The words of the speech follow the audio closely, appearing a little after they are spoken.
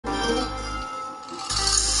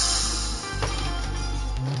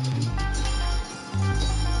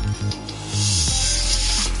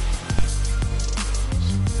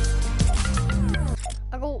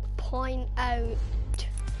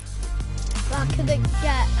I couldn't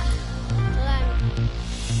get.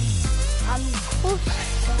 I'm close to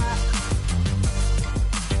that.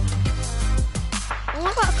 I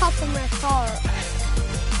only got a couple more cards.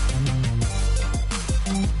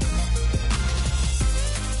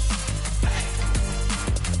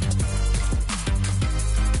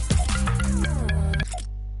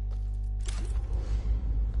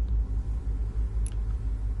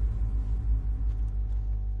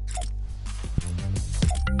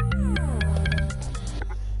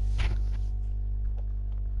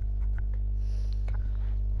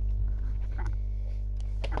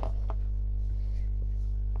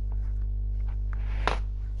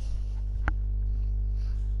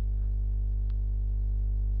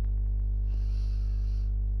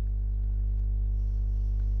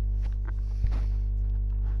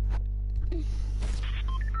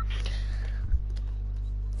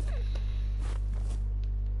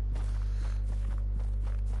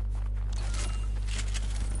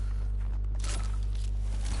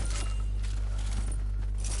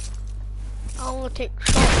 I'm gonna take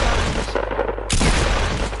shotguns.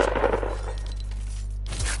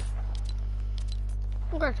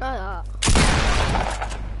 I'm gonna try that.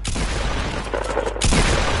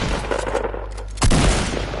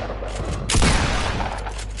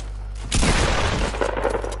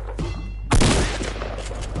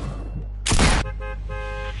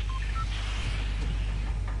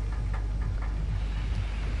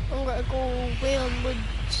 I'm gonna go Whalen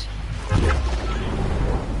Woods.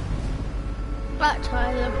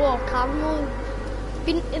 Actually, the block, I've not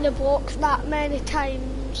been to the blocks that many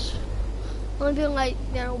times. I've only been like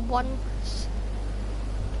there once.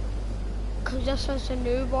 Because this is a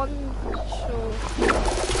new one, so.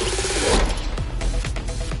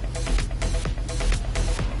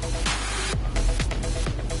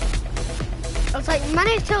 It's like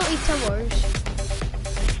mini tilty towers.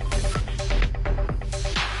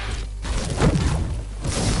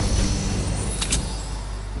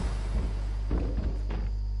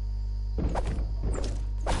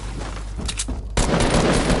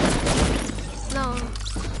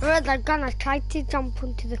 They're gonna try to jump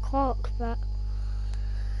onto the clock, but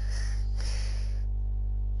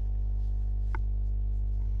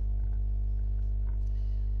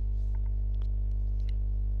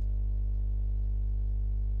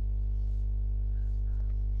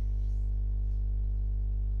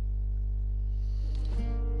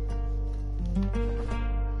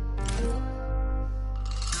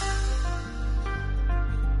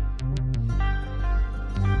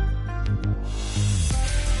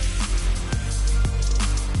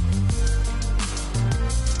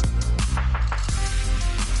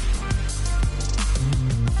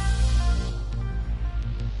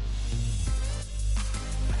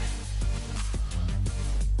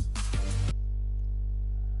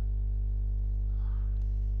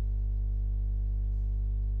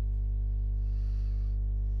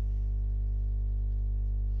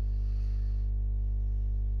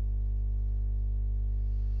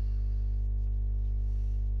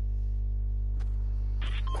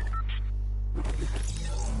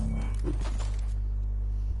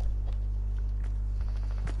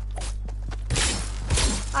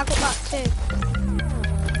I got that too.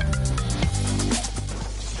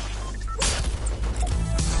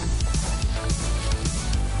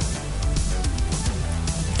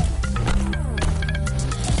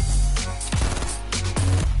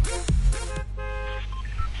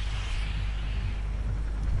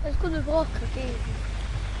 Let's go to the block again.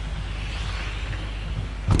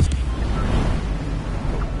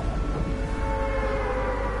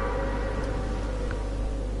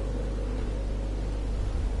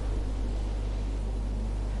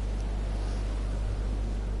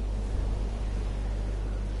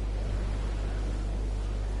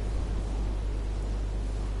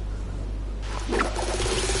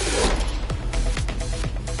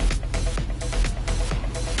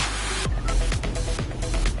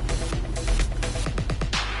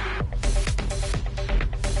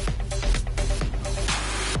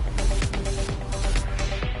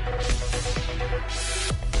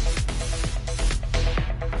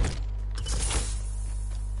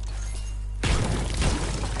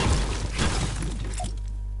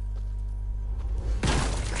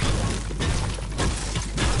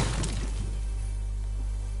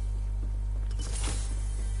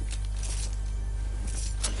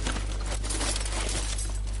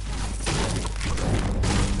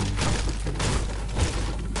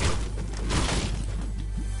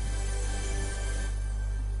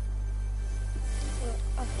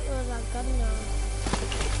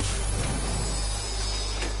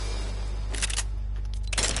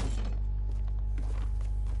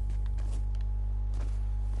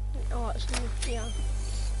 Oh, it's in here.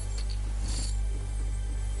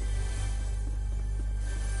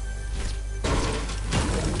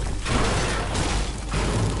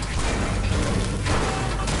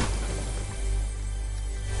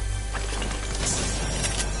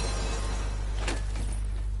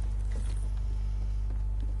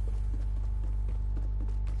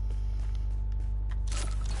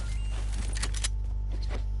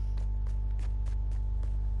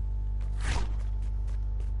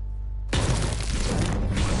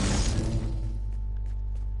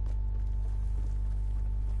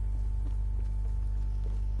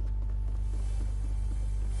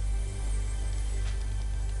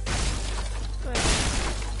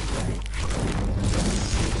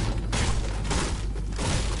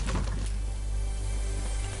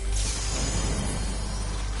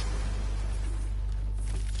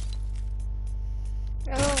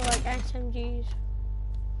 I don't like SMGs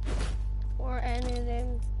or any of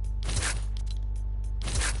them.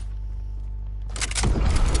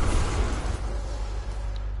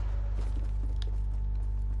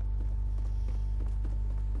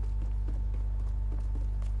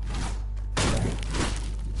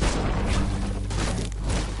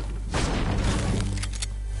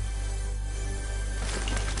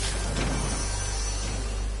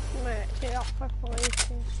 Might take up for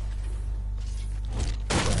places.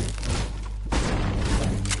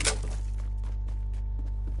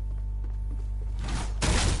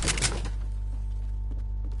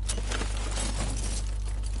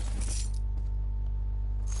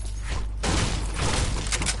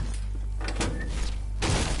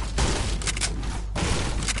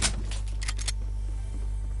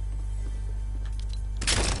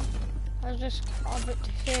 I was just about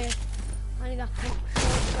to say, I need a pump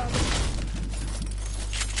shotgun.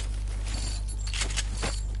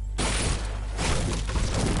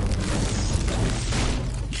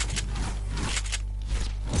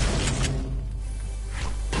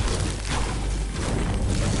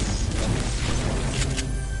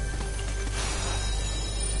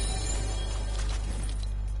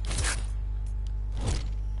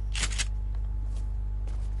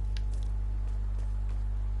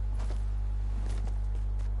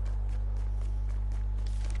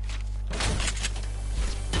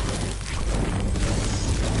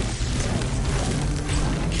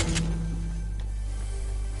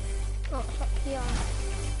 Oh, it's up here.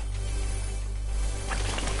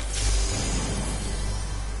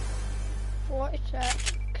 What is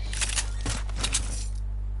it?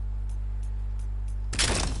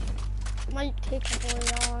 Might take a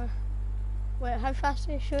boy. Wait, how fast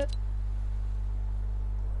do you shoot?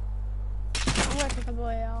 I'm gonna take a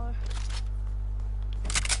boy.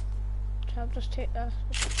 So I'll just take this.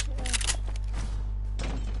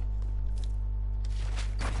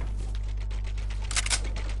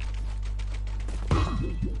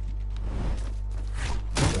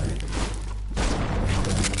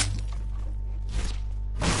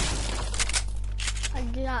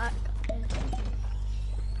 Exactly.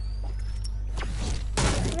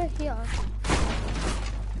 Right here.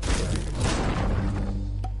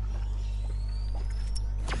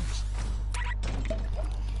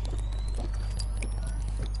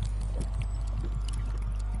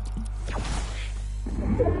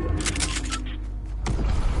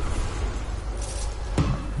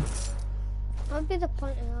 What would be the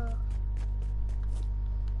point of that?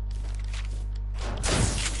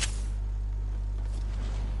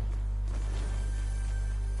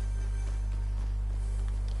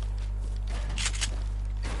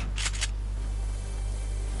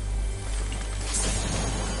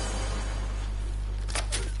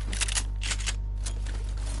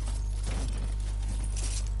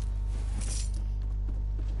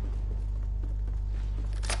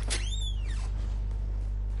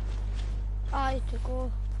 I need to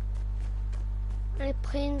go. Any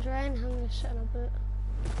planes or anything that's sitting about?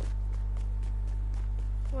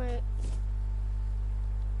 Wait.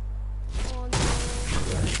 Oh no.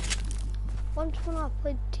 Once when I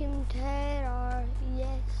played Team Terror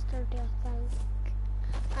yesterday, I think.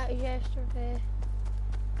 That was yesterday.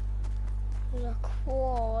 There's a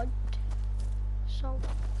quad. So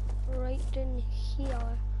right in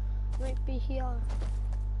here. Might be here.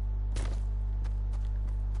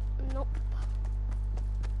 Nope.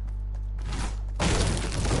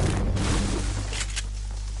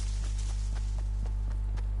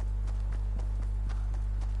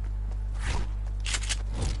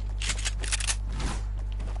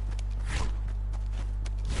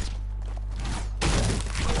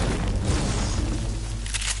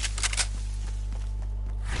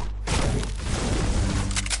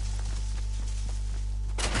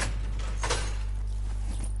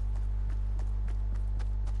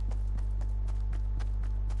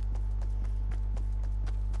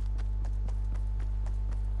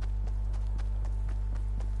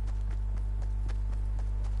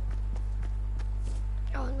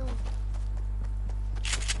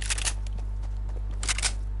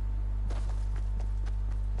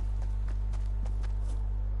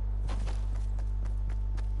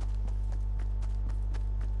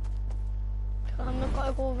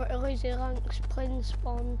 go over to Lazy Link's plane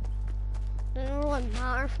spawn. Doesn't really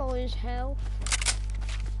matter if I lose health.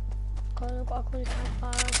 Because I've got a close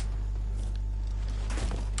campfire.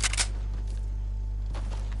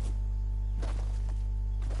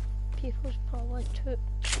 People's probably took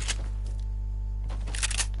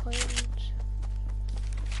planes.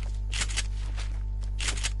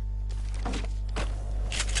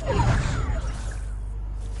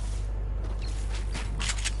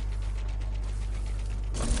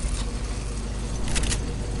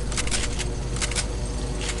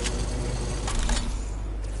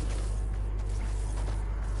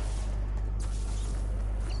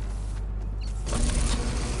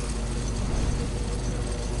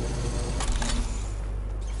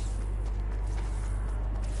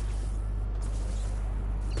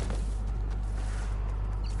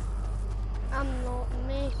 I'm not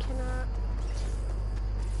making it.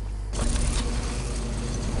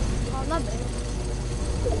 Oh, maybe.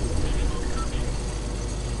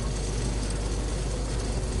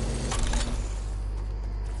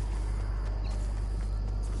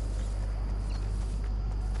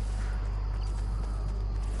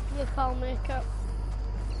 If I'll make it.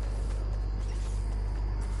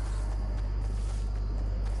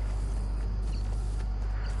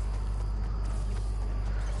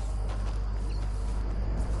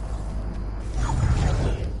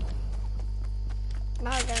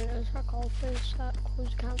 Again, it's a call face that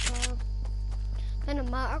close campfire. Then a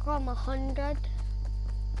matter on 100.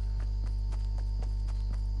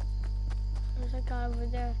 There's a guy over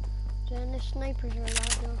there. Then the snipers are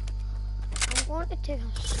right now. I'm going to take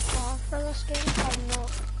a scar for this game, so I'm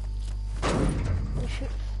not. They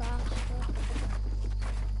shoot faster.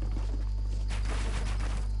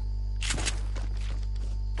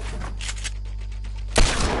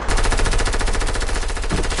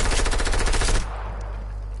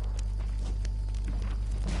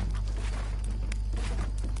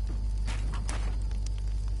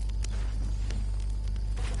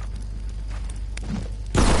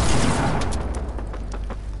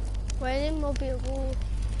 Wedding will be low.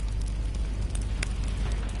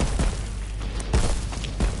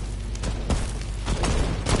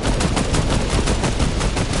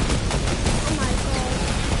 Oh my god.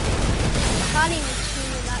 I can't even see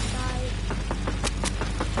where that guy.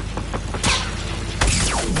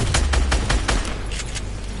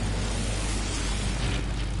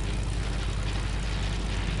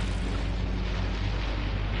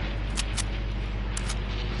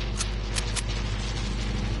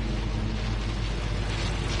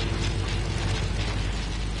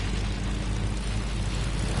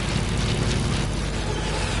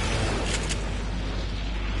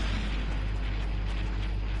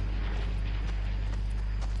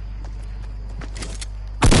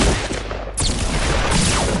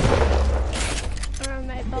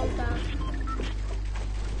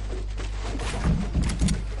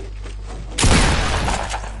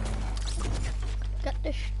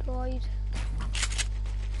 Destroyed.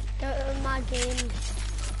 Get out of my game.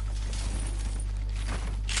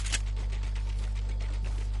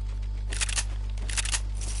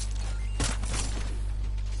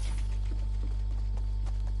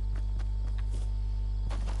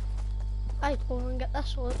 I'd go and get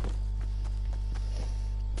this one.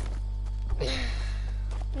 I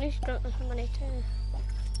need to drop this money too.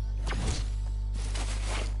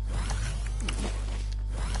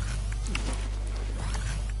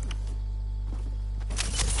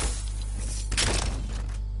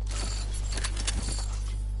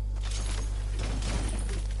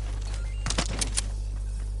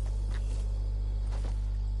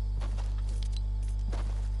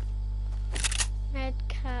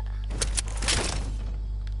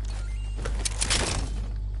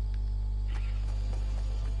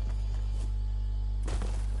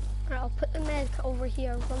 I'll put the medkit over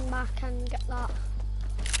here, run back and get that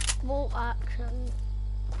bolt action.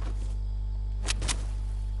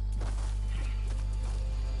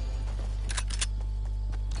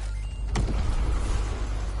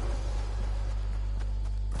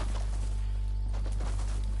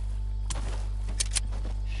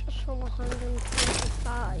 It's just from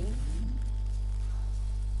 125.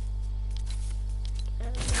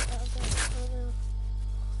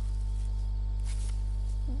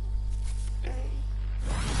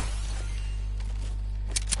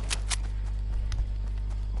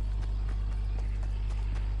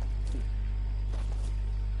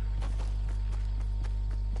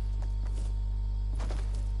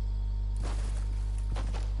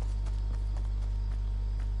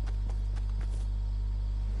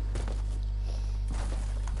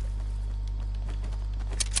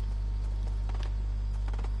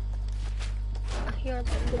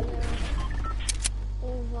 there, then there,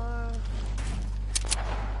 over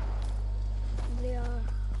there.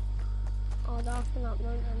 Oh, they're up in that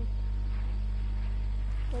mountain.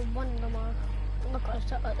 Well, one of them are. Look at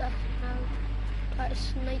us like this now. Try to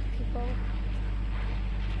snipe people.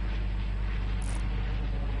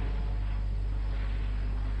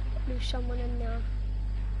 There's someone in there.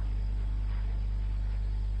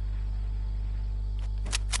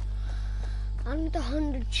 And the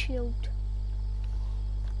 100 shield.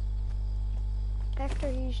 After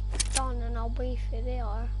he's done and I'll wait for there,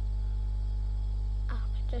 I'm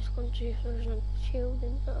just going to see if there's a shield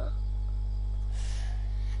in there.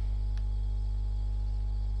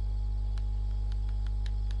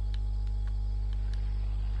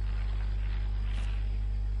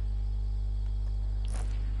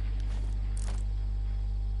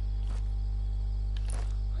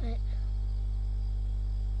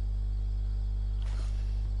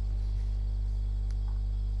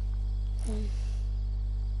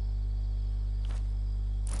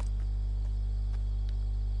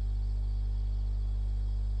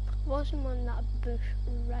 Wasn't on that bush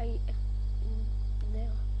right there.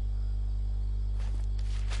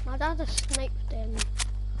 My dad has sniped him.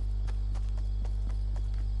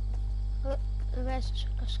 Look, there's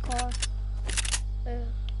a scar.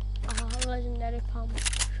 A legendary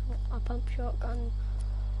a pump shotgun,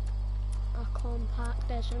 a compact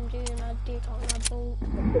SMG, and a dig on a bolt.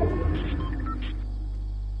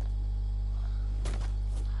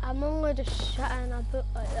 I'm only just sitting a bit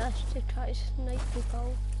like this to try to snipe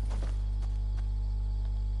people.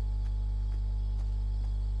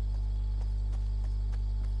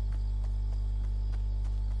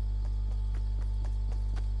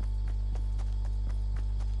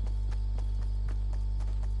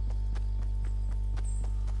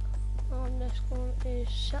 I'm just going to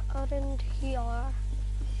sit around here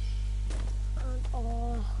and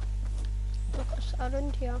look, I'll sit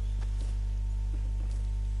around here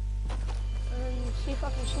and see if I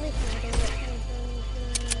can sneak in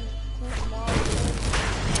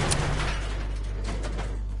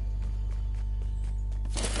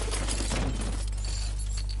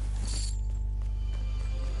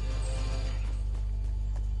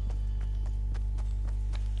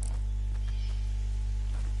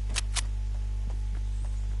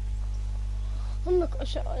I'm not gonna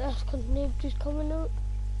sit like this because nobody's coming out.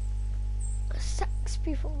 6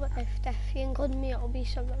 people left. If you include me, it'll be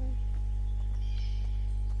 7.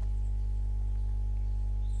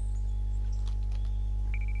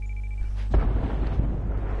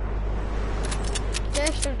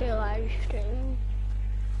 Yesterday live stream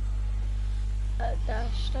at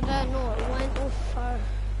this, I didn't know it went over.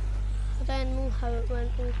 I didn't know how it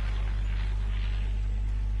went over.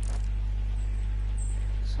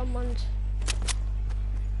 Someone's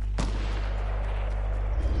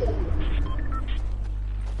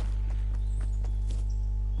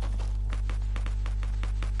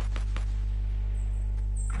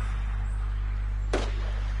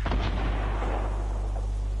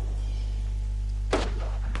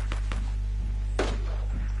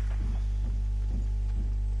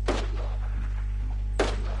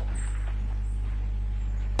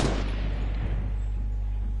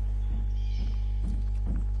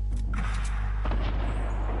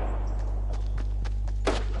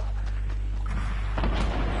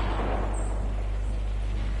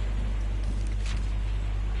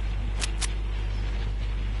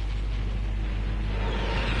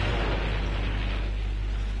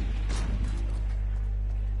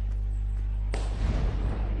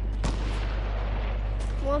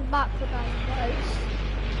one back with our guys.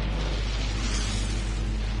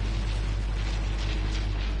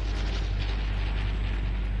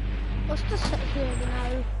 Let's just sit here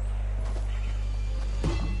now.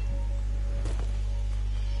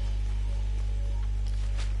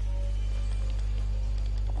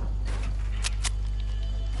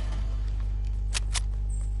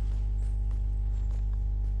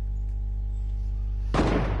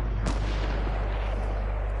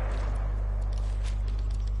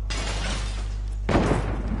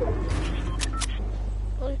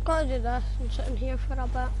 We've got to do this and sit in here for a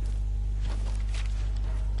bit.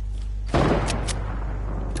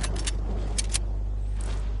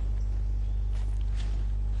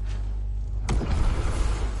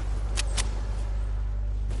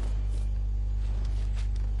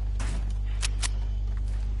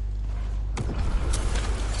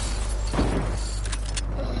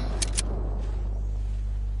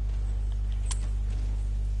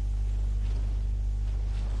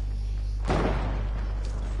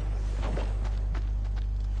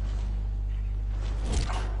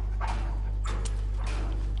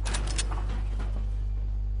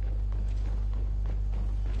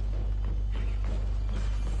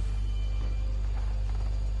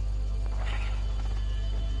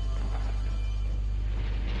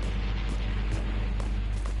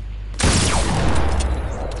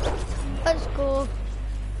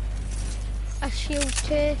 shield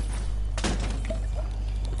too.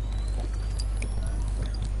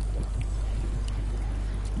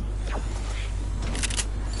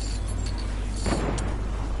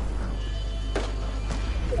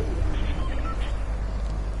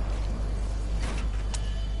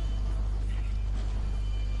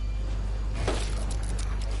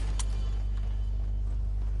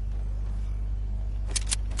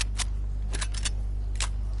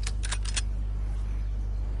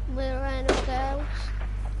 We're in ourselves.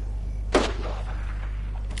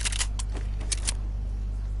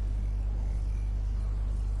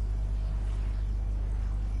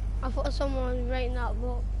 I thought someone was right in that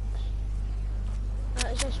box.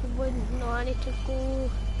 That's just wood. No, I need to go.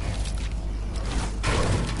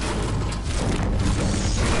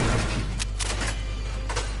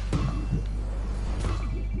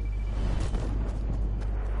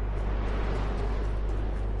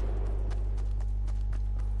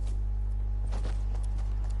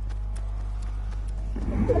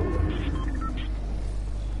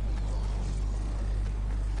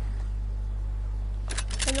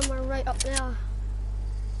 And then we're right up there.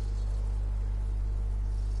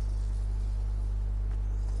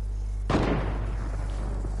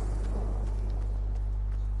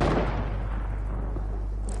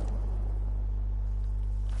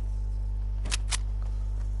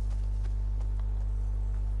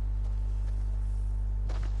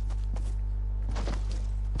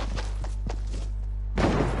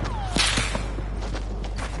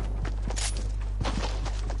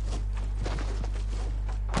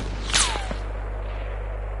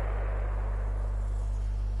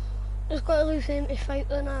 Just got to lose him to fight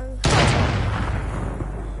the now.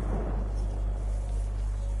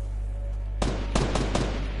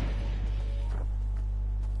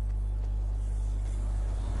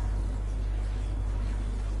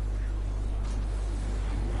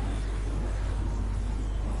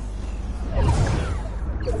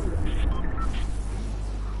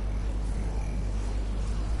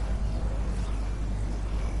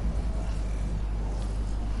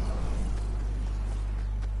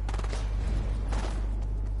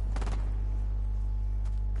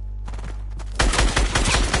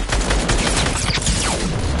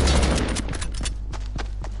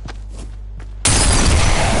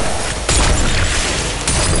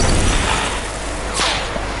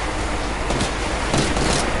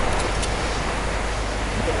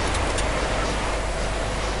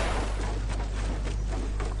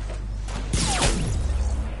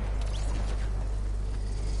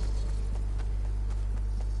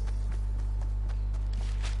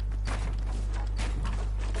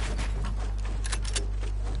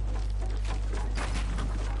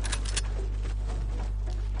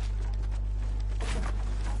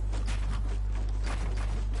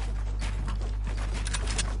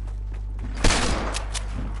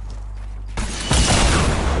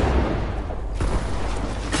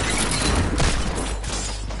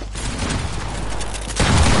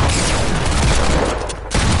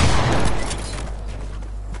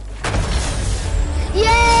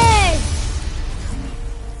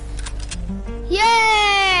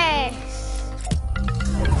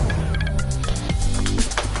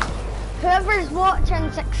 Whoever's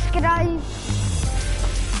watching, subscribe and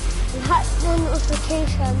hit the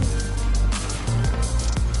notification.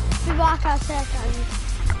 Be back in a second.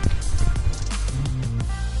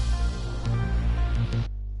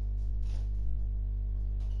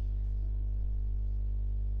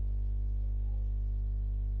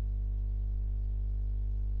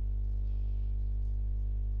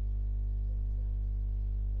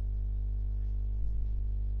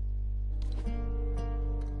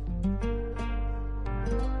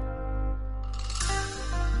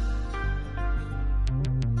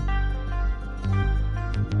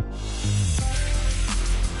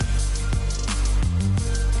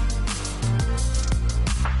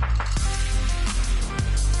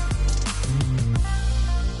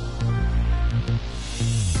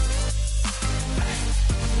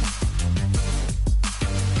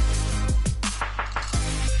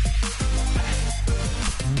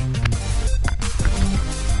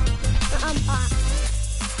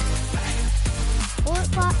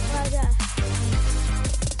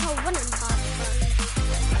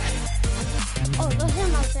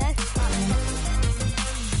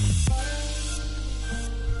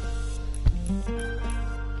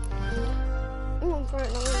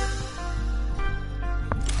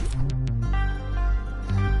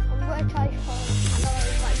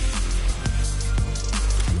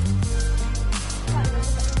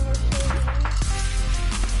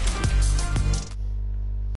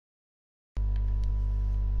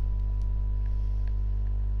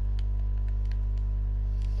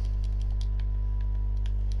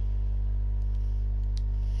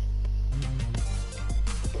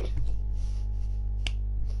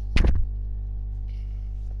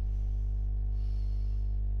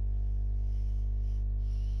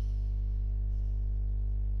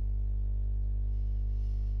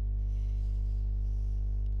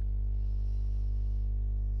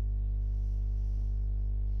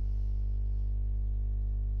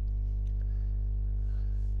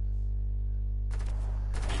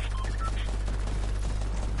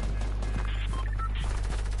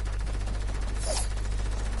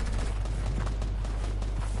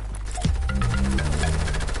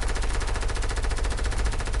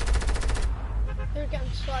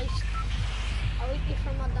 Christ. I'll eat you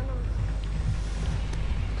for my dinner.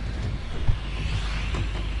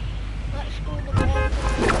 Let's go to the ball.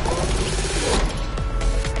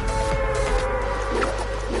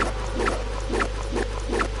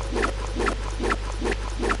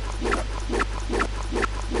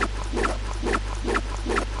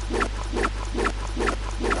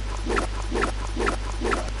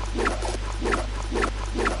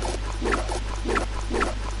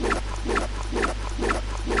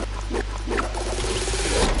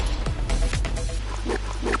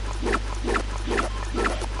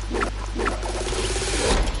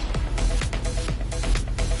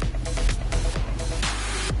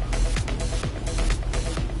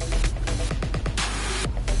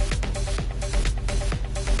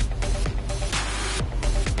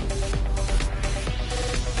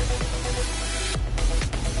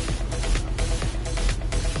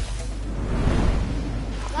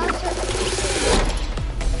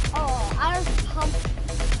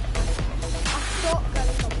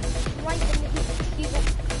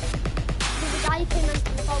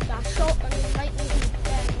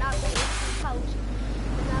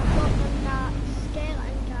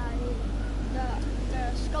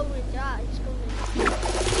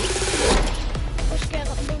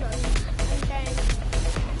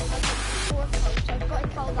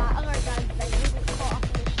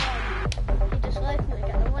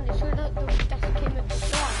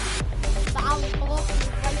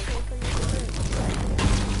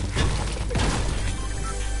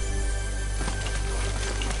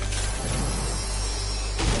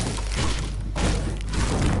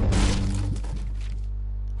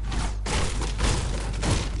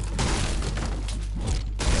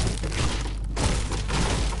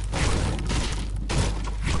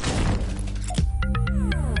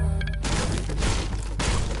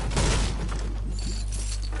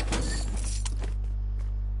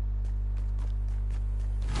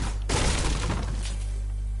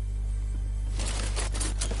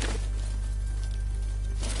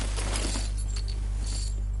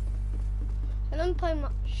 I don't play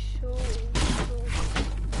much Souls, so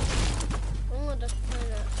I'm gonna just play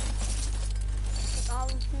it. Like,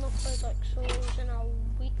 I've not played like Souls in a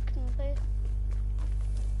week and play.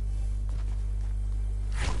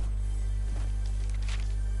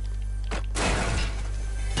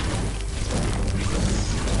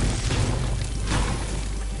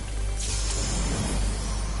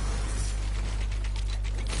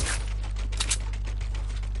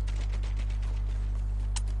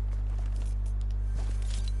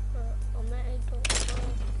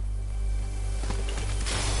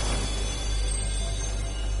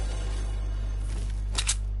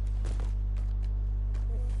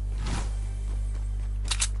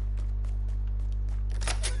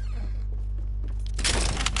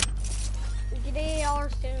 They are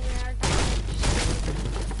still there.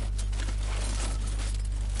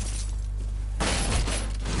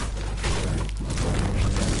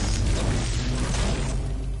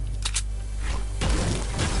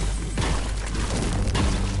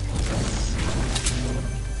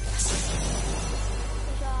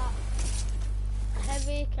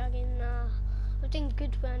 Heavy again. I did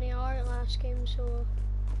good when they are last game, so.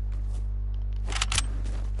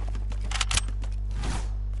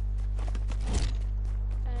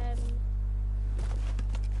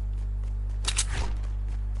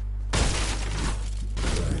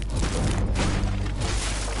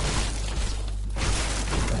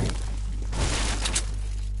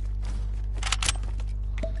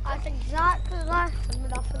 That's exactly last time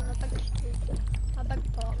with off in the big street. A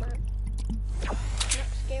big pot, man.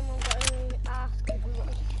 Next game I'm going to ask if we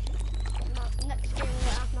want to. Next game I'm going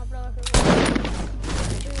to ask my brother if we want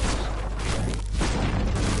to choose.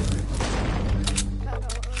 Can't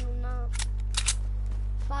get one on that.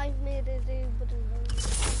 5 made a day wooden home.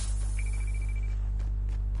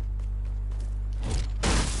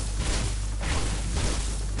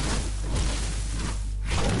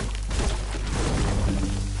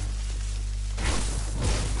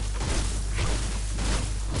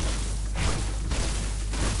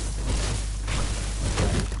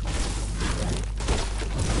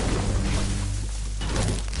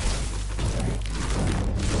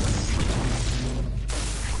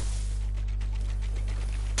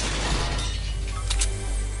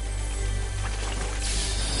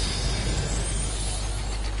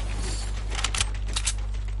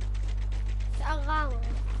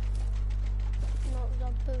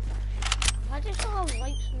 I just saw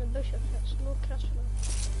lights in the bush if it's no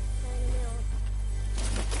Christmas anymore.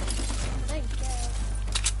 Big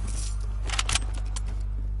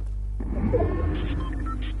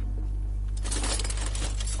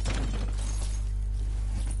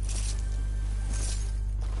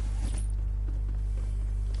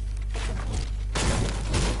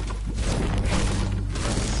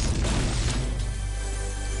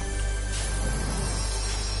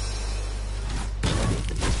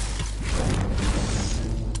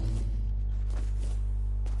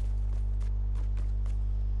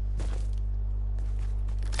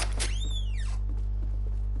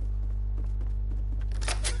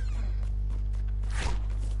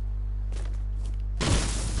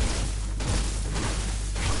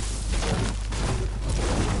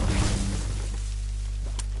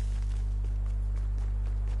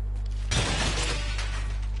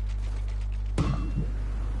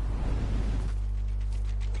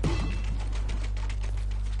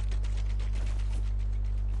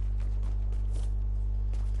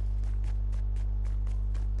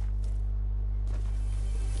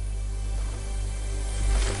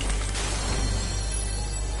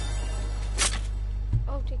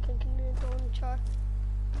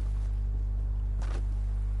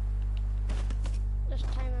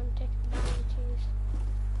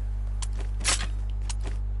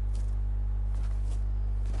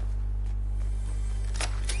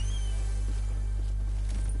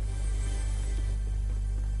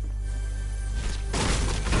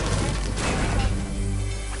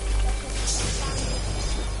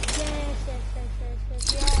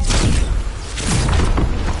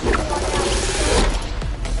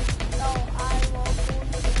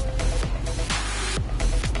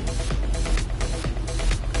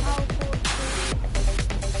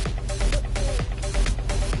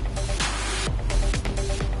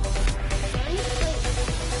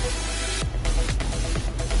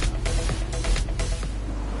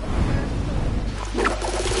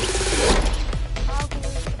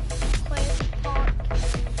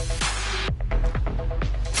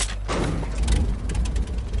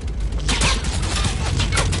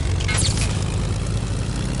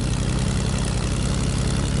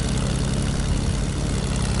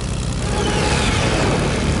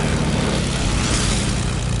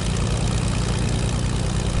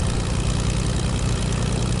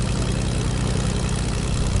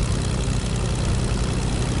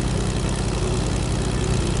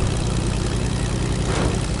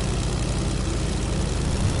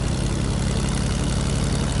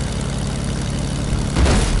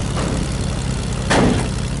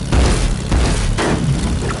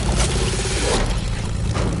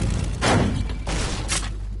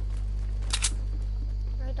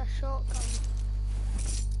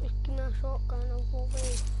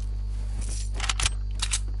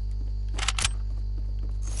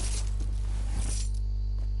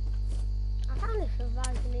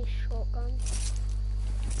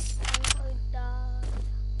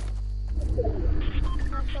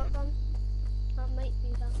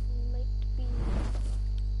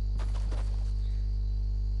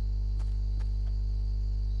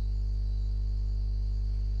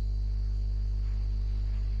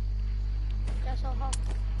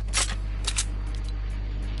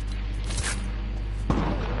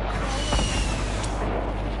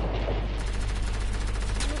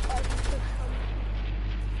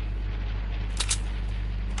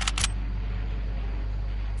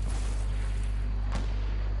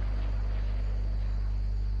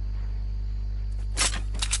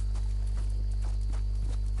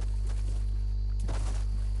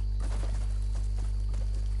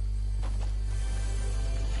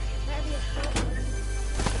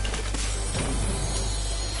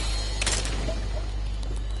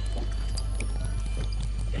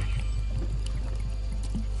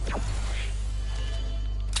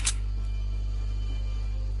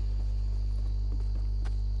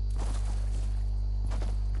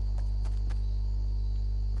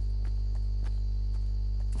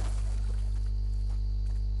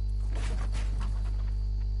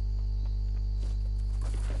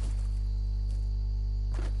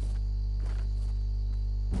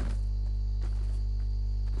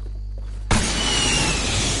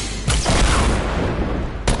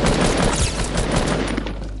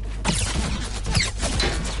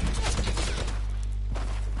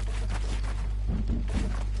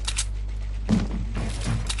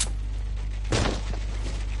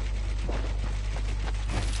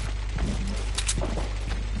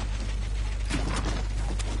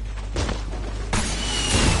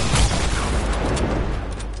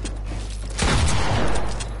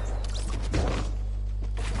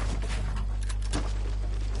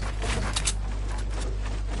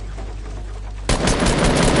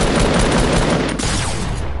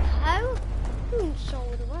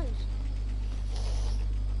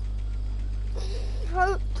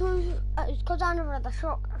fast. It's because I never had a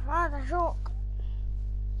shock. If I had a shock,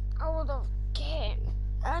 I would have came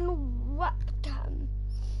and whipped him.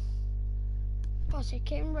 Plus he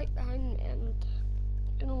came right behind me and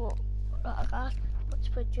you know what? Got a gas. Let's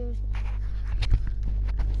produce.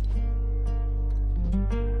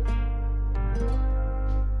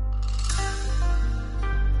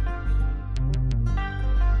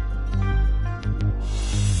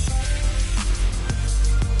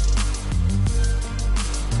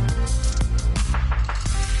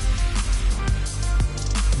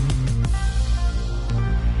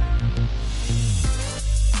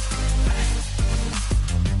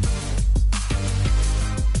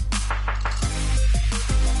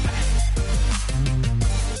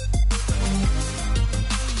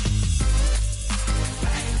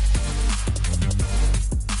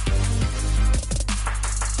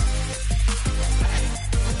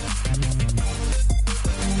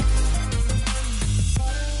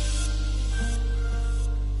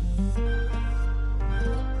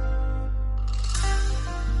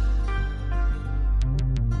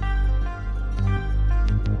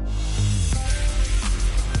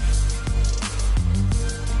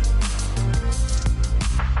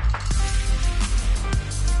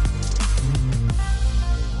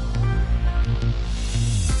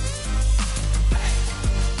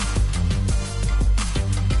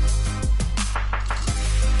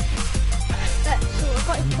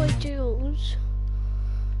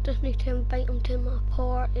 Just need to invite him to my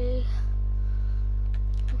party.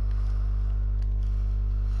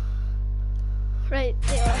 Right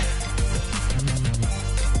there.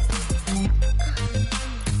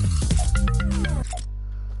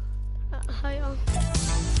 Higher.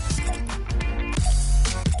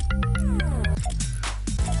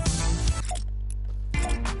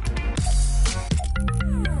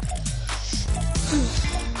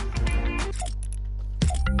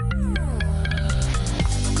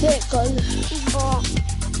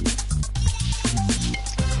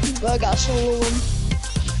 But I got solo one.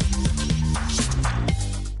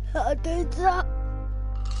 I did that.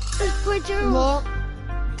 Just for juice. What?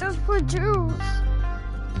 Just for juice.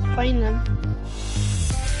 Find them.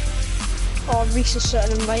 Oh, Reese is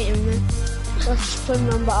starting inviting me. Let's just play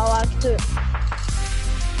them, but I'll add to it.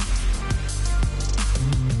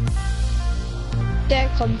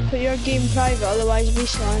 Declan, put your game private, otherwise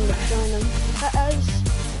Reese will end up joining. It is.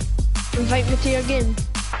 Invite me to your game.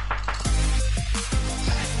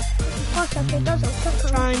 Plus, if it doesn't click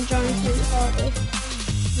on Try and join through the party.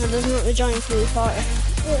 No, it doesn't want to join through the party.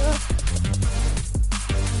 yeah.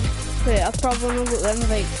 Wait, I probably not got the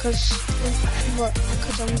invite because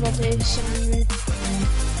I'm bloody sending me.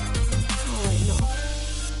 Oh wait, no.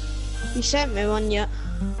 You sent me one yet?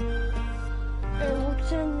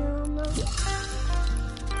 What's in your mouth?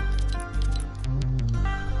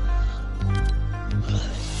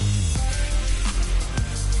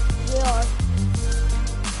 Yeah.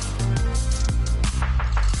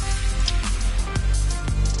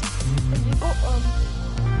 Have you got one?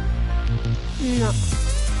 No.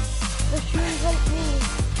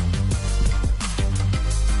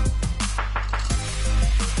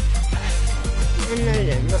 And now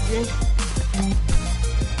they're not me.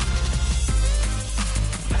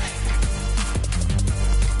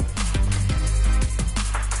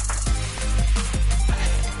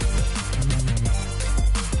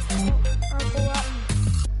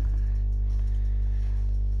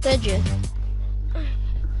 Did you?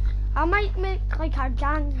 I might make like a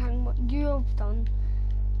gang hang what you have done,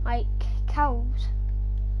 like cows,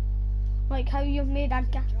 like how you've made a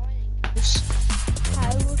gang.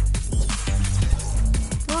 How?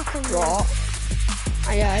 Nothing. What?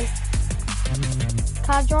 Aye.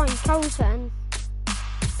 Can I join cows then?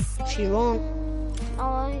 If you want.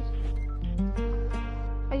 Alright.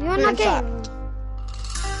 Are you in In a game?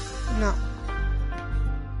 No.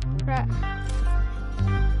 Right.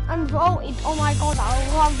 And voted. Oh my god, I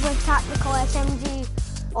love the tactical SMG.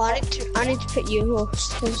 Oh, I need to put you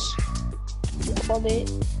host because body.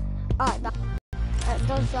 Alright, it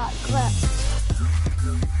does that clip.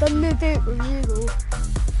 Then they do it with you though.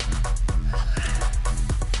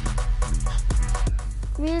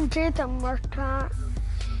 Me and Jaden were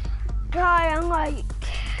trying like,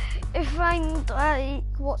 if I'm like,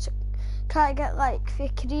 can I get like the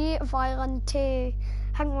creative island to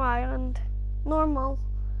Hang Island, normal.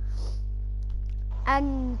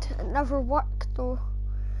 And it never worked though.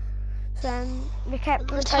 So then we kept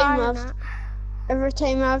trying it. Every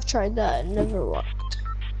time I've tried that, it never worked.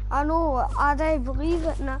 I know, I don't believe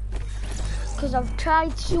it now. Because I've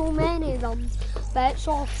tried so many of them, but it's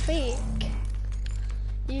all fake.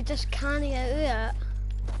 You just can't get it.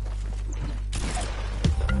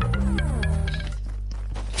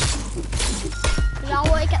 Cause I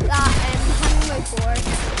want to get that hangway board.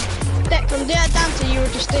 Declan, do that dancer you were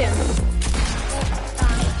just doing.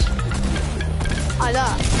 Like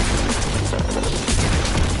that.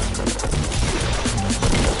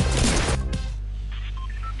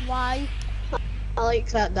 Why? I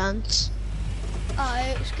like that dance. Oh,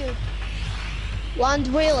 it's good. Land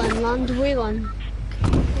wheeling. I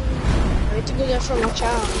need to go there for my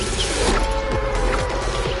challenge.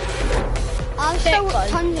 I've still got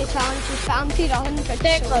tons of challenges, but I'm to 100.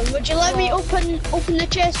 Declan, would you let me open the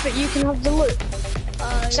chest but you can have the loot?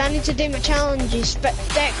 Because I need to do my challenges, but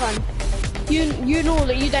Declan, you know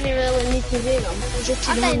that you didn't really need to do them.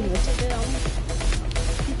 I didn't need to do them.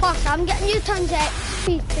 Plus, I'm getting you tons of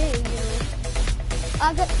XP too, you know.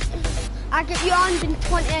 I get you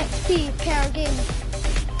 120 XP per game.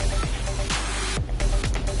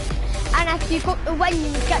 And if you got the win,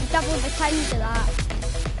 you get double the times of that.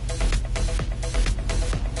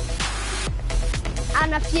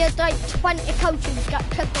 And if you had like 20 kills, you get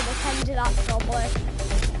triple the times of that probably.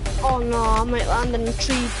 Oh no, I might land in a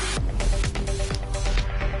tree.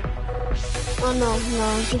 Oh no,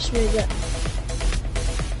 I just made it.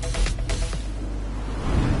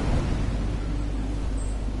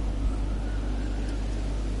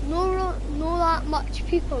 No that much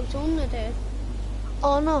people's on the day.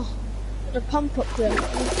 Oh no, the pump up there.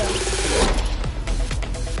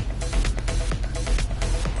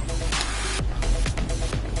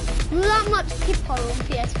 Not that much people on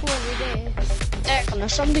PS4 every day. Declan,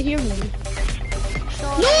 there's somebody hear me.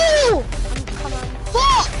 Sorry. No! I'm coming.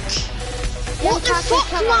 Fuck! What the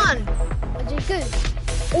fuck, man? Is it good?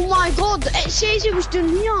 Oh my god, it says it was down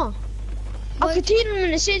here. I could hear him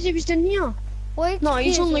and it says he was down here. Wait, No,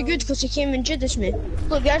 he's only good because he came and judas me.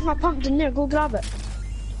 Look, there's my pump in there, go grab it.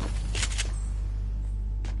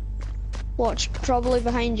 Watch, probably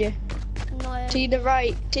behind you. No, To the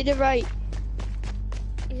right, to the right.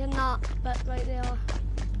 he's in that bit right there.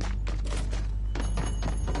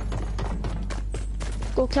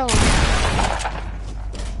 Go kill him.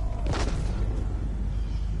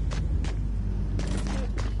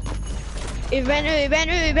 He went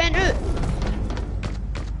out.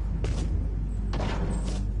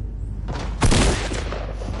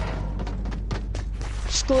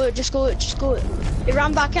 Just go out. He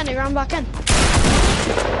ran back in.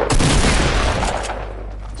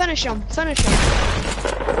 Finish him. No!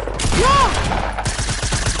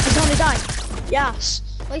 He's gonna die. Yes.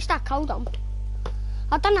 At least I killed him.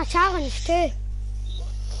 I've done a challenge too.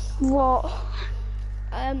 What?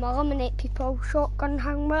 Eliminate people, shotgun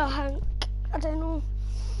hang, well hang, I don't know.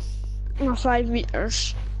 No, 5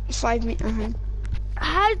 meters. 5 meter hang.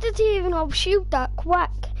 How did he even have shield that quick?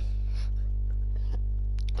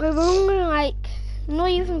 We were only like, not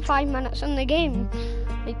even 5 minutes in the game.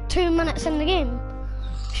 Like 2 minutes in the game.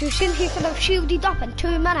 So since he could have shielded up in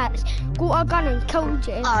 2 minutes, got a gun and killed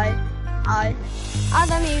you. Aye. I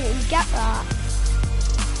didn't even get that.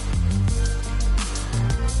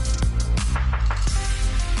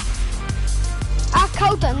 I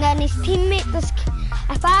killed him, then his teammate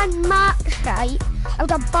if I had matched right, I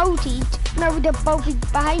would have bolted and I would have both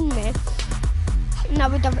behind me, and I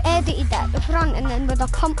would have edited it at the front, and then would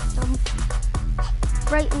have pumped them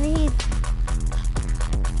right in the head.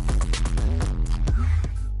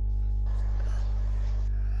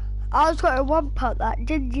 I was going to one put that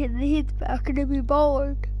ginger in the head, but I couldn't be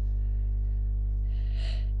bothered.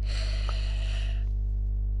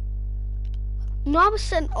 No, I was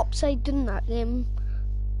sitting upside down that game.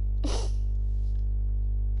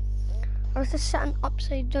 I was just sitting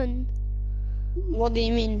upside down. What do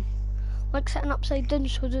you mean? Like sitting upside down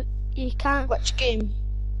so that you can't. Which game?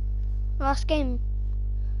 Last game.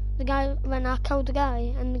 The guy, when I killed the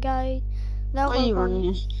guy, and the guy... Are you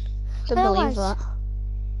running? Couldn't There believe was. that.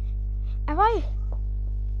 Have I?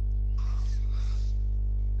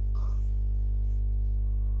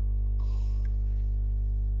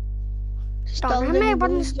 Don't, how many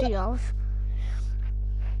runs do you have?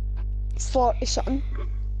 40 something.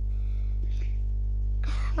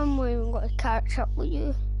 I'm not even going to catch up with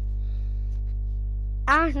you.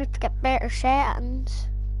 I need to get better settings.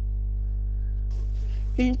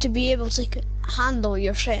 You need to be able to handle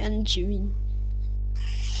your settings, you mean?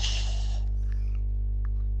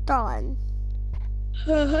 Darling.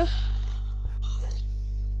 Uh-huh.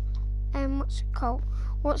 What's it called?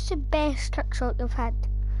 What's the best trick shot you've had?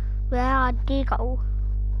 Where I giggle.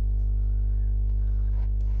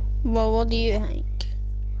 Well, what do you think?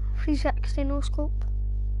 360 no scope.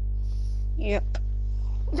 Yep.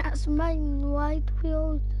 That's mine. Wide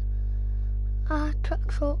field.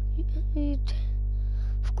 Trick shot. I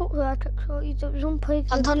forgot who I trick shot. It was on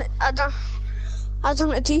playground. I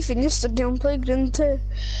done it Ethan yesterday on playground too.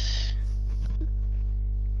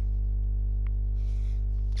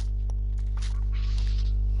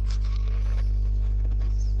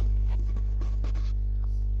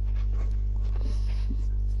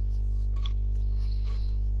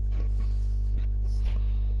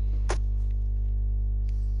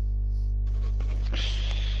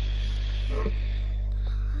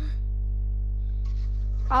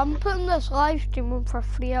 I'm putting this live stream on for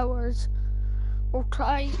 3 hours. We'll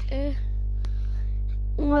try to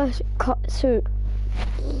cut through.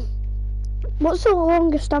 What's the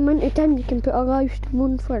longest amount of time you can put a live stream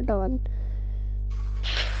on for, Dylan?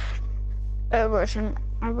 Hours.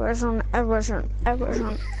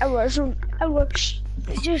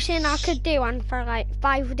 You're saying I could do one for like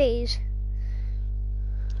 5 days?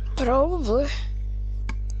 Probably.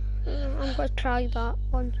 I'm going to try that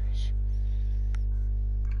once.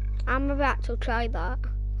 I'm about to try that.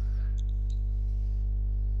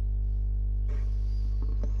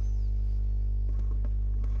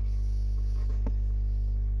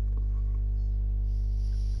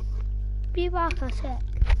 Be back a sec.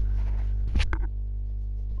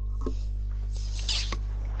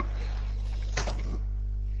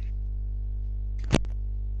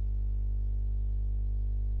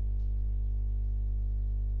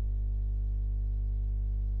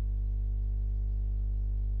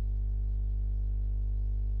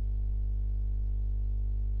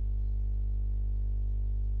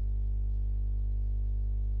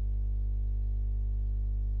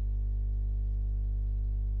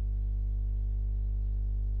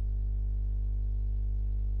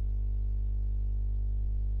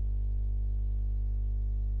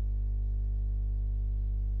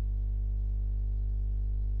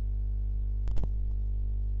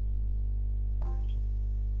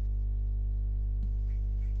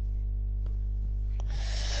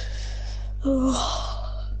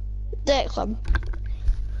 Declan.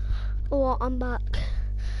 Oh, I'm back.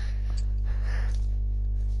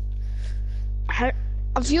 Have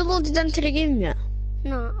you loaded into the game yet?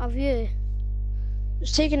 No, have you?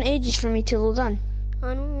 It's taken ages for me to load in.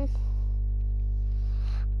 I know.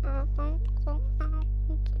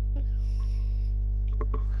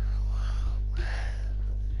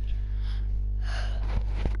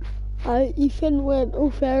 Ethan went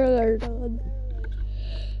off earlier than.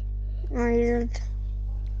 Weird.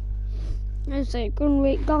 I was like, going to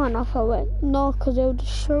wait gone off. I went, no, because they'll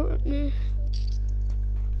just shout at me.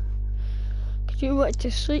 Because you went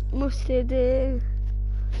to sleep most of the day.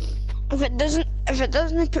 If it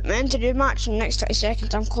doesn't put me into the match in the next 30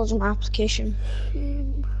 seconds, I'm closing my application.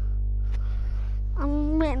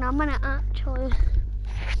 I'm waiting a minute actually.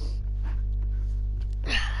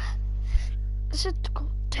 Is it got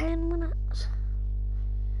 10 minutes?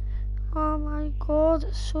 Oh my god,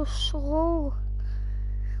 it's so slow.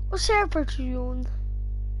 What server are you on?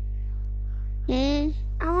 I'm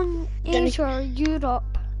on Asia,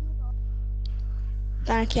 Europe.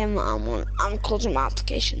 Then I'm closing my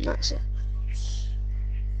application, that's it.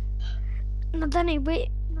 No, then I wait.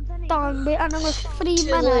 Darn, wait another 3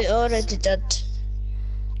 Too late, minutes. already did.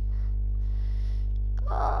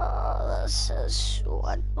 This is so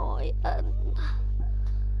annoying.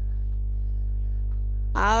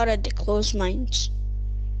 I already closed mine.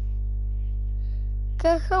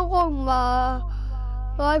 Guess how long my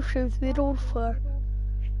live stream's been on for?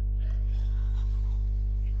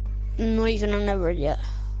 Not even an hour yet.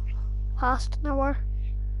 Past an hour.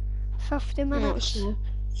 50 No, minutes. so you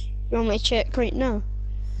want me to check right now?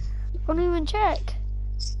 Don't even check.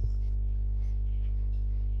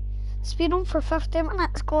 It's been on for 50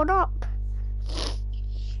 minutes, going up.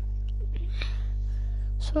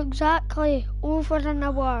 So exactly over an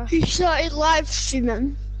hour. You started live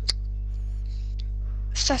streaming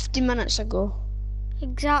 50 minutes ago.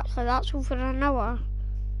 Exactly, that's over an hour.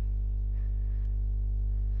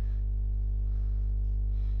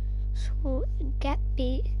 So get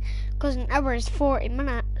beat, because an hour is 40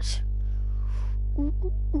 minutes.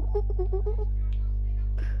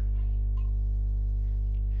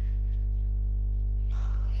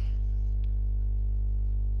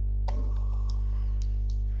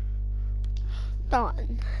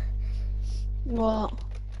 Done. What?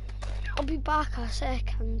 I'll be back a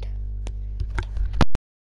second.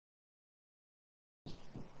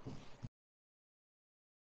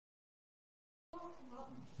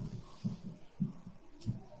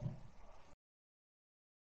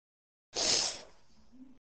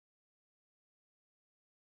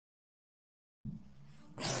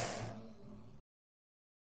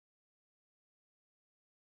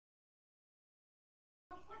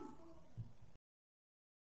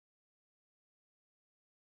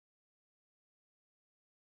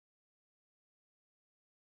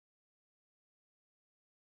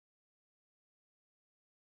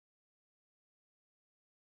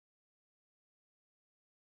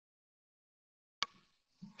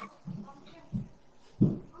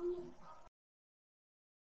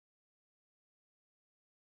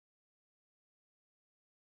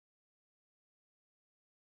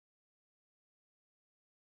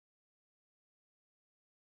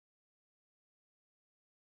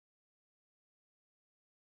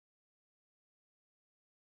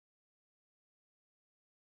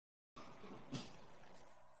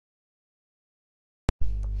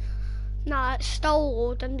 Nah, it's still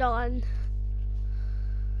loading, done.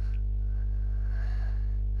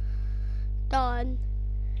 Done.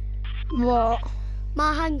 What?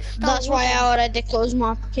 My hang's still That's why loading. I already closed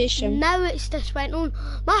my application. Now it's just went on.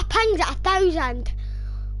 My ping's at 1,000.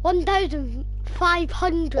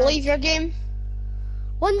 1,500. Leave your game.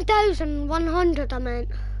 1,100 I meant.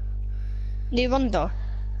 No wonder.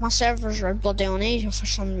 My servers are bloody on Asia for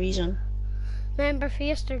some reason. Remember for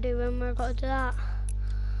yesterday when we were going to do that?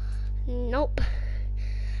 Nope.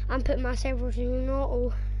 I'm putting my servers in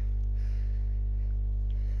auto.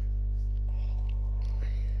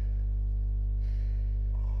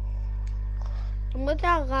 I'm going to do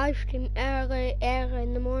a live stream early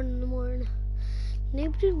in the morning.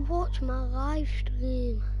 Nobody watch my live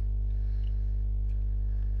stream.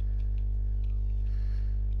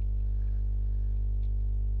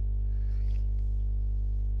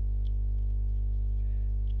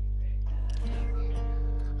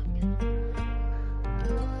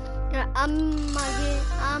 Yeah,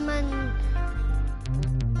 I'm in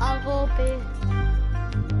a lobby.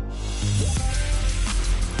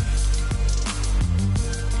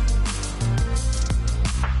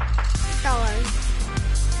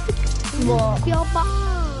 What? Your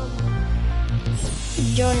mom.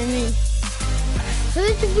 Join me.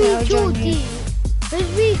 Who's Yeah, I'll join VJD? you. Who's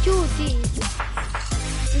VJD?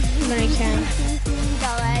 When I can.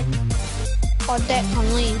 Darling. Or deck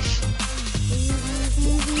unleash.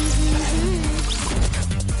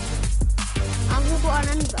 I'm gonna put an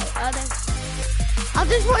invite. I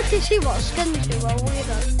just wanted to see what skins you were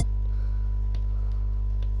wearing.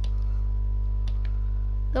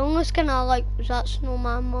 The only skin I like was that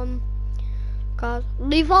snowman one. Cause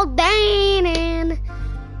leave all dining.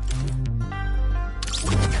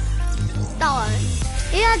 Darling.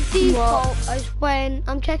 Yeah, default is when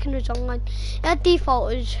I'm checking his online. Yeah,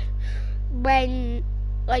 default is when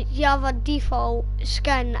like you have a default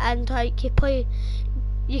skin and like you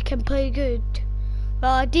can play good.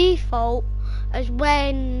 Well, a default is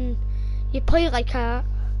when you play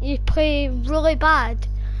really bad.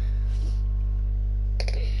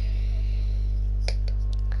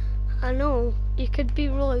 I know, you could be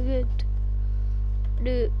really good.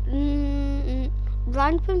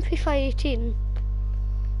 Rank in FIFA 18.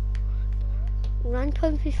 Rank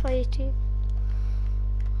in FIFA 18.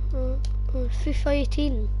 FIFA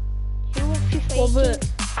 18. You know what FIFA 18? What? It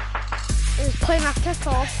was playing a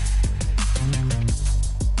kickoff.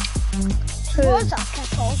 Who? What is that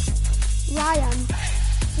kickoff? Ryan.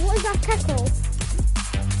 What is that kickoff?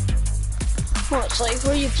 Well, it's like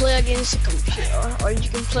where you play against a computer, or you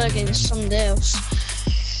can play against somebody else.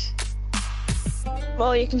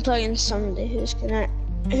 Well, you can play against somebody who's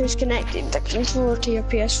connected the controller to your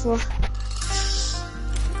PS4.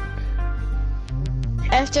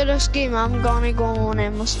 After this game, I'm gonna go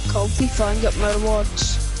on what's it called, FIFA, and get my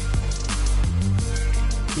rewards.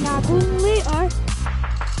 Nah, go later.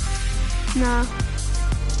 Nah.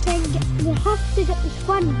 Then we have to get this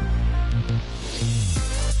one.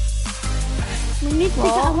 We need to get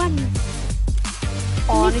a one.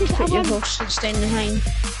 Oh, I need to put your host and stay behind.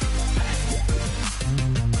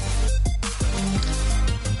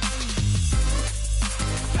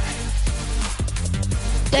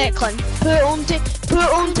 Declan, put it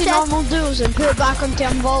onto normal duos and put it back onto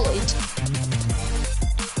unvaulted.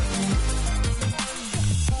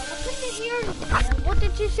 What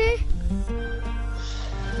did you say?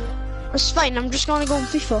 It's fine, I'm just gonna go on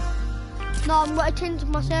FIFA. No, I'm gonna change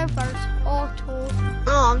my servers. Auto.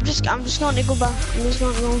 Oh, I'm just gonna go back. I'm just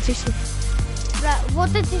gonna go on FIFA. Right,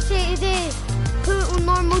 what did you say today? Put it on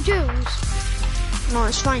normal duos? No,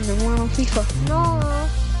 it's fine, I'm going on FIFA. No.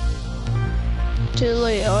 Too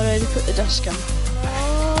late, I already put the disc in.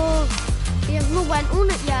 Oh, you have not went on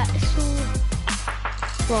it yet, so...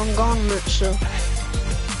 Well, I'm gone on it, so...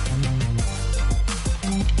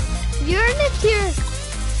 You're in the tier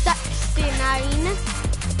 69.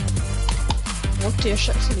 What tier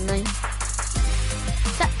 69?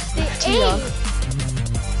 68.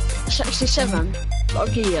 67.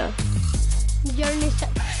 Okay, yeah. You're in the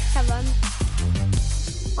 67.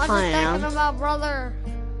 What I is am. talking about, brother?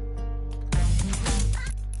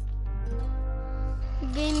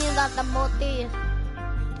 Give me that about there.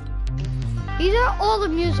 These are all the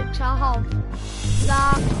musics I have.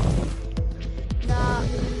 That. That.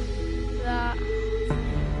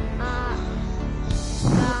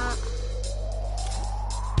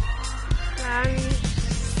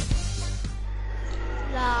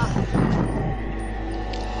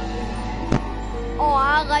 Oh,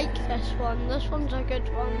 I like this one. This one's a good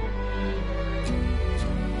one.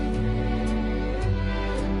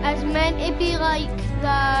 It's meant to be like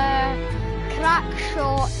the crack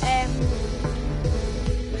shot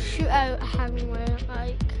shootout hang where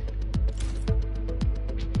like.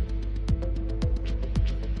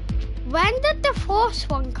 When did the floss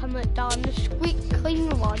one come out down? The squeak clean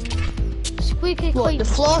one? Squeaky clean. What, the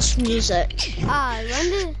floss music? Aye,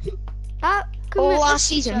 when did that come Oh, out last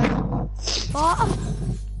this season. What?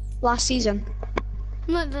 Last season.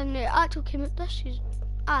 No, then it actually came out this season.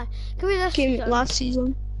 Aye, came out this Came season. last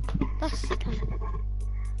season. This season.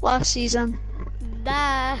 Last season.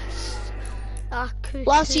 This.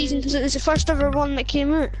 Last season, because it was the first ever one that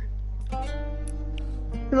came out.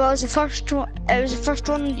 Well, it was the first one. It was the first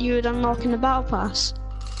one that you would unlock in the battle pass.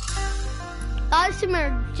 That's the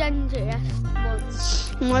more gentlest one.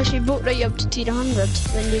 Unless you book right up to tier 100,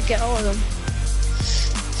 then you get all of them.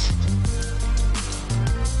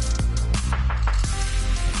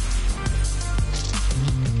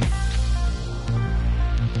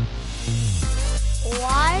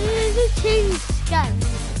 Why did it change skin?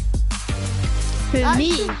 Who, That's me?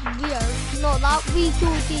 weird. No, that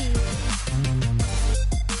V2D.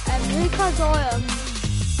 Because I am.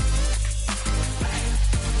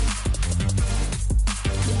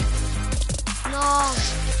 No.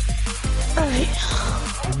 Alright.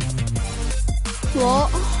 What?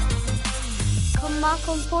 Come back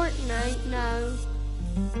on Fortnite now.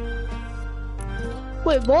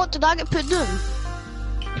 Wait, what? Did I get put down?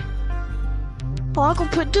 Oh, I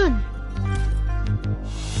got put down.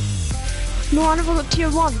 No, I never got tier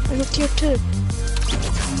 1. I got tier 2.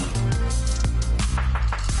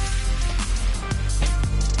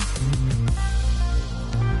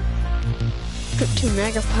 Got 2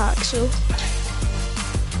 mega packs, so.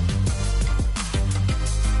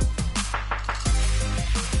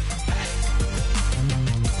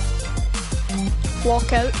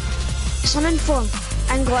 Walk out. It's an inform.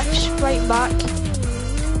 And glitch right back.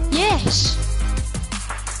 Yes!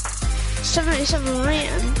 77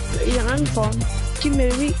 rating, but he's an inform. Give me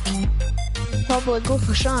a week. Probably go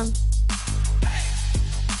for Sean.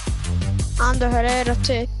 And a Herrera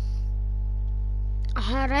too. A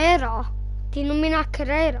Herrera? Do you mean a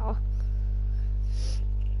Carrera?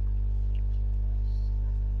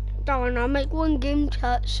 Darn, I'll make one game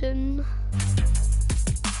chat soon.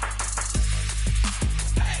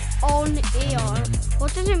 On air.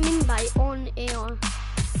 What does it mean by on air?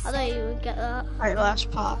 I don't even get that. Right,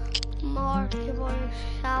 last pack. Markable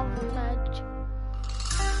salvage.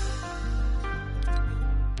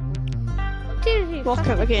 Walk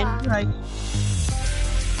out again. Right.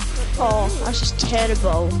 Oh, that's just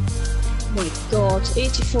terrible. Oh my god,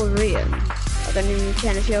 84 rating. I don't even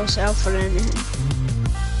care if you're yourself or anything.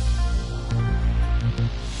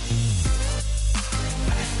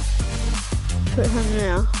 Put him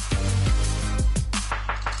there.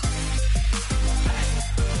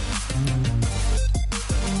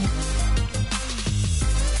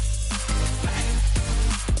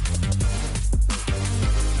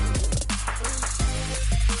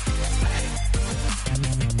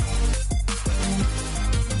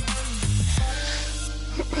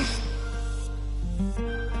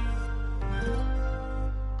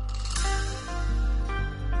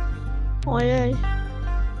 Oh yeah.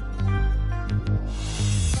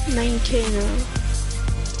 19 now.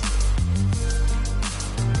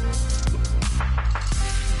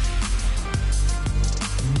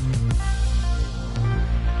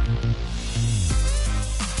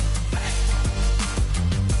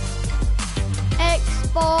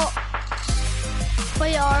 Xbox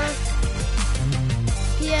player.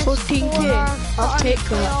 PS4 14K. I'll take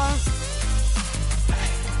that.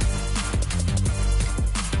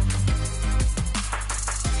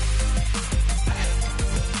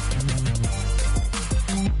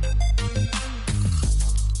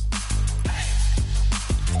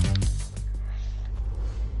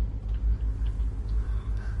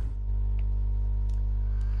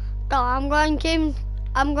 Oh, I'm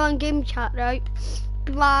going game chat, right?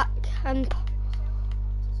 Be back and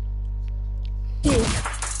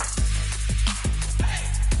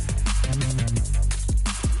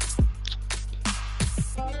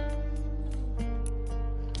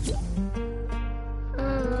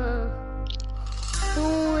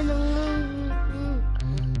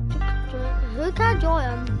who can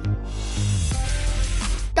join?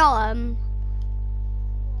 Dom.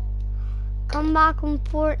 Come back on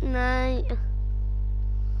Fortnite.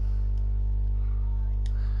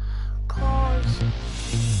 Cause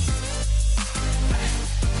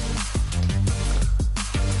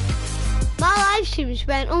my live streams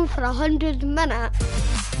went on for 100 minutes.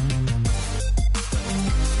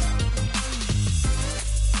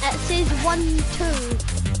 It says 1-2.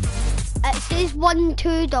 It says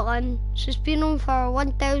 1-2 done. So it's been on for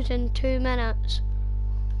 1,002 minutes.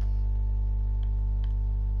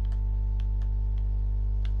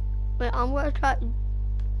 Wait, I'm gonna try.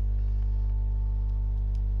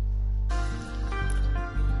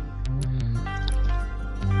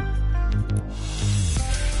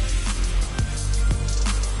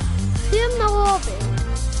 In the lobby.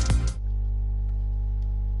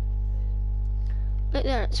 Right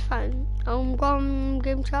there, it's fine. I'm going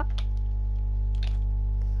game chat.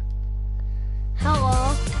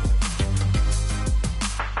 Hello.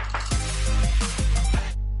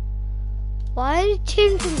 Why are you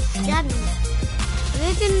changing skin?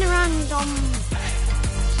 They're doing the random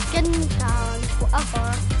skin challenge,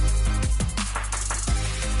 whatever.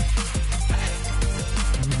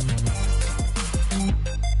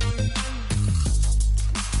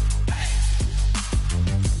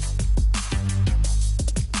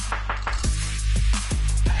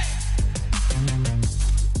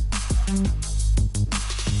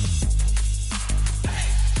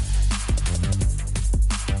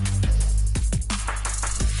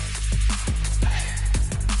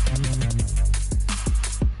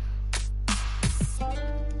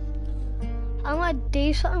 I'm gonna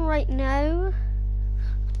do something right now,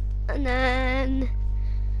 and then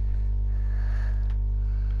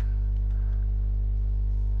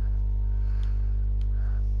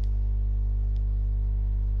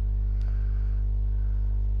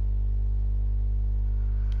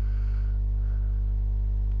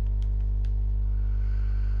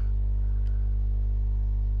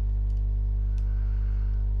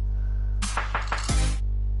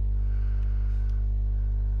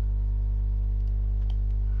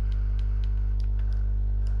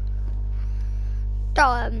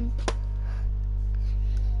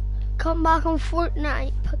come back on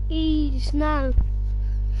Fortnite, please, now.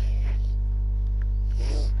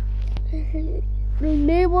 The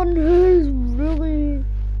main one who's really,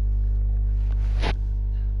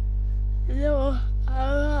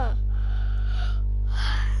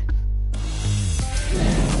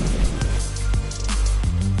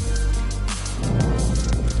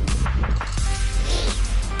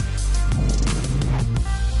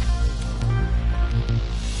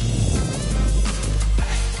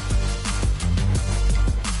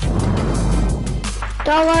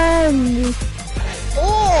 Darren!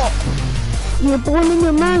 Oh! You're blowing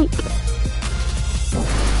your mic.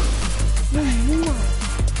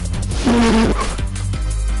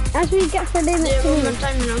 As we get for them, yeah, one more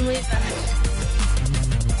time and I'm leaving.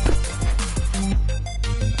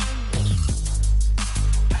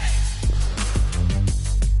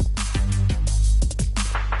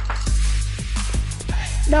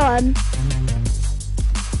 Done.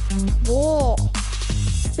 What?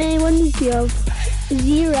 Me 1 0.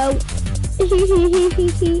 0.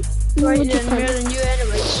 Right then, more than you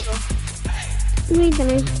anyway, so. Wait a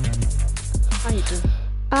minute. I do.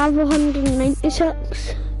 I have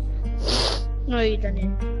 196. No, you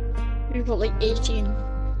didn't. You've got like 18.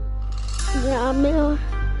 Yeah,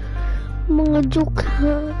 mga joke.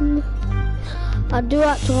 I do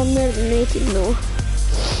actually have more than 18 though.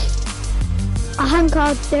 I think I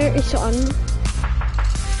had 30 something.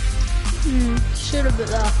 Sure about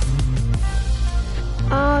that.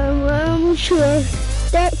 I'm sure.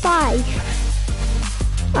 35.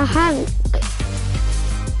 I think.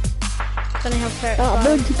 Then I have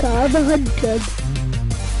 35. I have 100.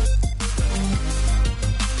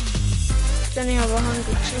 Then I have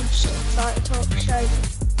 100, so start to talk shit.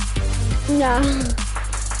 Nah.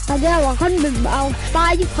 I do have 100, but I have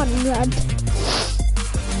 500.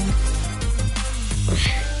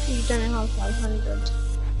 You didn't have 500.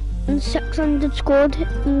 And 600 scored,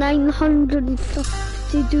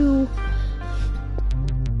 952.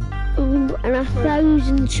 And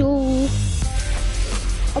 1,000, so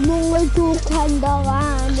I'm only talking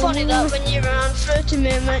down. Funny that when you ran through to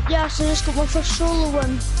me, I went, yes, I just got my first solo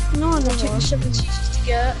win. No, It took me 7 seasons to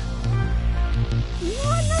get. No,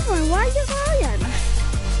 I never. Why are you lying?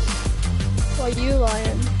 Why are you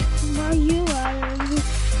lying? Why are you lying?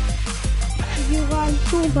 You lied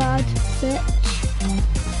so bad, bitch.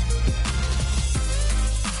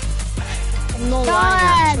 I'm not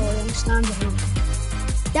lying actually, I'm standing up.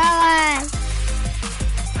 Dylan!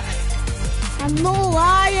 I'm not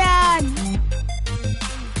lying!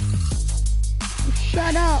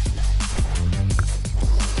 Shut up.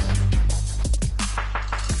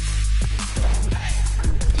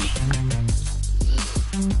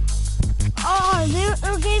 Oh,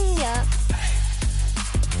 they're game yet.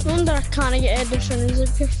 I wonder I can't get Edison, is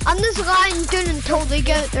it just... I'm just lying down until they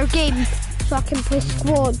get their game so I can play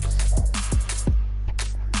squads.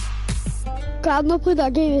 I've not played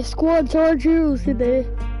that game of squads or duels today.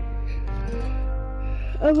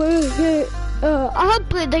 I have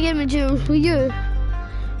played the game of duels with you,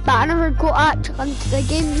 but I never got actually into the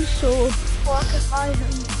game, so I can buy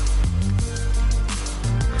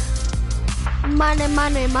him. Money,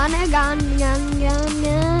 money, money, gun, gun, gun,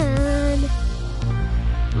 gun.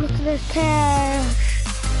 Look at this cash.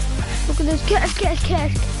 Look at this cash, cash,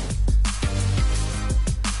 cash.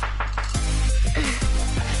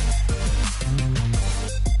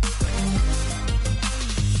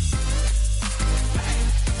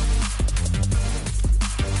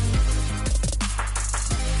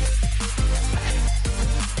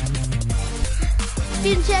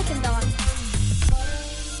 Been checking on.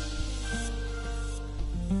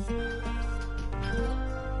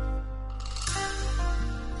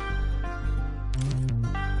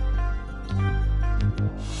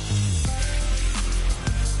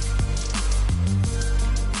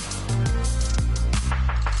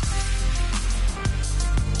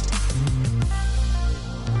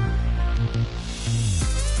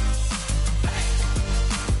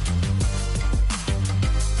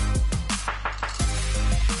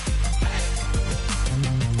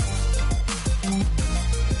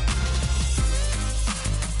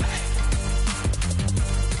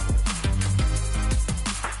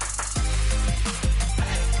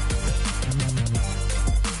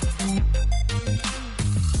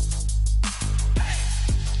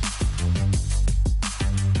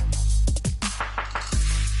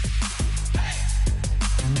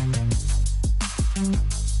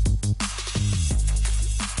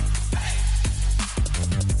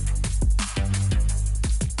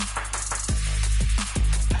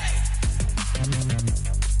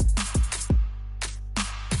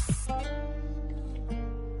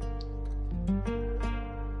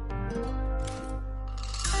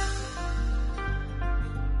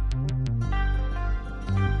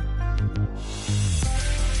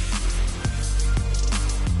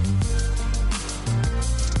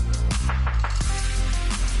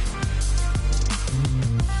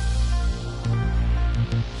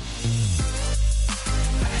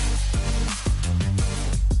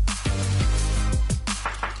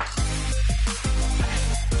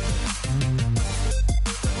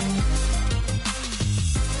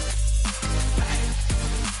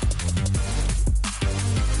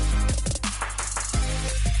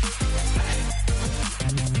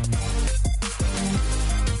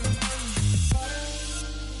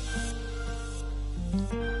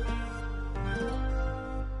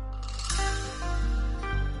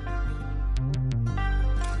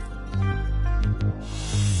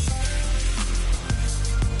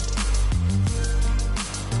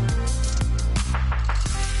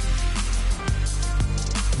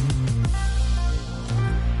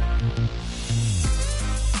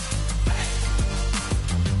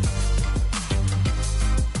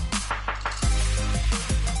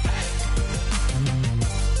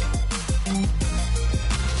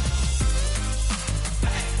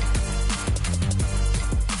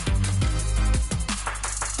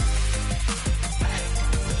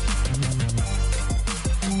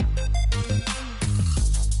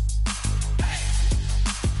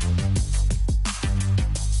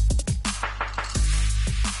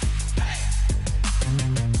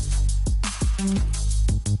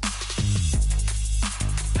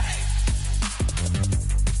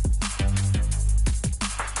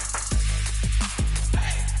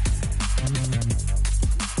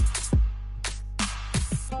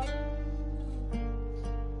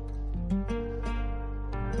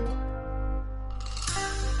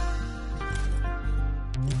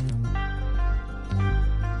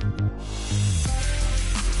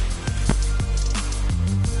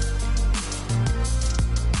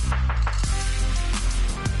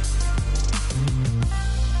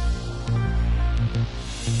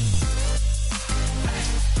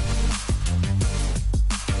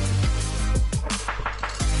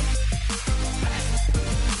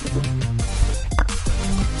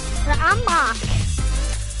 I'm back.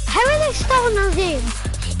 How are they still in their game?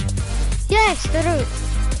 Yes, they're out.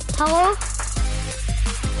 Hello?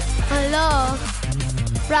 Hello?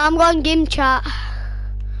 Right, I'm going game chat.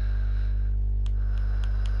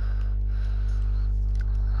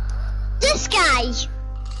 This guy.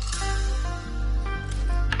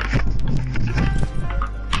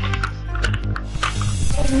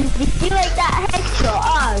 Did you like that headshot?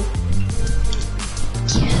 Oh.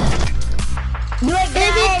 You like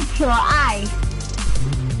that headshot? Aye.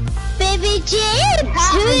 Baby James,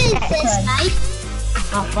 who is this guy?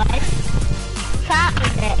 Oh, what?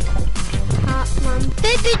 Catman.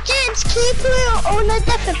 Baby James, can you put it on a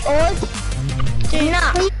different board? Do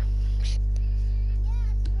not.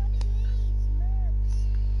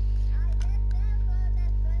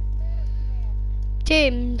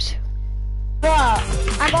 James. What?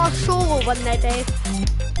 I got a solo one that day.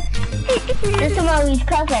 This is Molly's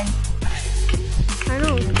cousin. I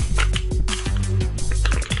know.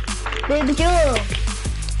 Baby Joe.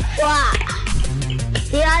 What?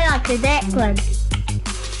 See, I got the Declan.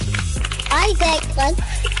 Hi, Declan.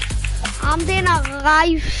 I'm doing a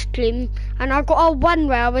live stream and I got a one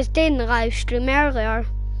where I was doing the live stream earlier.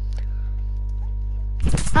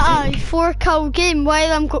 4-kill game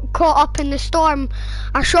while I'm got caught up in the storm.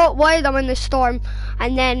 I shot while I'm in the storm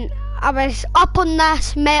and then I was up on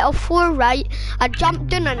this metal floor, right? I jumped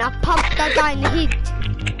down and I pumped that guy in the head.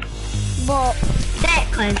 But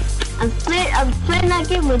Declan, I'm playing that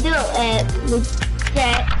game with you, the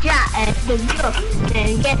girl,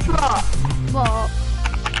 and guess what? but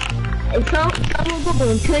Some of them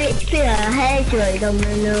on 2 HP I headshot them,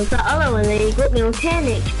 and there was the other one they got me on 10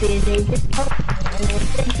 HP, they just and they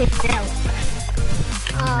sent it down.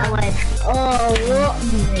 I went, oh, what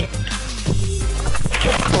is it?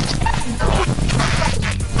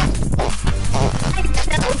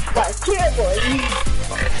 That was quite terrible.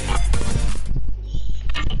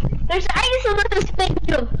 There's ice on the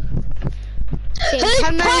spectrum. Who's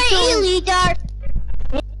party leader?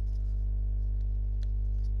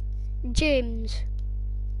 James.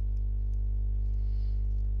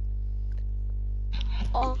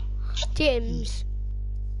 Oh, James.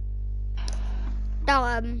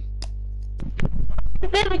 Now,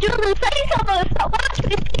 Baby Julie, say something. Stop watching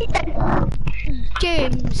this season.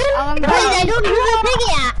 James, I'll Please, invite I don't have a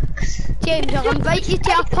pickaxe. James, I'll invite you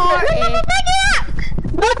to a party.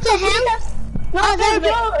 What the hell? Not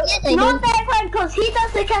that one, because he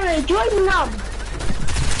doesn't come and join them.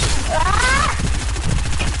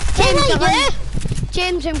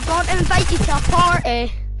 James, I'm going to invite you to a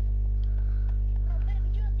party.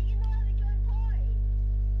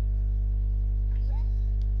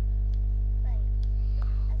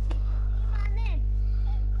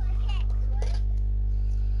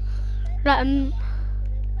 Right,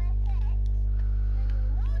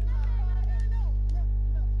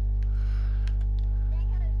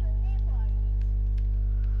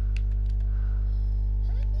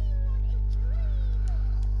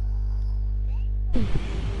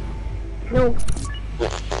 No.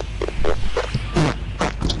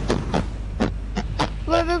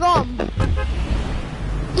 where have we gone?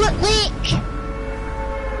 Look, Lake.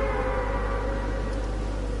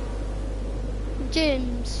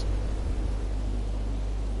 James.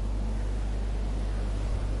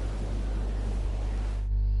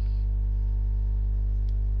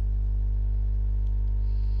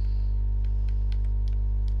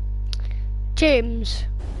 James.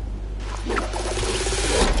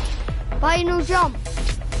 Why no jump?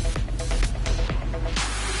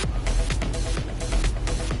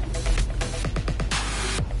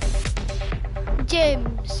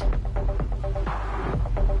 James.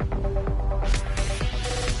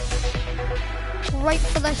 Right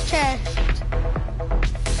for this chest.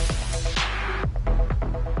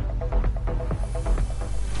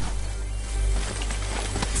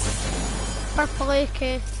 Purple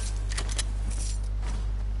AK.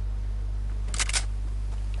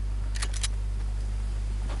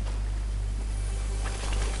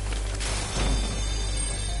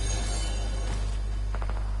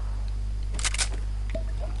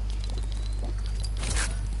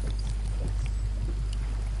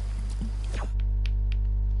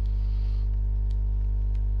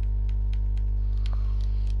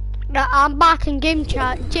 Right, I'm back in game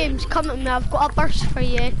chat. James, come at me. I've got a burst for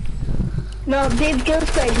you. No, Babe Joe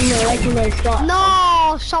said, legendary spot.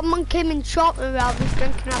 No, someone came and shot me while I was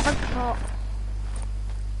drinking a big pot.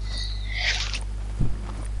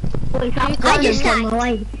 I just got my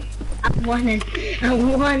life. I'm winning.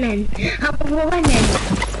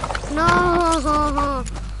 No.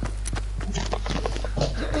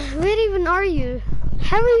 Where even are you?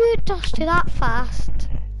 How are you dusty that fast?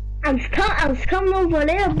 I was coming over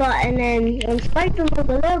there, and then I was fighting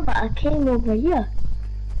over there, but I came over here.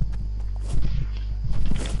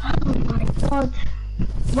 Oh my god.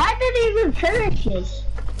 Why did he even finish this?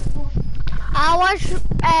 I was,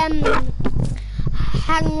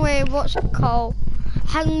 Hangway, what's it called?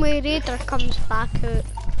 Hangway Raider comes back out.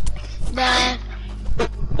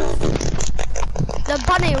 The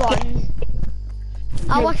bunny one.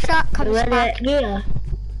 I wish that comes back. Yeah.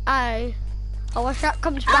 Aye. I wish that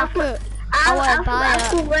comes back out. I want to buy it.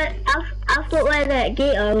 I thought where that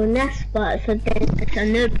gator on this, but it's a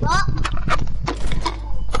new block.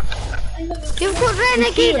 You've got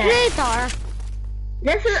Renegade Raider.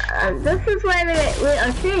 This is where we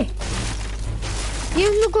are see.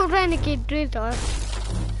 You've got Renegade Raider.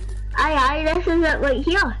 Aye, this is it right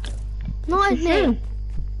here. No, it's not.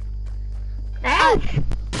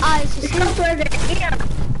 Aye, it's the same. Where the gator.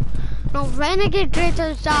 No, Renegade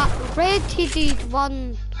Raider's that red-headed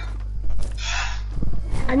one.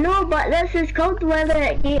 I know, but this is called Weather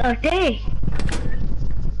at Gator Day.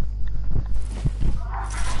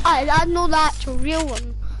 I know the actual real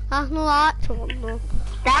one. That's not the actual one though.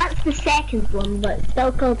 That's the second one, but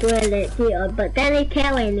still called Weather at Gator. But then they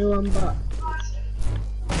tell anyone, but.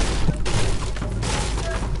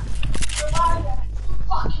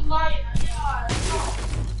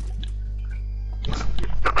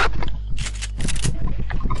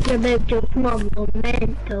 You're about to come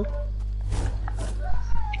mental.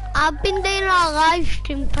 I've been doing a live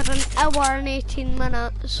stream for an hour and 18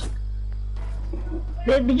 minutes.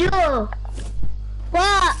 Baby Joe!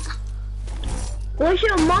 What? What's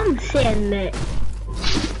your mum saying, mate?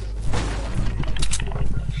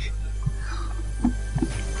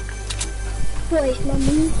 Wait,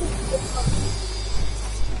 mommy.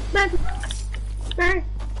 Man.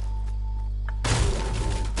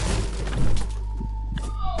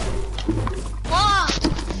 What?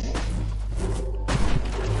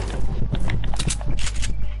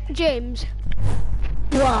 James.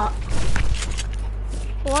 What?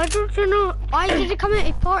 Why don't you know? Why did it come out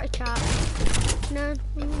of party chat? No,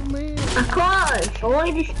 man. Because I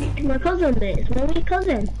wanted to speak to my cousin, mate. It's my wee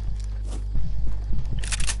cousin.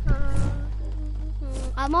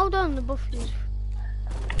 I'm all done the buffers.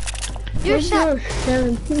 You're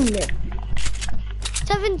 17, mate.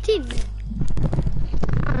 17?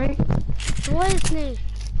 Aye. What is it?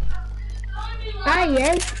 Aye,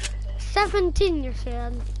 yes. 17 you're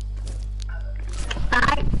saying?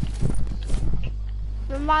 Aye.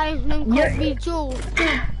 Then why is name called me Joe?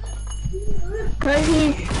 Because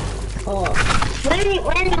he's... Oh. When he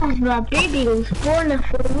was my baby, he was born in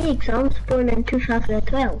 4 weeks. I was born in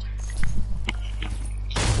 2012.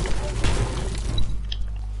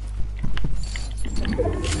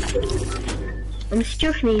 I'm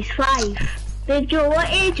Stephanie, he's 5. Big Joe, what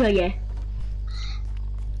age are you?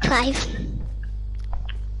 5.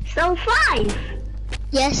 Still 5?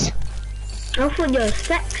 Yes. I thought you were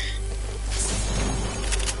 6.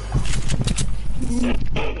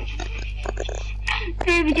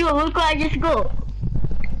 Baby Joe, look where I just go.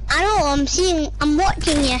 I know, I'm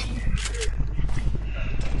watching you.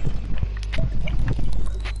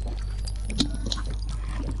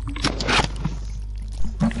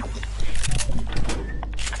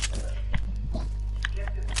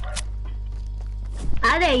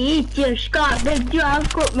 I didn't eat your scar, Big Joe,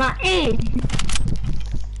 I've got my age.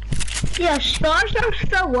 Your scars are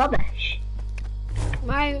still rubbish.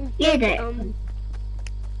 Mine Eat it.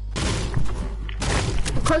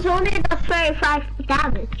 Because only does 35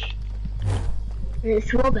 damage. And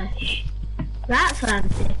it's rubbish. That's what I'm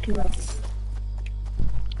thinking of.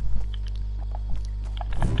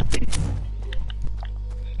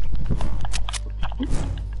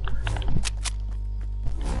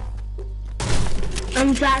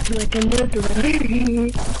 I'm driving like a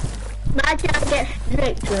noodler. Imagine I get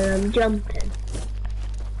stripped when I'm jumping.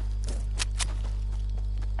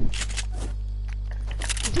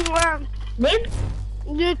 Babe?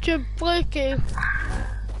 YouTube Blakey.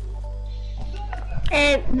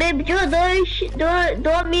 Babe Joe,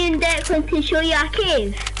 don't me and Declan to show you a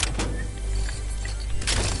cave?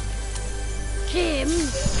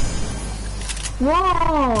 James.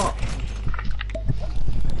 Whoa!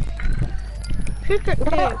 Look at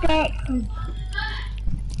What, that. Declan?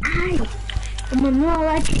 Aye, I'm not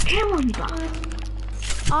allowed to tell him that.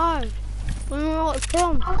 Aye. We don't know what's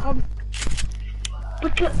wrong. Come.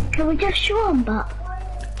 But can we just show him that?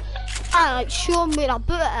 I like show me the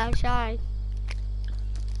boot outside.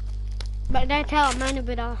 But they tell him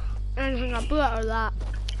anything about that.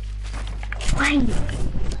 Why?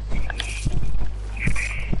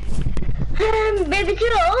 Baby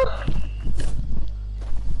Joe?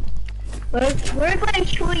 We're going to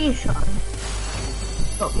show you something,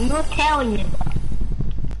 but we're not telling you that.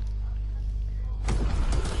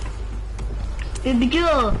 Baby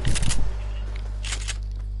Joe,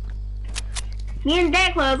 me and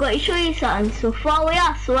Declan are going to show you something, so follow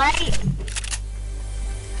us, right?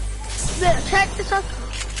 Check the circle.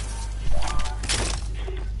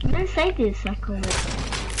 I'm inside this circle.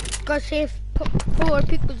 Because if 4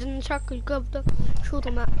 people in the circle, you have to show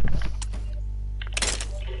them it.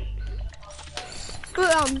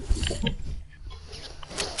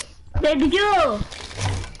 Baby Joe!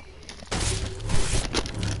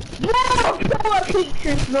 No! Polar Peaks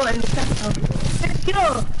is not in the circle. Baby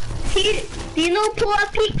Joe! See, do you know Polar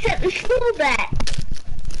Peaks at the school bit?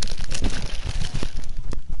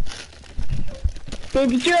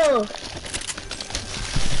 Baby Joe!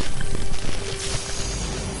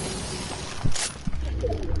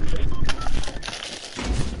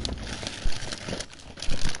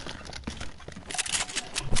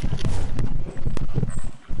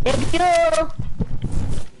 Baby Joe!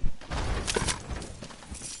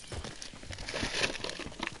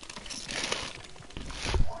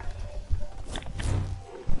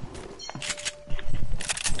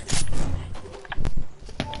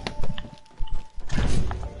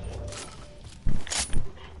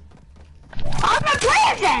 I'm a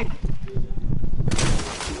present!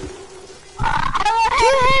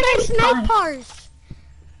 Two heavy snipers!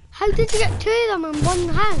 How did you get 2 of them in one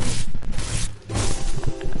hand?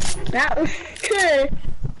 That was 2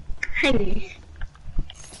 things.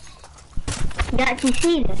 You actually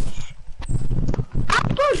see this?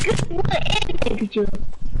 I've got good what is Baby Joe?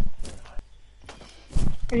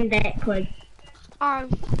 And that one.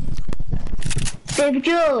 Baby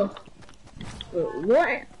Joe!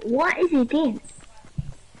 What is he doing?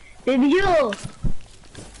 Baby Joe!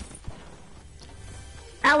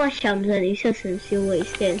 I wish I was in his system and see what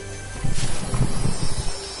he's doing.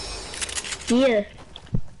 Yeah.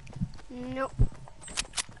 Nope.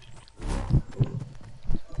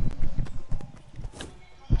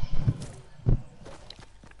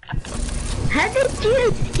 How did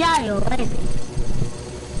you die already?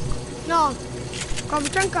 No. I'm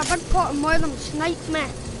drinking a big pot of oil and snipe me.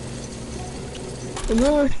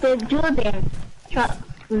 What was Baby Joe then?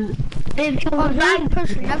 Baby Joe was I'm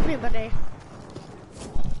pushing everybody.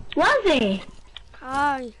 Was he?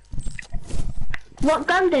 Aye. What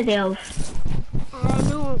gun did he have? I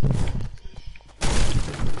know.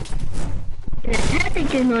 How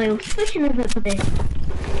did you know he was pushing everybody?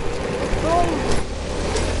 Oh.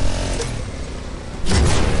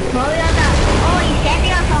 Oh, yeah, that. Oh, he's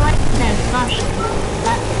setting up a light now. Gosh.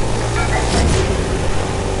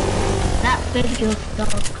 That's Baby Joe's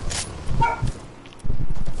dog.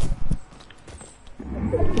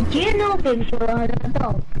 Did you know Baby Joe had a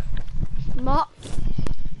dog? What?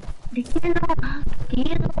 Do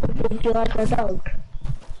you know Baby Joe had a dog?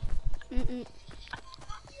 Mm-mm.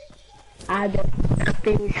 I don't. I've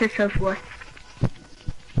been to Southwest.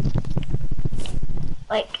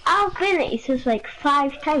 Like, I've been at his house like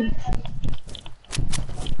 5 times.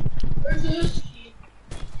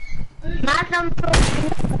 My thumb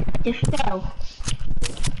just fell.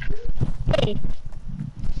 Hey.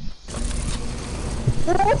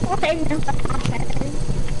 What never happened?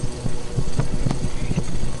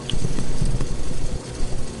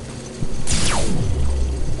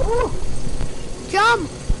 Oh! Jump!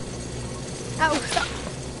 That was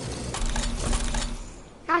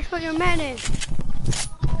That's what your man is.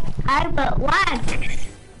 I but lags.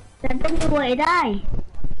 I didn't know where to die.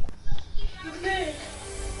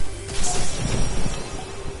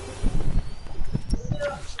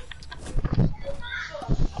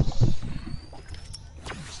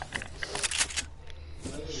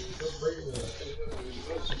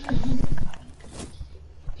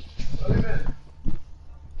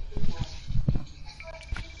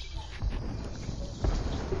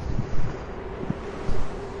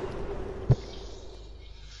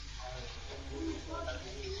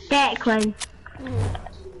 Declan.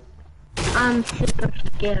 I'm super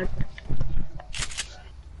scared.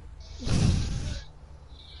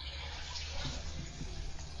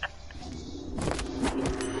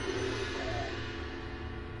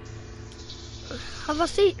 Have a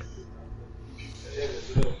seat.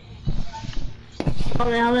 What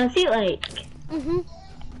the hell does it like?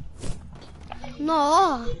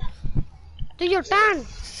 No. Do your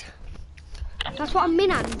dance. That's what I'm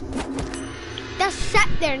meaning. Just sit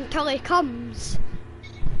there until he comes.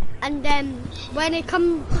 And then when he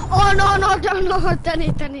comes... Oh no, Danny.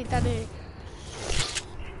 You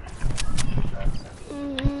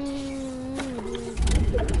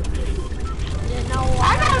know what?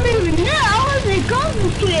 I don't even know. I wasn't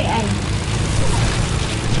concentrating.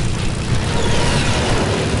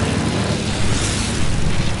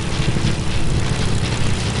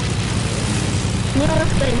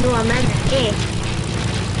 Yeah.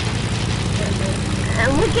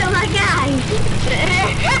 Look at my guy.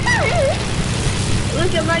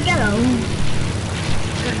 Look at my girl.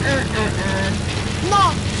 No,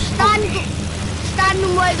 stand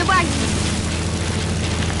where the wagon.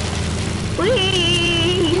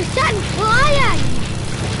 Whee! You stand flying.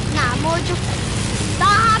 Nah, more just,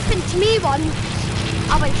 that happened to me once.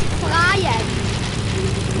 I was flying.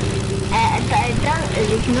 I don't,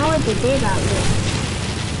 you can always do that with.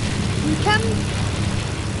 You can.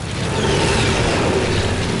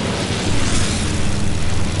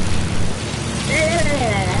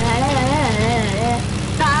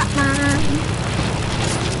 Batman.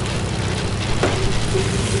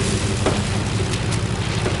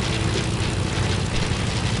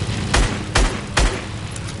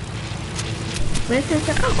 This is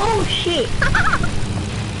a, oh shit.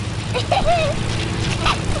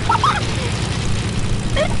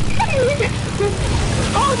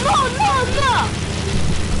 Oh no.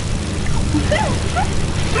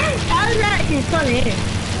 That was actually funny.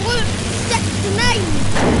 Look, 69.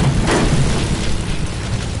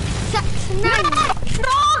 69.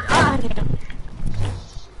 No!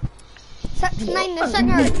 69 the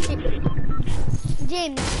singer.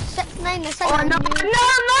 James, 69 the singer. Oh no,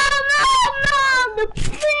 the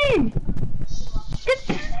thing! The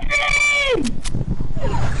thing!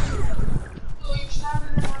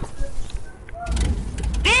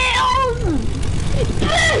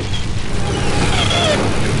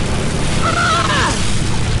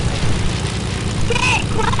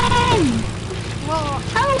 Well,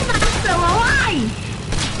 How am I still alive?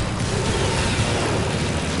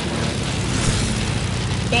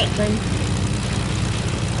 Declan.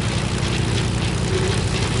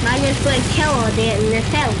 I just going to kill all the in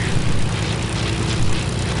myself.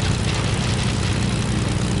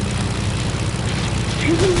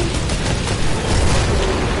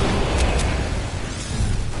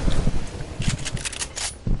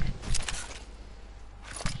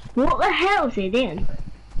 What the hell is he doing?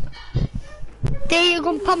 there you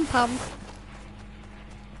go, pum pum.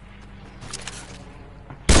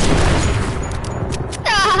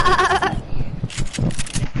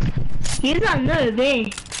 He's on no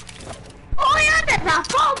way. Oh yeah, there's a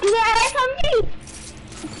fox there on me.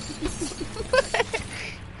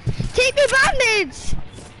 Take the bandage.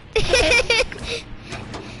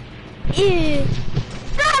 Yeah.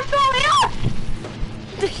 That's all up.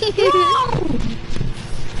 No.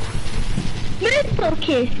 Mental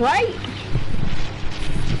case, right?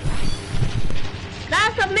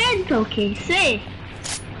 That's a mental case, eh?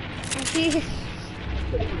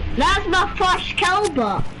 That's my first kill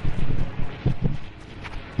bot.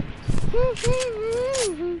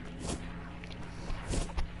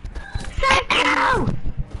 Circle!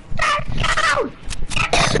 Circle!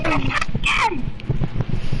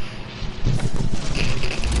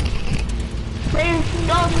 Please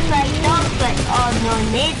don't say, oh no,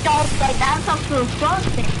 need don't say, that's a full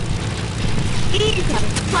process. Easy,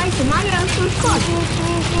 try to my full process.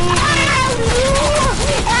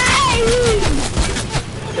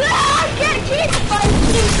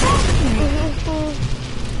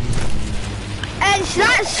 It's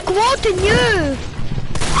that squad and you.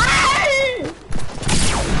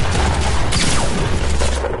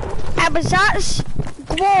 It was that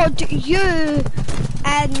squad, you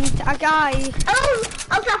and a guy. Oh,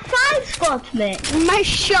 I was a 5 squad, mate. My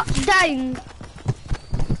shut down.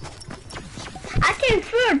 I came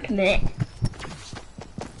third, mate.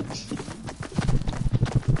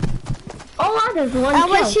 All others one I kill.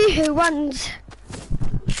 want to see who wins.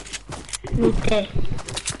 Okay.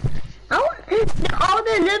 All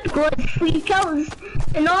the noob got 3 kills,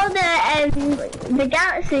 and all the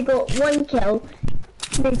Galaxy got 1 kill.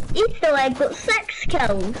 The Easter egg got 6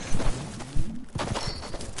 kills.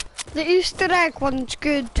 The Easter egg one's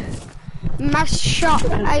good. Must shut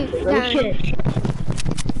out down.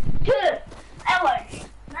 2 hours.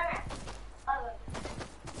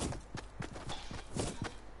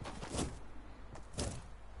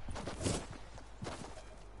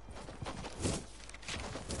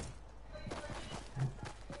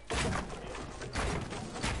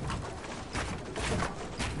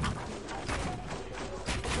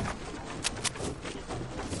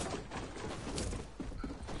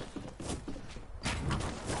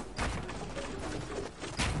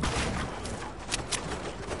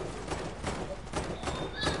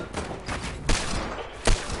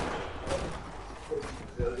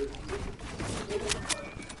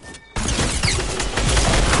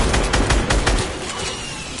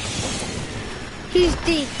 He's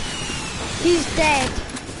dead. He's dead.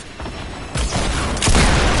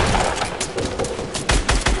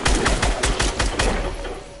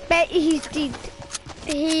 he's dead.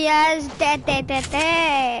 He is dead.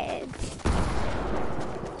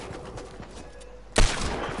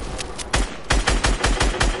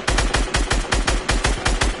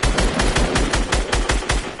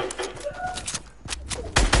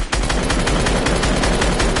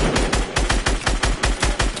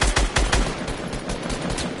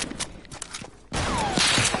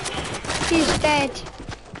 He's dead.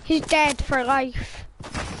 He's dead for life.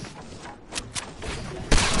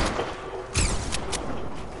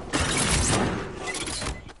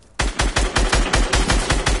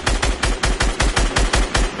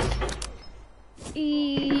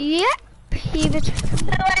 Yep, he was.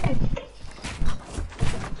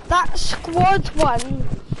 That squad one.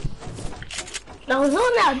 There was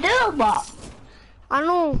one out there, but I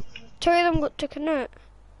know. Two of them got taken out.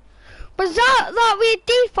 Was that weird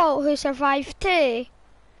default who survived too?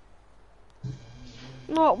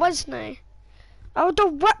 No, it wasn't. I would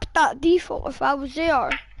have whipped that default if I was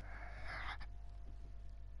there.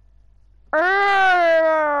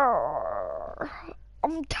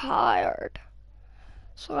 I'm tired.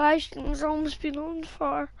 So I has almost been on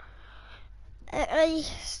for at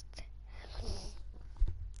least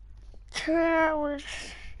 2 hours.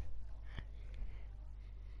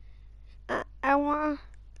 I want.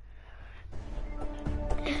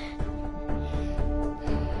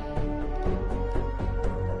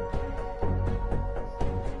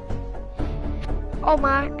 Oh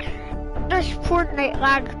man, this Fortnite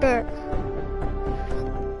lagged out.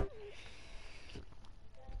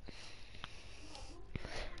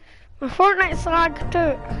 My Fortnite's lagged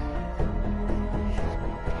out.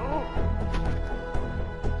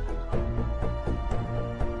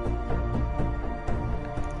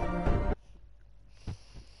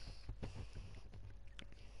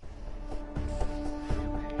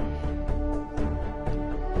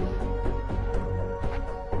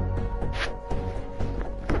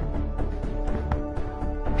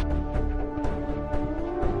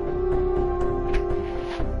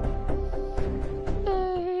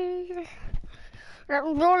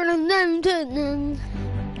 I'm rolling them to them.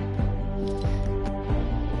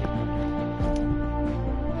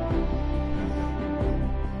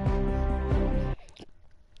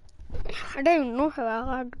 I don't know how I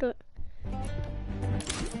lagged it.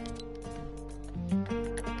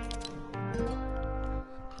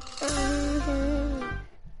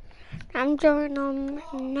 I'm joining on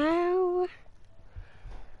now.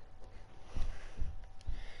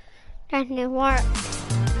 Doesn't work.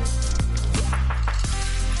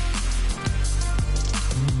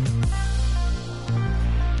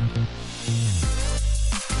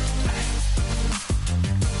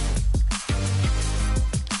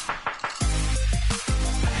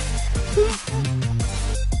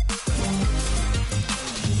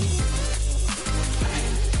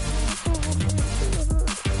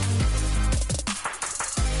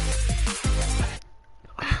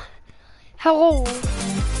 Hello.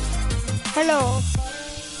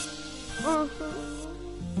 Hello.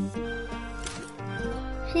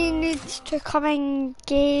 He needs to come in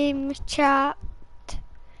game chat.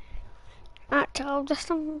 Actually, I'll just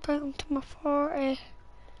come down to my 40.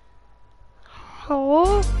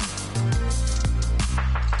 Hello?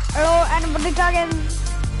 Hello, anybody talking?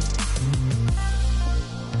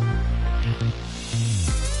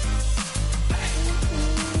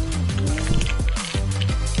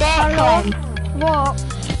 Hello? What?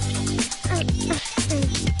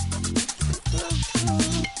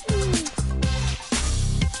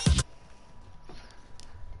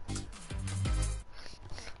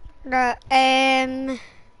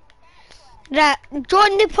 Right,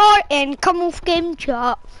 join the party and come off game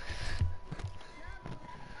chat.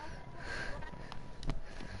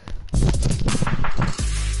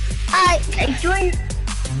 I'm gonna join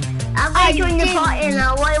the party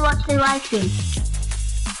now while you watch the live stream.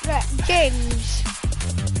 Right, James.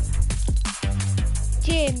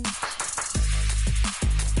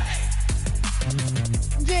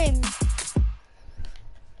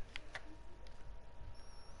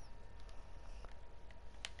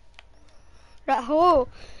 Right, hello.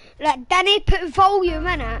 Right, Danny, put volume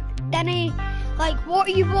in it. Danny, like, what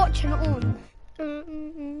are you watching it on?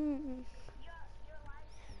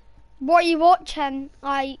 What are you watching?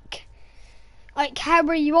 Like, how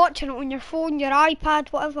are you watching it on your phone, your iPad,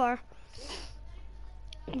 whatever?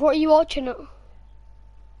 What are you watching it?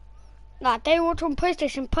 Nah, they watch on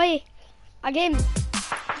PlayStation. Play a game.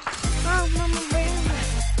 Oh, Mama,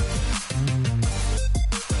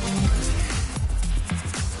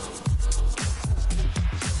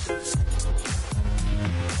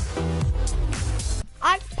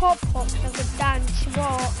 I pop as a dance.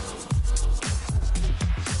 What?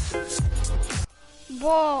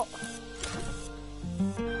 What?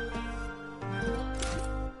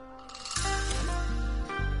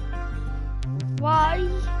 Why?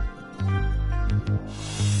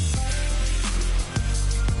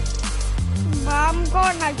 But I'm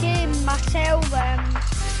gonna game myself then.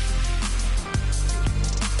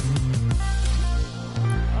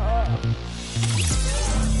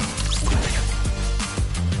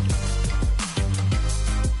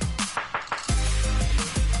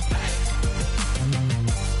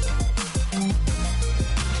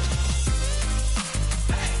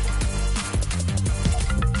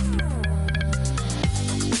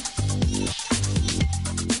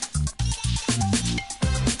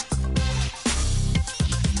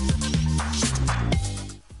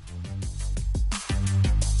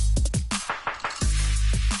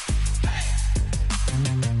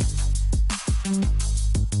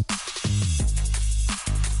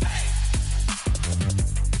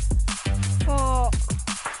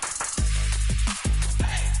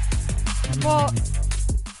 What?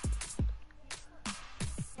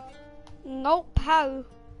 Nope, how?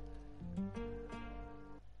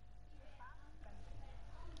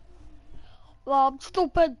 Well, I'm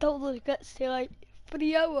stupid until it gets to like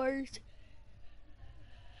 3 hours.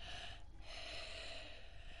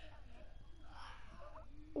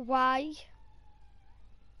 Why?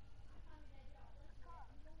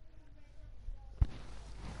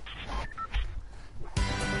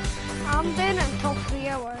 I'm doing it until 3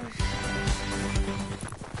 hours.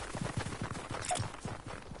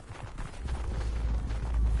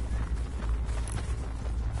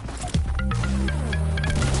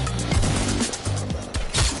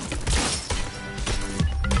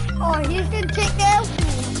 Oh, he's gonna take the L for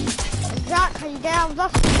me. Exactly, damn,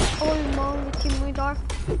 that's oh man, the team leader.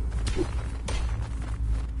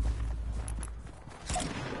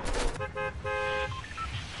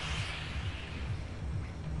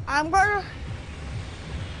 I'm gonna...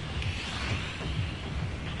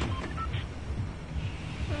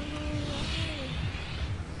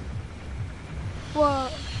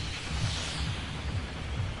 What?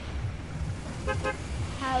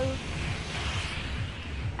 How?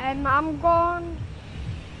 I'm going...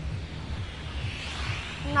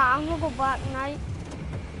 Nah, I'm gonna go back night.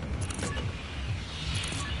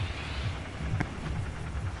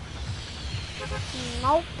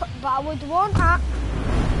 Nope, but I would want that.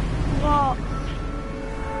 What?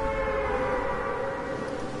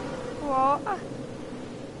 What?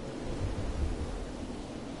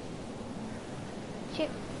 Shit.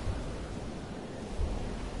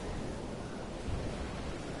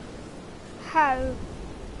 How?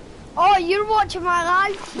 Oh, you're watching my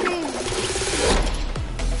live stream.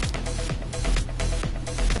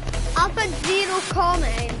 I've had 0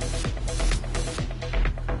 comments.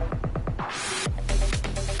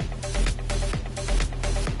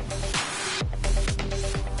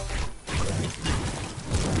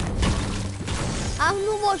 I've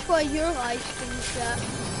not watched one of your live streams yet.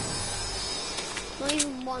 Not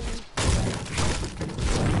even one.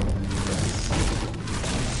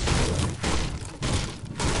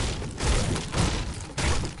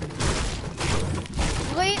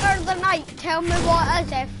 Later tonight, tell me what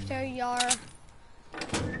is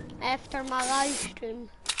after my live stream.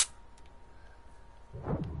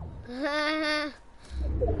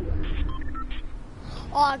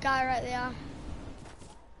 Oh, a guy right there.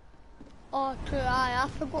 Oh, true, I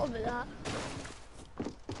forgot about that.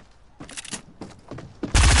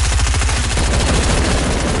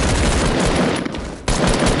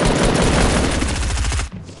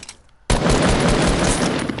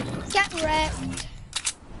 Get wrecked.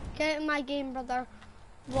 Get in my game, brother.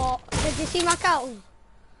 What? Did you see my kill?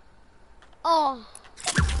 Oh.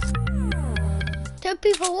 2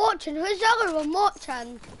 people watching. Who's the other one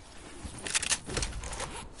watching?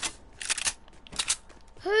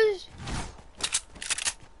 Who's...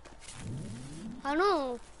 I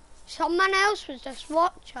know. Someone else was just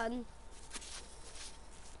watching.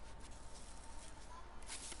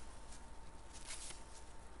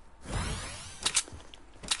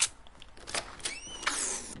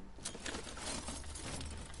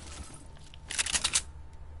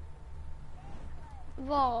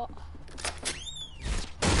 What?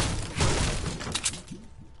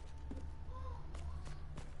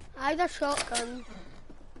 I had a shotgun.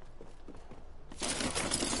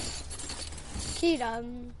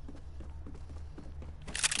 Kieran.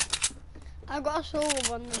 I got a solo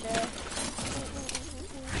one there.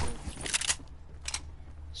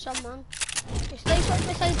 Someone. You stay right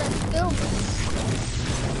beside that building.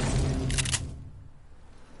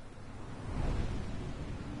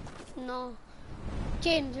 No.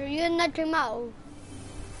 James, are you in the dream out?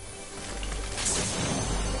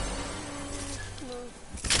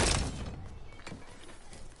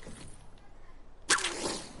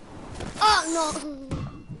 No.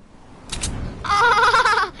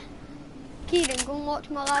 Ah! Kieran, go and watch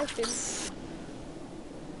my live stream.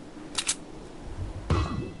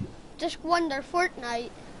 Just wonder Fortnite.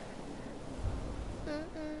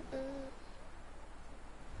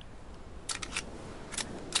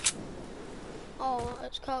 Oh,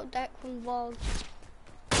 it's called Declan Vlogs.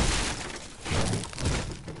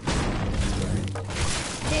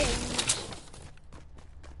 James.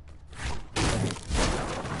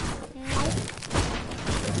 Nope.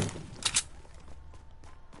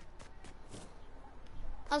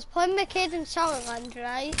 I was playing with Cade in Sutherland,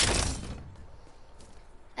 right?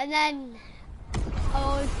 And then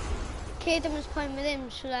Caden was playing with him,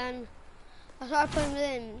 so then I started playing with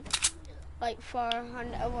him like for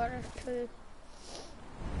an hour or two.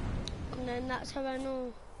 And then that's how I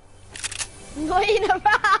know. Not in a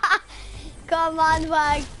bar! Come on,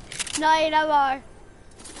 Wag! Not in a bar!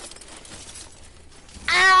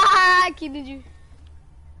 Ah! Kidding you?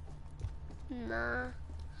 Nah.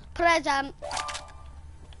 Present.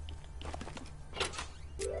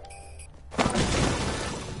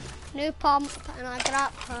 New pump and I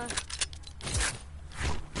grabbed her.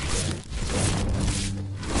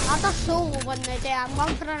 I had a solo one day, I'm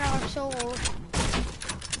going for another solo.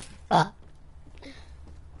 I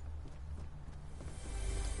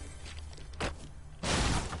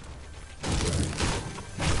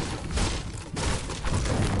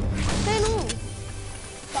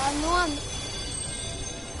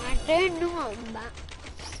don't know, but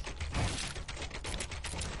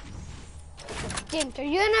James, are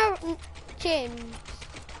you in a James?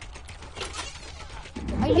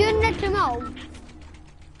 Are you in the remote?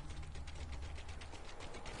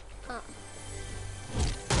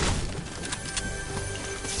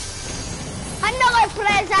 Another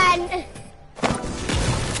present.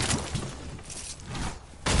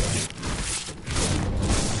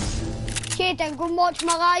 Jaden, go and watch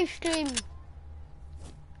my live stream.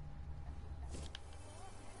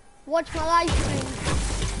 Watch my live stream.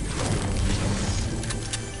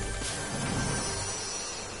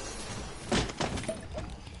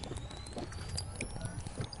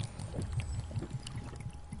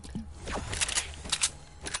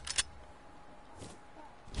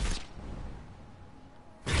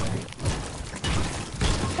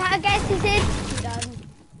 I guess his head's done.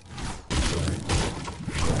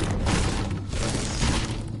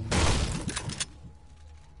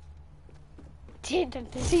 Jaden,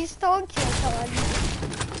 does he stalk you, son?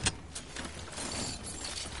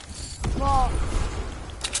 What?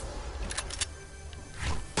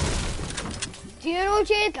 Do you know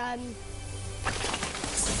Jaden?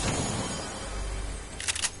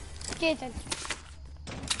 Jaden,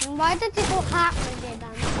 why did you go happening,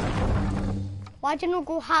 Jaden? Why did you not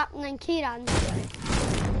go happening, Kieran?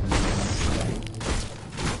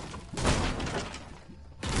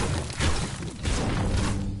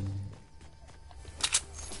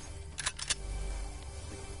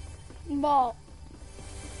 What?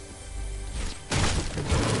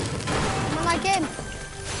 I'm like him.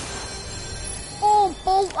 Oh,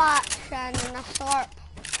 bolt action and a slurp.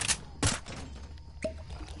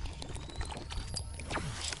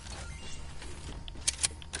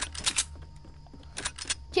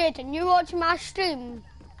 Jaden, you watch my stream?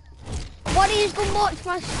 What are you gonna watch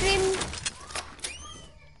my stream?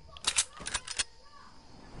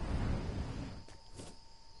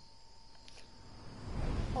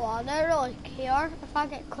 Oh, I don't really care if I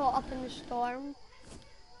get caught up in the storm.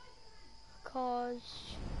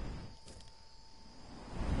 Cause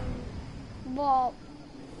what?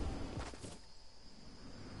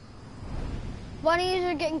 One of you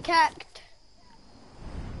are getting kicked.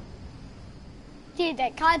 Dude,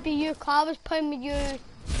 it can't be you, 'cause I was playing with you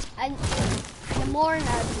in the morning,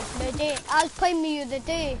 the day. I was playing with you the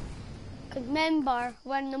day. 'Cause remember,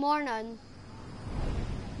 when in the morning.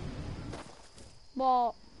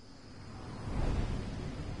 What?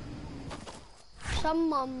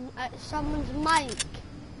 Someone's mic.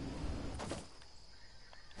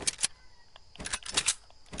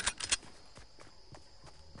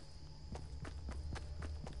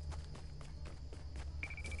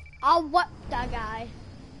 I'll whip that guy.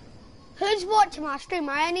 Who's watching my stream?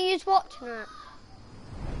 Are any of you watching it?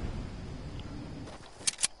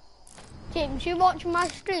 James, you watching my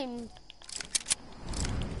stream?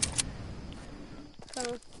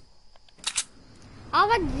 So,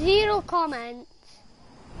 I've had 0 comments.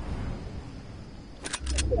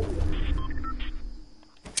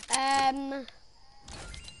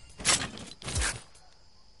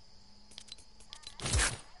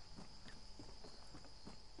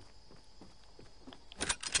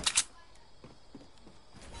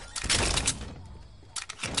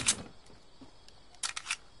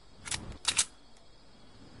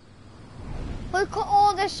 Look at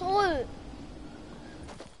all this loot.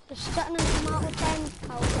 Just sitting in the metal tent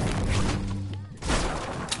powder.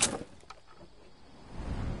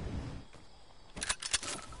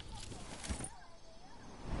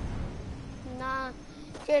 Nah,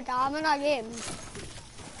 dude, I'm in a game.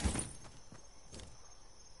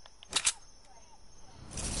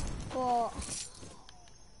 But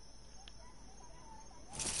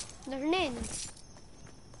there's names.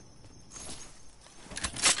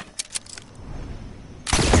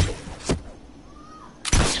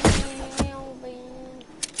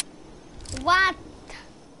 What?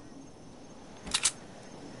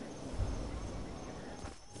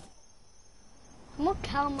 I'm gonna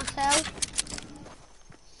kill myself.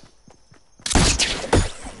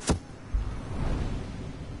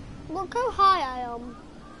 Look how high I am.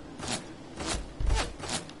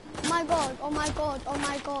 Oh my god, oh my god, oh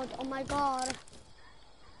my god, oh my god.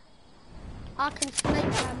 I can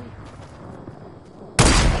snipe them.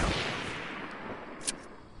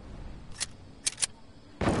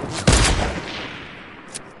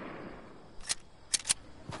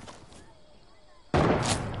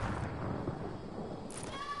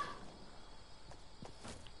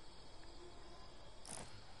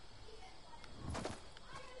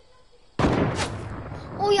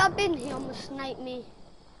 Oh yeah, I've been here, almost sniped me.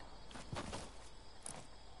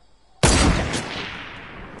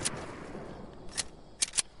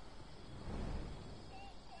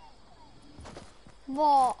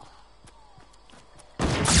 What?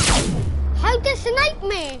 How did they snipe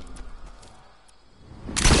me?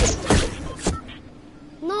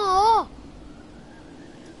 No.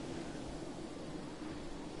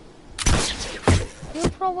 You'll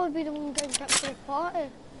probably be the one getting back to the party.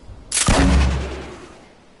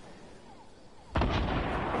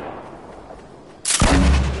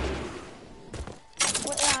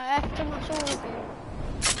 Wait, yeah, after my soul game.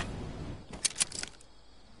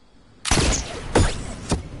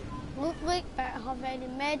 Look like I don't have any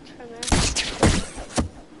meds for me.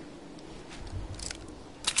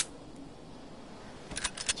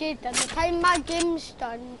 Jade, by the time my game's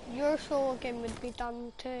done, your solo game would be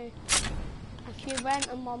done too. If you went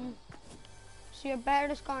a mum. So you're better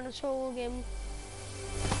just going a solo game.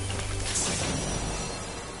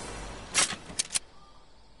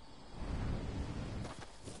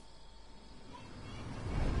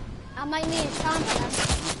 I might need a champion.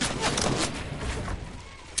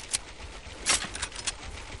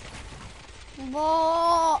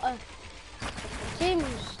 What?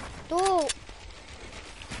 Seems dope.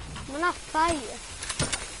 I'm gonna fight.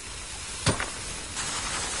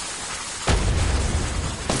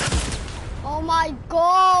 Oh my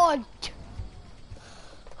god!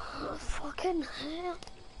 Oh, fucking hell.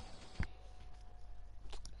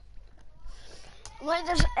 I might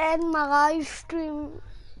just end my live stream.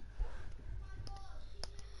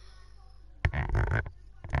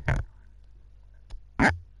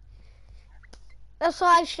 This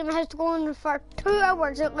live stream has to go on for 2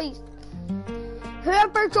 hours at least.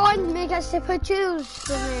 Whoever joins me gets to put choose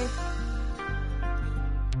for me.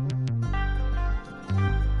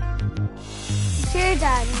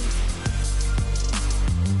 Jaden,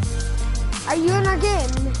 are you in a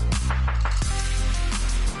game?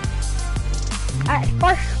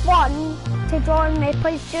 First one to join me,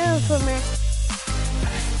 please choose for me.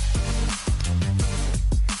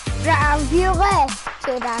 Right, have you left,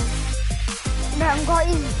 Jaden? I'm got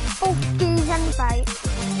his both these invite.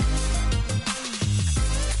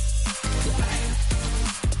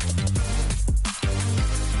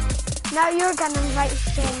 Now you're gonna invite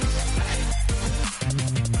James.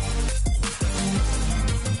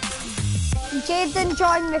 Jaden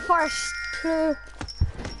joined me first too.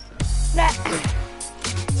 Right.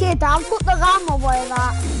 Jaden, I've got the gamma boy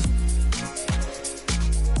that.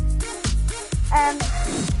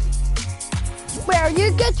 Where are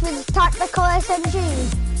you good with the tactical SMG?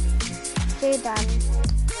 Jaden.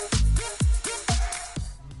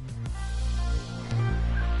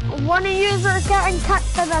 One of yous are getting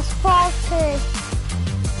kicked in this party.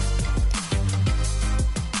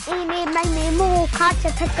 Eeny, miny, mo, catch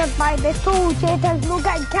a ticket by the toe. Jaden's no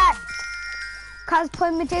getting kicked. Cause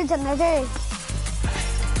playing with Jaden today.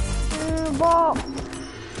 But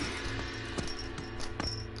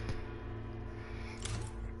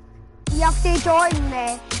you have to join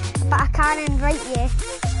me, but I can't invite you.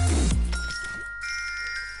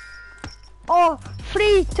 Oh,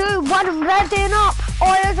 3, 2, 1, I'm readying up.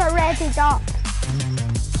 Oils are readied up.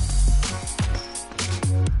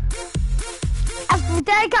 If we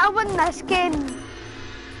did get to win this game,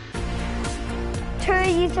 2 of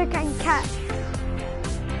you can catch.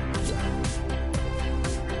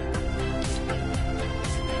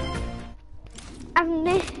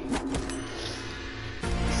 and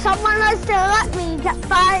someone has to let me get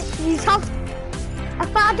 5.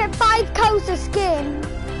 If I get 5 kills this game,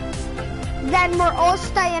 then we're all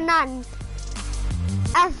staying in.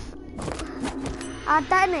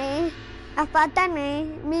 If I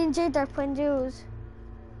didn't, me and Jade are playing duos.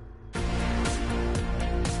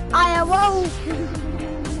 I will.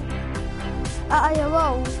 I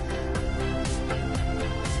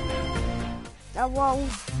will.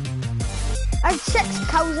 I had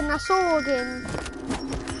 6 kills in a solo game.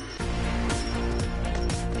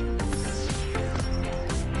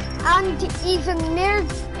 And even near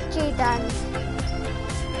Jaden.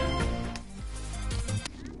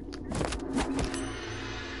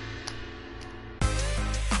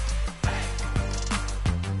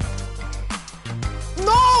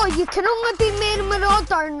 No, you can only be main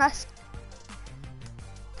marauder in this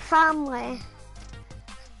family.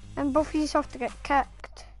 And both of you have to get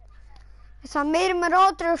kicked. It's a main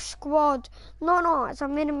marauder squad. No, it's a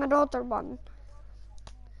main marauder one.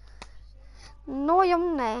 No,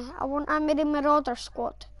 Yumne, I want a main marauder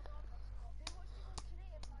squad.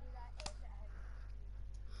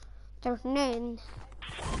 There's none.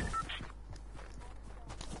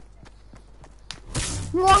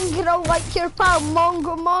 Mongrel like your pal,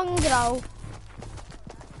 Mongrel.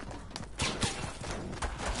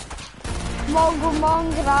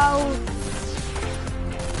 Mongrel.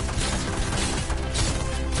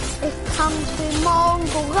 It comes to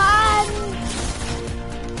Mongoland.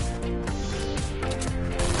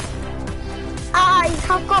 I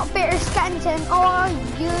have got better skins than all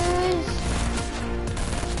yous.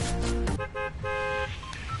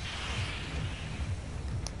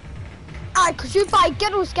 Aye, cause you buy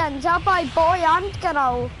girl skins, I buy boy and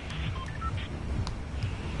girl.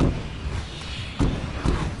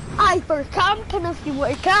 Aye, for camping if you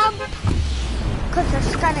want to camp. Cause your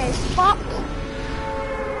skin is fuck.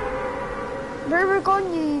 Where we're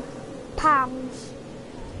going, you Pams?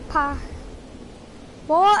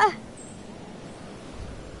 What?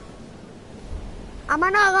 I'm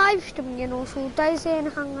in a live stream, you know, so don't say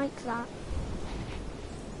anything like that.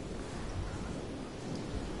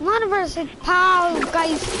 None of us said pal,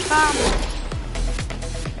 guys,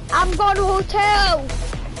 I'm going to hotel.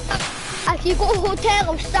 If you go to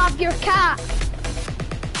hotel, I'll stab your cat.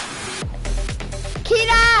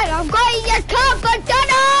 Kieran, I'm going to your cat for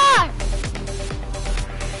dinner!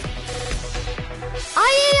 I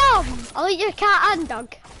am! I'll eat your cat and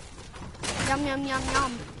dog. Yum, yum, yum,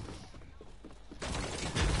 yum.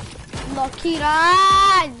 Look,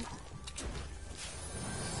 Kieran!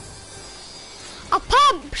 A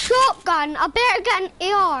pump shotgun, I better get an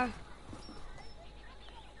AR.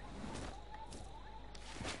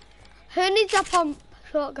 Who needs a pump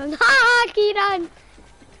shotgun? Ha, Kieran!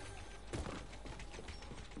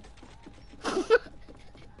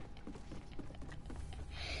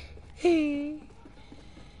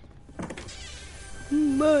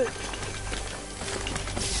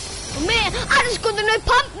 Mate, I just got the new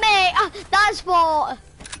pump, mate. That's what.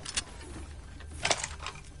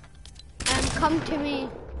 Come to me.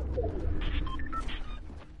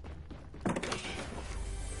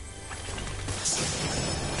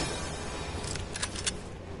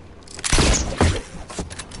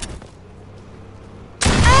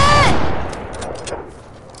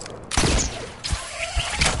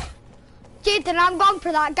 Jaden, I'm going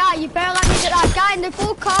for that guy. You better let me get that guy in the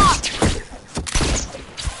go-kart.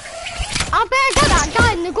 I better get that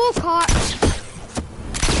guy in the go-kart.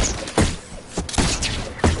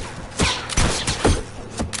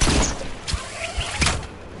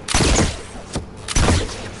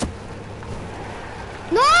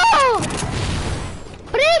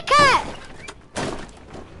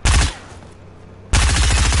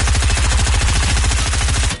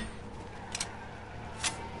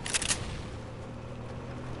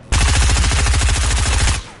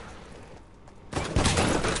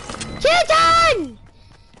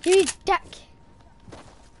 You dick!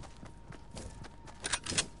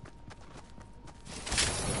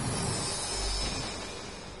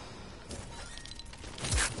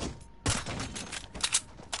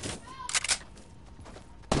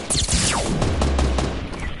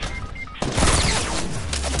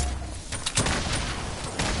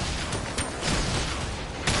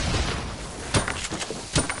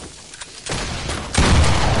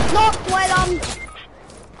 Not well,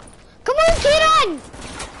 come on, Kieran!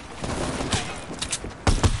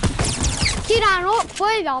 Kieran, not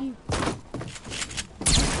play them.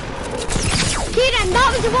 Kieran, that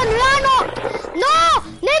was the one ran up. No!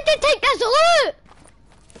 Need to take this loot!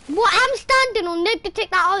 What I'm standing on, need to take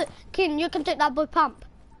that out. Kieran, you can take that blue pump.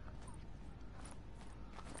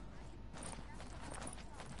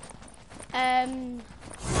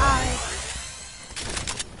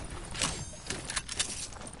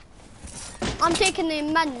 I'm taking the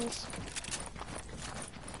men's.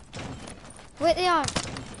 Wait there.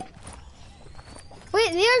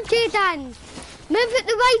 Wait there, Jaden. Move it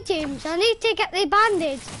the way, James. I need to get the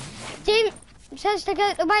bandage. James says to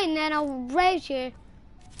get it the way and then I'll raise you.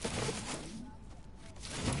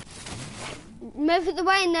 Move it the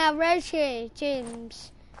way and then I'll raise you,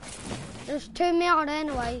 James. There's 2 more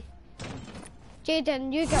anyway.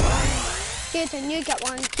 Jaden, you get one. Jaden, you get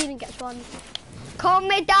one. Keenan gets one. Call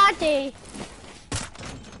me Daddy.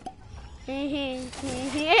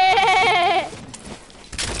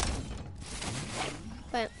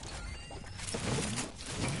 Wait.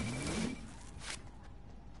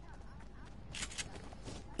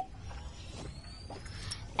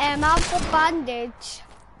 I've got bandage.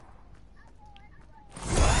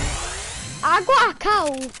 I got a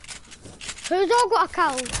cow. Who's all got a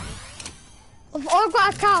cow? I've all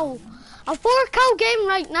got a cow. A 4-cow game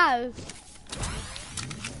right now.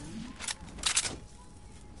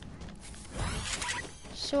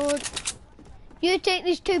 So, you take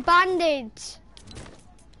these 2 bandits.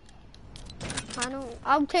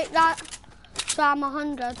 I'll take that, so I'm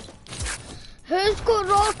 100. Who's got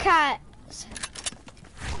rockets?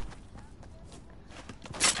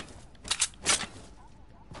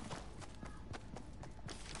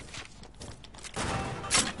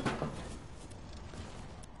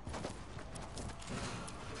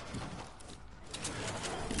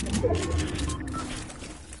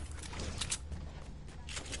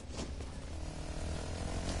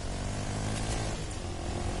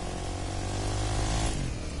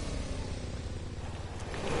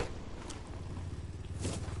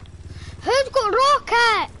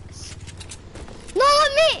 Rockets! Not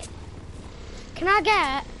me! Can I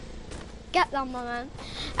get them, my man?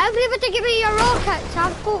 Everybody give me your rockets.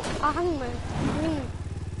 I've got a hunger.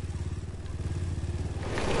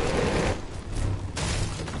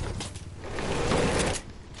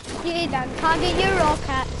 You then can't get your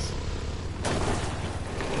rockets.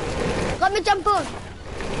 Let me jump on.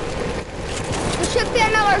 There should be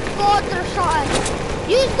another squad or something.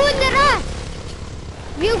 You go in the rest.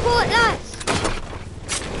 You go at this.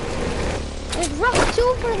 There's rockets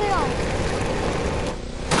over there.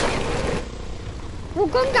 We're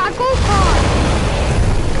going to get a go-kart.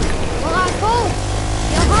 Well, I go.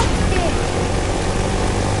 You have to.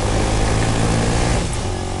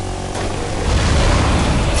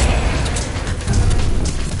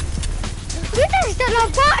 We just did a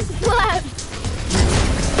backflip.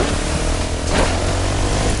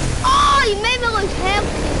 Oh, you made me lose health.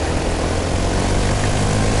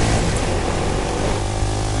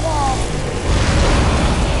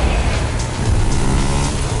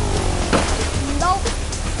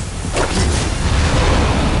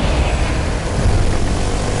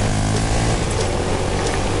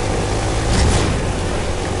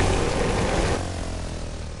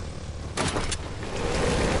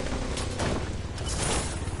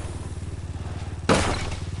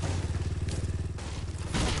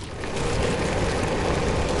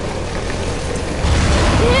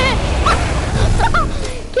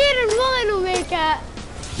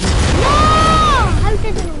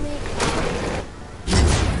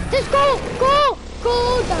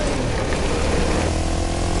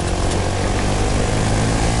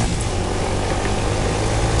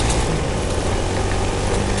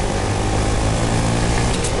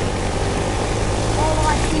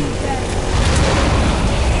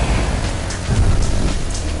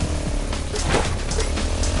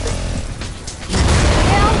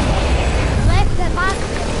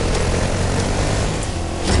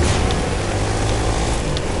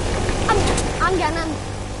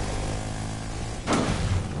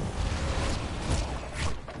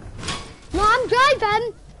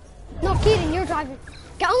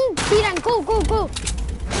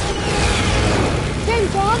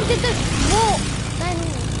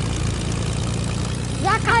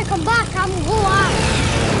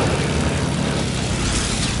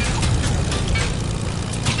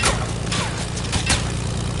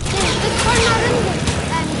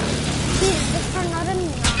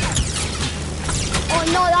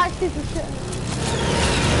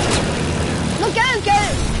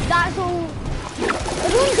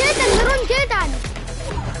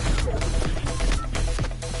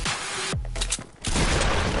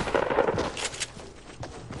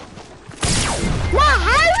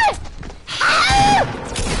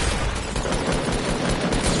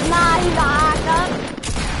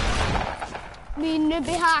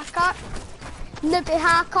 Nippy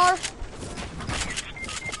hacker.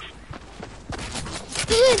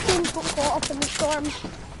 Didn't get caught up in the storm.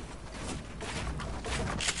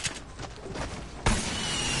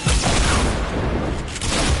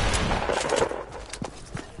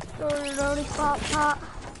 Rory Pat.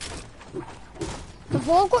 They've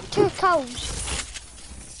all got 2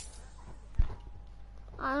 kills.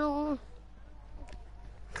 I don't know.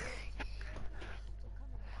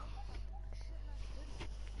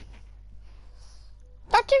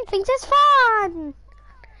 Touching things is fun.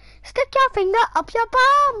 Stick your finger up your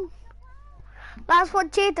bum. That's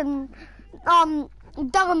what Jaden,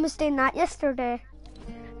 Dylan was doing that yesterday.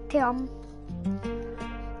 To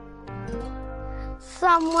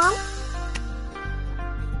someone.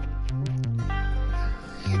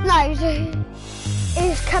 No,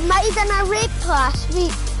 he's committed in a rape last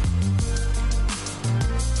week.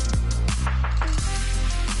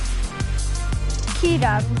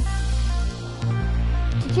 Kieran.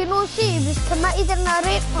 Did you not see he was committed in a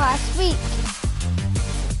rape last week?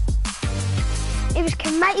 He was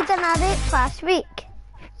committed in a rape last week.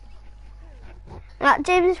 That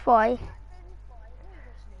James boy.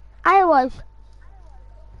 I was.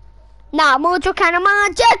 Nah, I'm joking,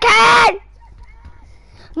 I'm joking!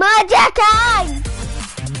 Magic!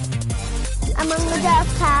 I'm on the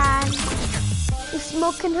can. He's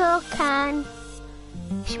smoking her can.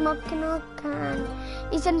 Smoking her can.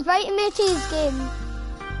 He's inviting me to his game.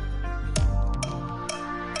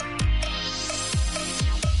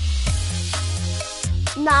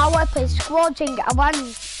 Now I play squads and get a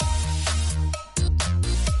win.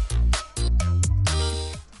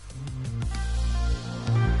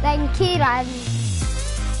 Then Kieran.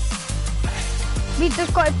 We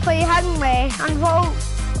just got to play Henry and vote.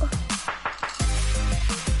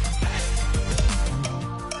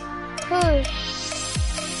 Who?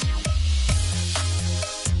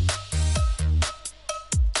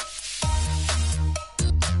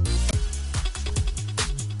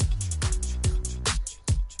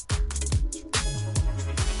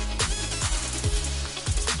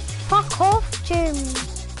 Fuck off, James.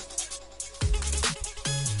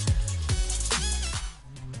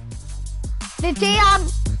 The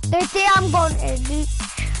day I'm going to reach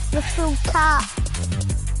the full cap,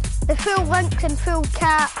 the full links and full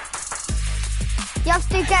cap, you have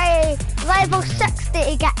to get level 60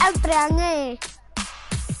 to get everything, eh?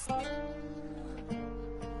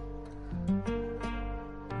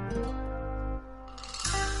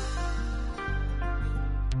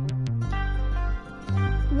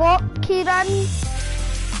 What, Kieran?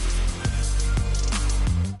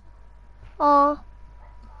 Oh.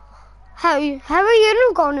 How are you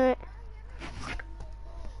not going to?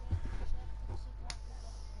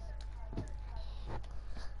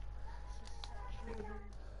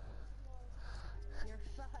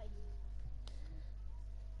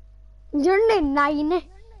 You're not 9.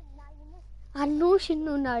 I know she's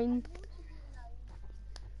not 9.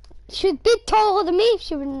 She'd be taller than me if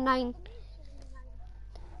she was 9.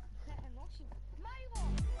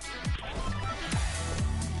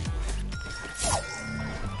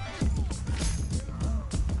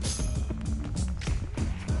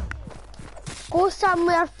 Go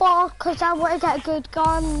somewhere far, cause I want to get good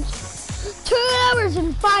guns. 2 hours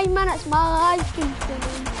and 5 minutes, my life is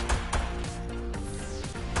spinning.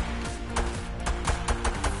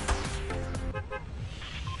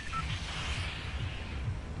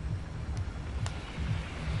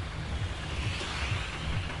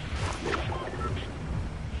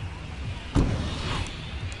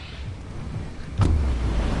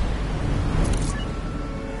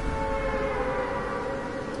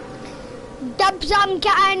 Dibs, I'm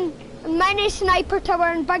getting mini sniper tower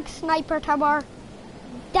and big sniper tower.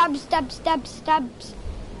 Dibs, dibs, dibs, dibs.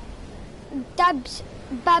 Dibs,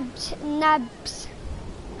 bibs, nibs.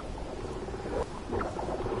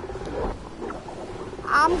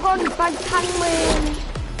 I'm going big penguin.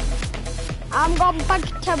 I'm going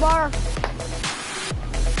big tower.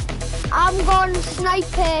 I'm going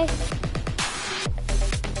sniper.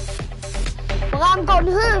 Well, I'm going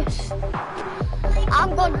hoose.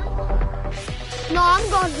 I'm going... No, I'm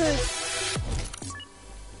going hoose.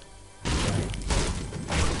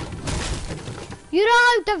 You're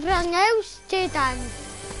allowed everything else, Jaden.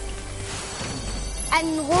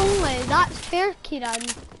 And lonely, that's fair, Kieran.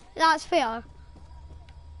 That's fair.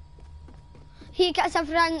 He gets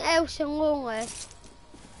everything else in lonely.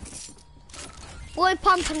 Boy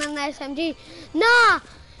pumping in the SMG. Nah!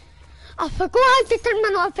 I forgot how to turn my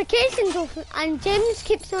notifications off and James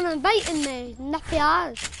keeps on inviting me. Nippy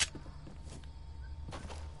ass.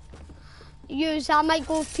 Use, I might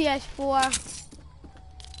go PS4.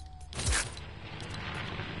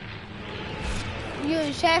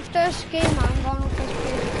 Use, after this game I'm going to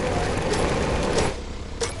PS4.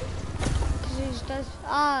 Cause he's just,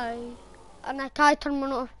 and I can't turn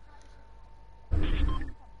my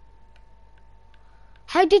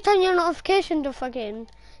How do you turn your notifications off again?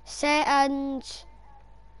 Settings.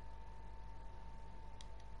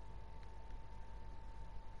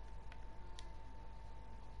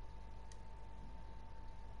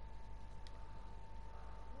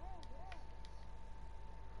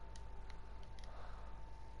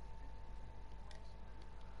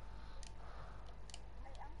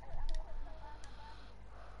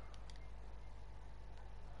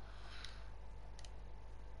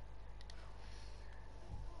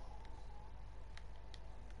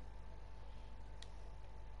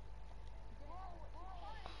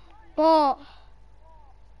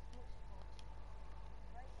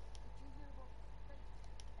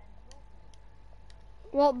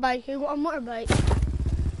 What bike? You got a motorbike?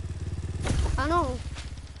 I know.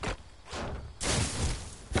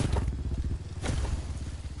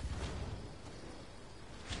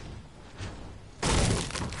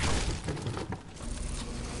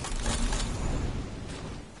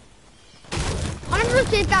 I never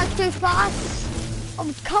did that too fast. I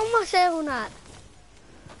would kill myself on that.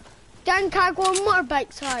 Then can I go on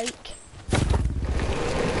motorbikes like?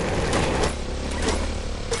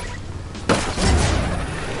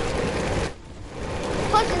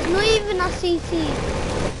 Plus it's not even a CC.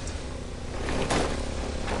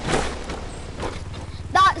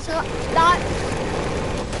 That's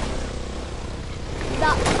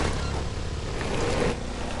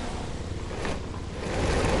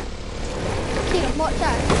Kieran, watch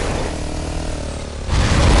out.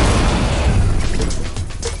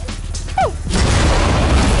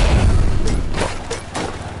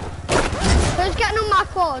 Who's getting on my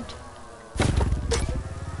quad?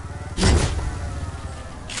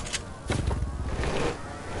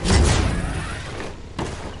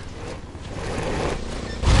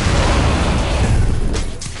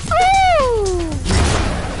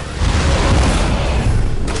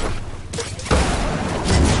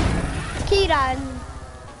 Kieran,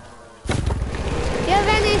 do you have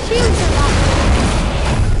any shields in that?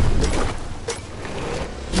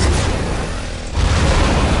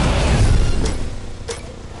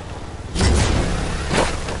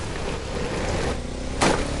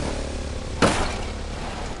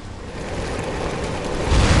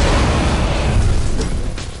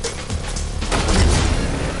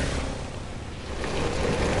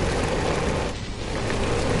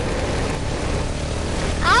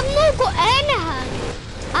 I've not got anything.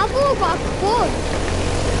 I've only got a quad.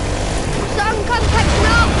 So I'm come pick me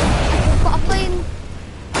up. I've got a plane.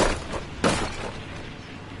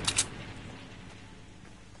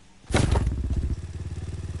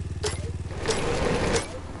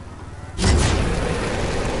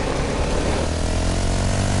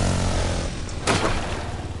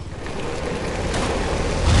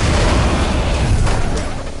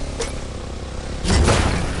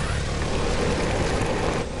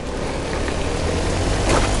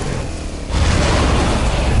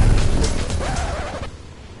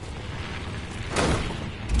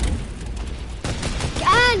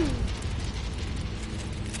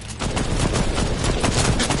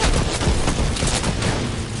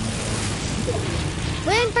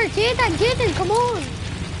 Jaden, come on!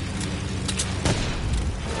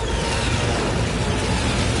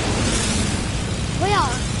 Where?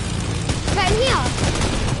 Right in here?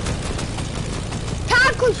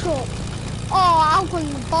 Tackle shot! Oh, I'm going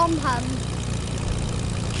to bomb him.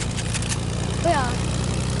 Where?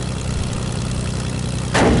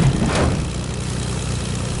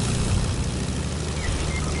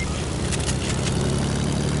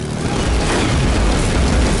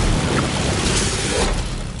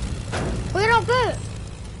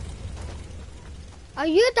 Are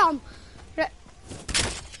you dumb?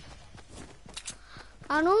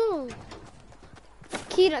 I know.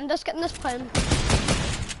 Kieran, just get in this plane.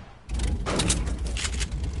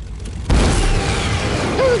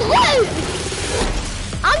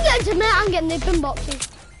 I'm getting to me, I'm getting the bin boxes.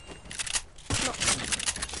 No.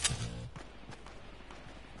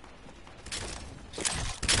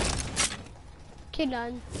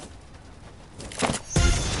 Kieran.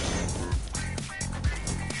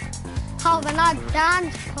 Having a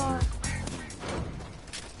dance part.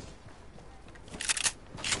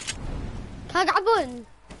 Can I get a button?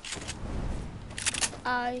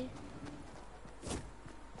 Aye.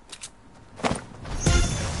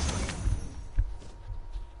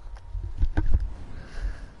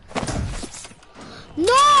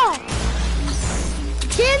 No!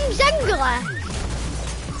 James English!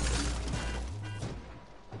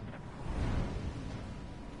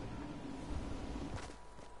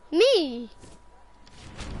 Me?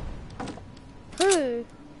 Who?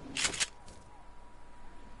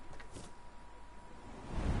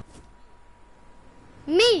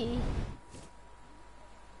 Me?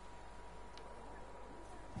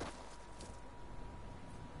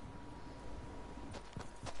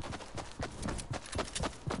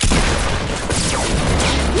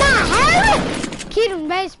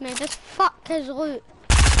 chase me, just fuck his loot.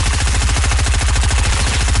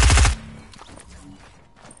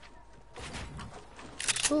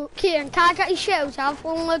 So, Kieran, can I get your shells? I've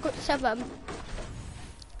only got 7.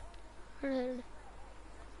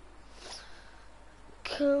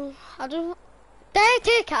 Cool. I don't... Did I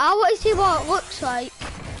take it? I want to see what it looks like.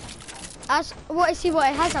 I want to see what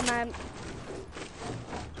it has, I meant.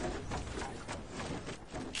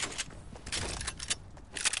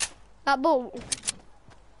 That bolt.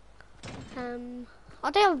 I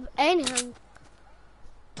don't have anything.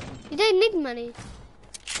 You don't need money.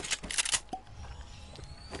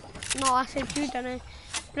 No, I said you didn't.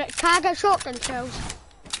 Right, can I get shotgun shells?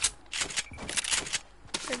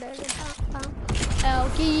 I'll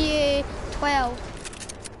give you 12.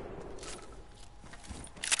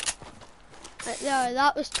 Right there,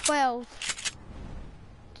 that was 12.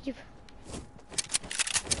 Did you...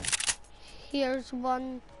 Here's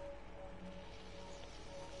one.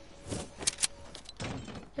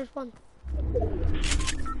 There's one.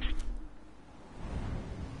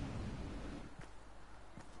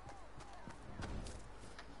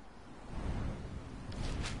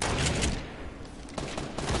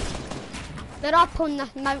 They're up on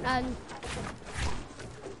this mountain.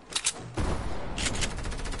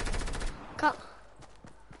 Cut.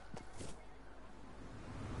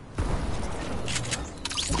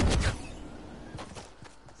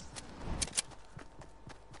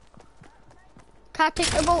 Can I take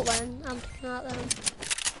the boat then? I'm taking that then.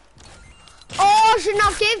 Oh, I should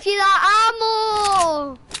not give you that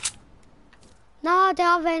ammo! No, I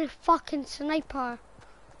don't have any fucking sniper.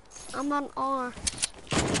 I'm on R.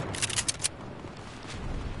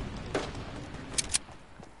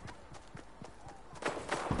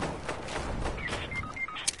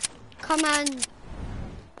 Come on.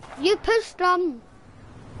 You pushed them.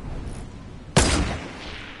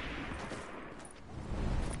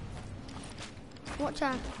 Watch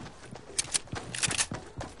out.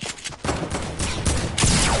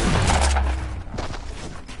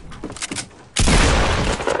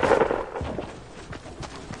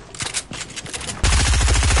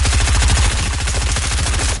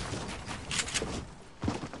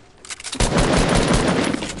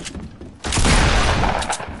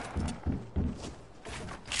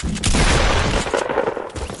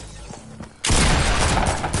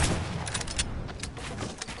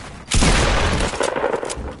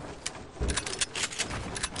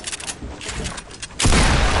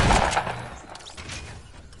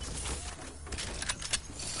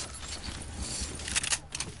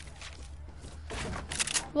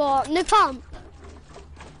 What? New pump?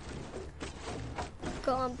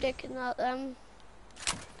 God, I'm taking that then.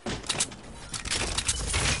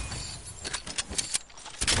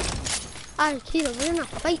 Alright, Kieran, we're in a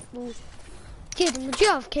fight mode. Kieran, would you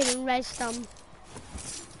have Kieran res them?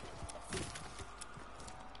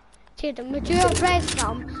 Kieran, would you have res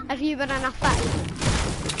them if you were in a fight?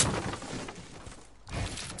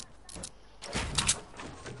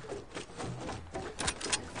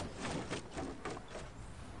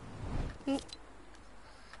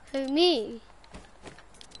 Who, me?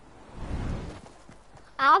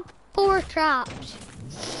 I have 4 traps.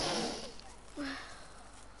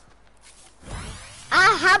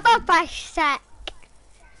 I have a fish sack.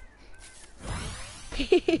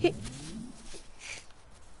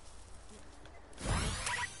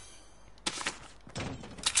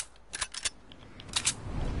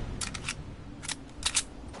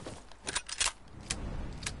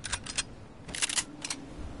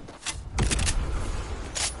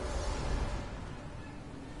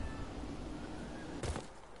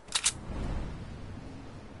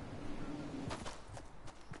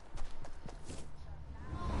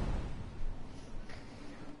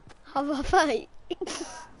 Have a fight.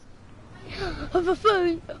 Have a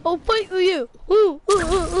fight. I'll fight with you. Ooh, ooh,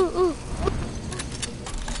 ooh, ooh, ooh.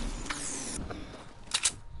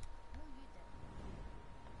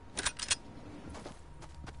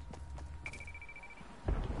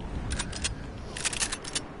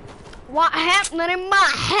 What happened in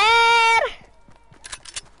my head?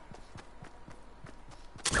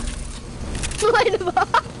 Wait a minute.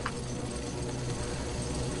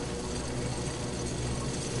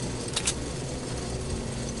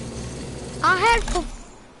 I had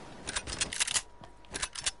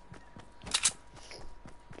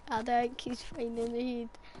I think he's finding the heat.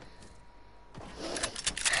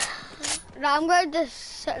 Right, I'm going to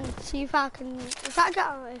sit and see if I can get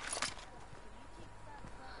away.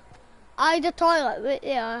 I had a toilet right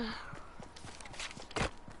there.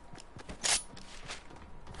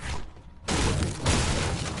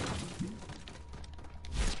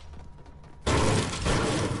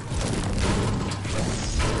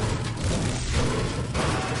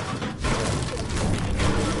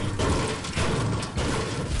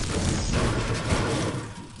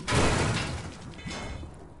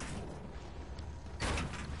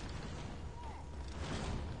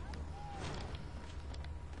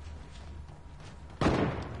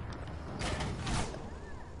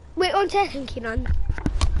 1 second, Kieran.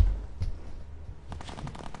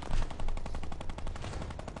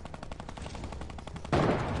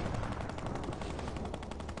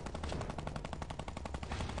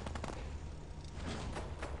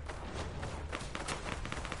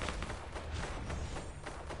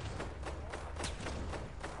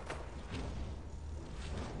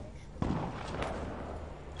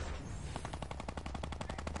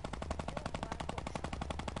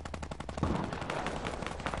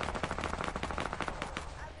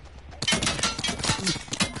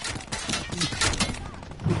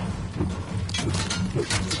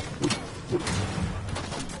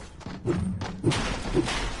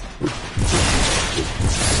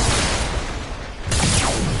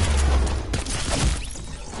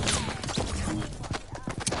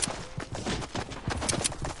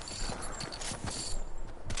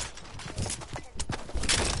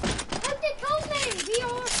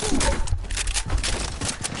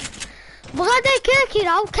 Bloody cookie,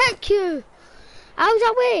 I'll kick you. Out of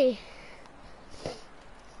the way.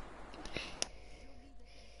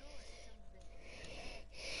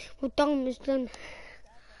 We're done, it's done.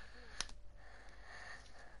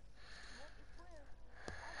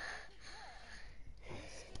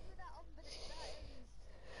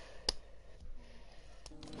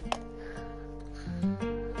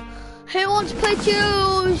 Who wants to play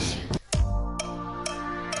twos?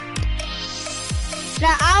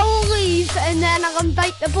 Right, I'll leave and then I'll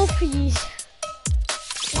invite the both of you.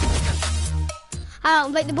 I'll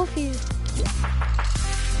invite the both of you.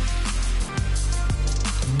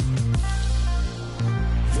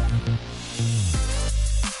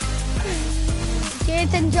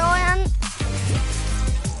 Jason, Joanne.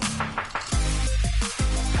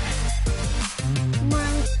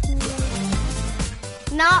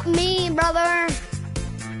 Not me, brother.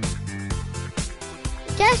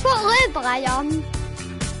 Guess what level I am?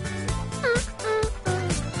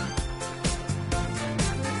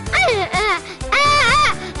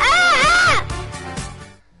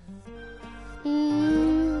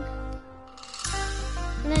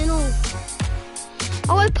 I know.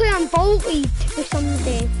 I want to play on Bolted for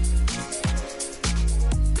someday.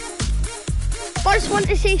 First one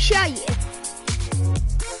to say shite.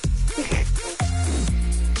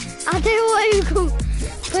 I don't want to go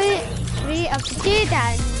play straight up to day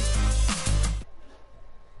then.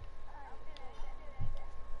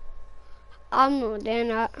 I'm not doing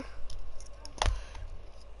that.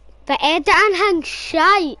 The editing hangs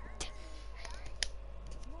shite.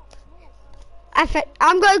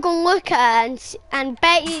 I'm going to go look at it and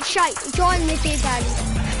bet it's shite. Join the editing.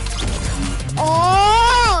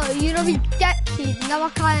 Oh, you're a ridiculous. Never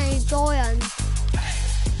can join.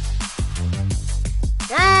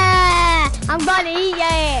 I'm going to eat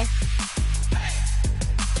you.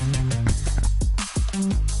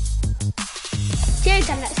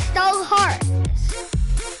 Jaden, it still hurts.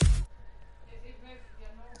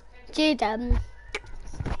 Jaden.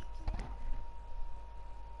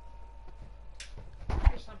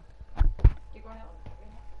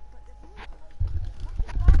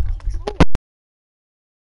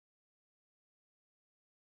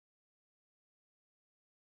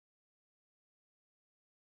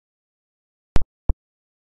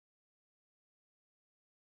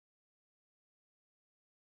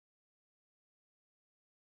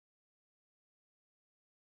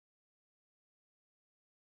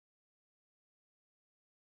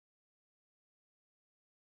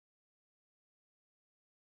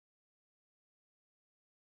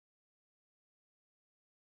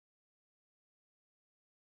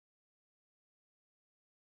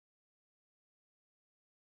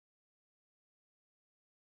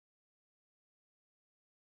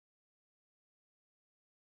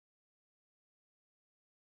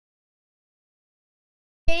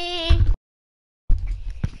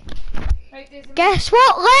 Guess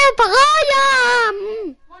what level I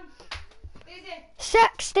am?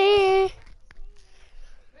 60.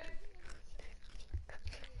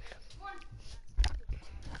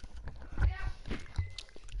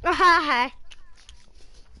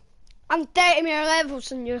 I'm 30 more levels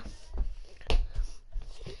than you.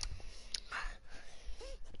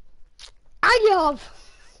 I have.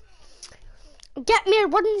 Get me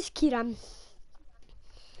ones, Kieran.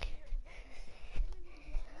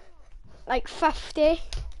 Like 50.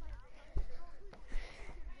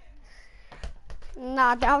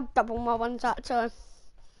 Nah, I'll double my ones actually.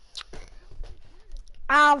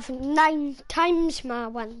 I have 9 times my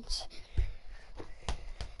ones.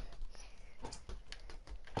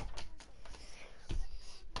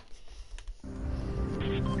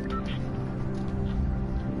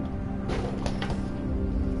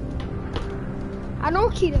 I know,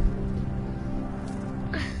 Kieran.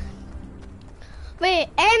 Wait,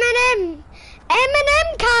 M&M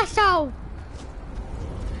Castle.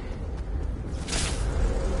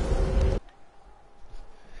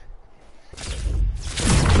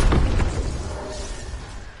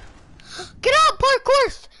 Get up,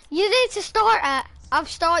 parkour! You need to start it. I've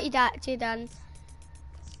started it, Jaden.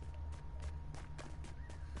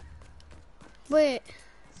 Wait.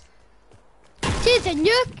 Jaden,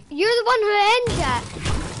 you're the one who ends it.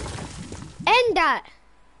 End it.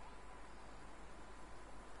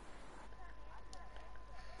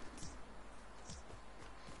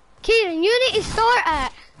 Kieran, you need to start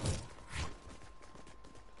it.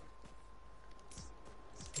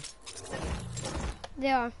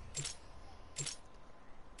 There.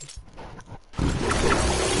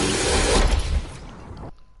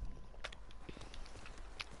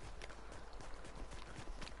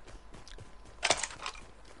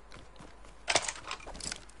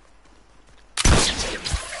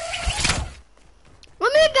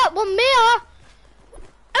 Let me get one more.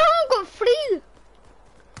 I only got 3.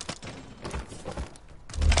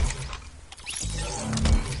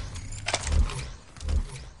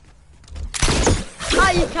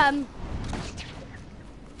 Ah, you can.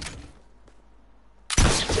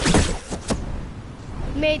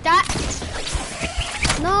 Made that.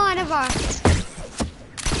 No, I never.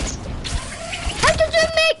 How did you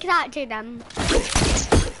make that, Jaden?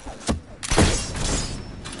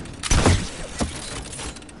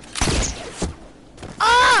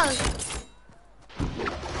 Oh!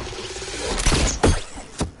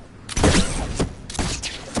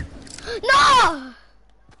 No!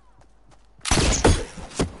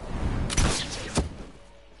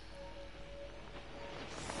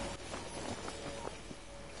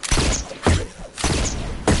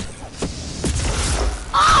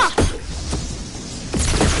 Ah!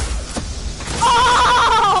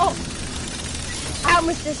 Oh! I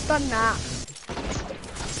almost just done that.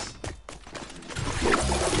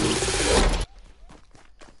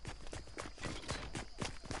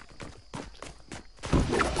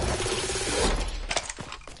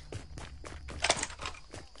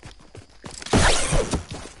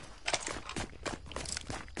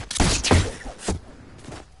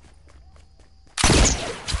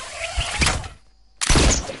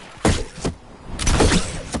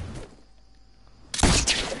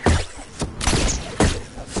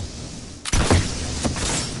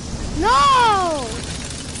 No!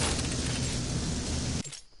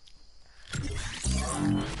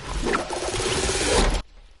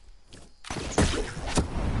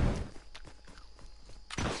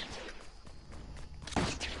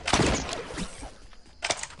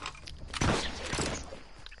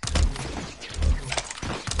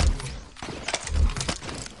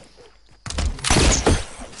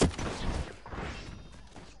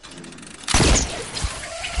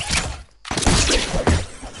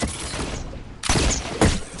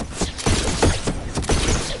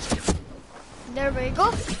 There we go.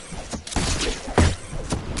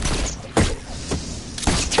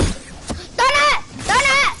 Done it! Done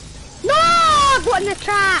it! No! I got in the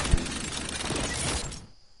trap.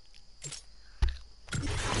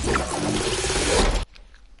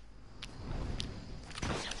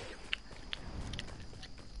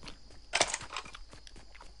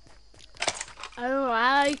 Oh,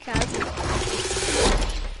 I like it.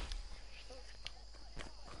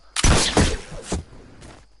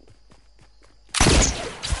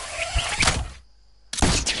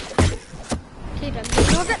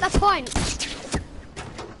 You'll get the point.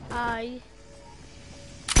 Aye.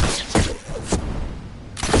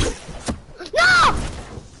 No!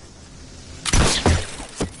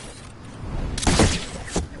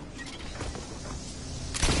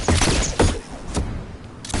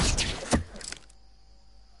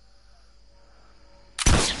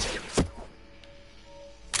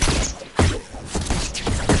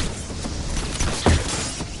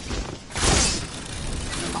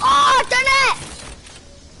 Oh, done it!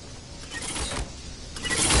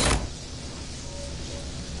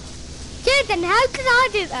 Jaden, how can I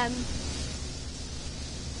do them?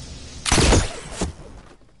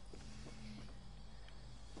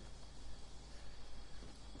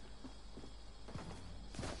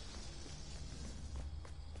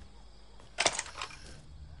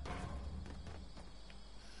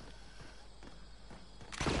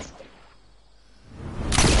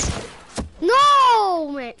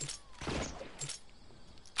 No, mate.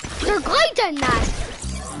 They're gliding that.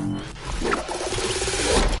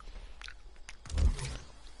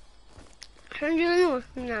 Can you know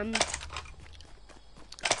them?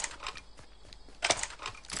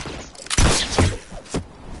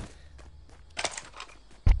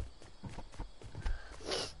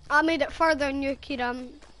 I made it further than you, Kieran.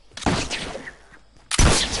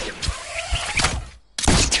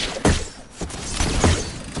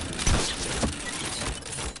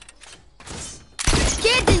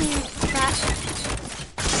 Kidding, you crap.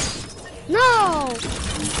 No!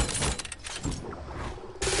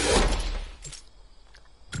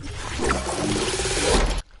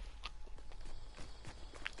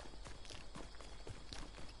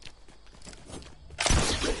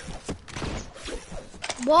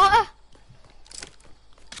 What?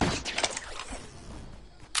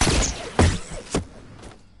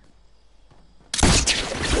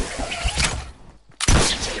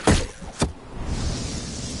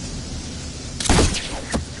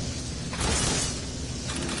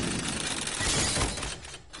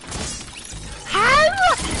 How?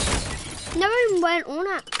 Never even went on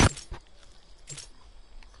it.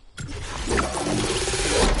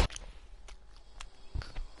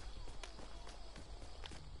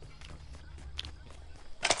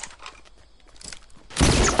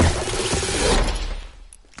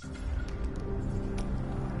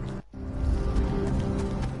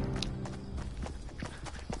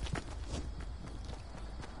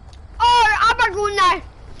 Going there.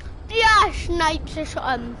 Yeah, snipes or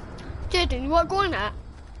something. Jaden, you want to go on that?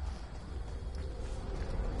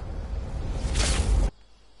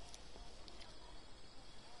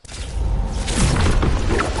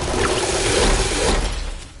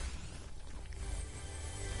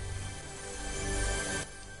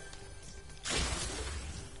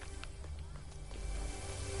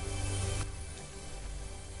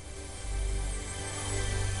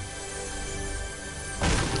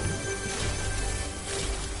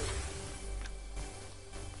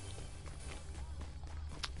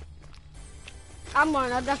 I'm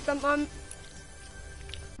on a different one.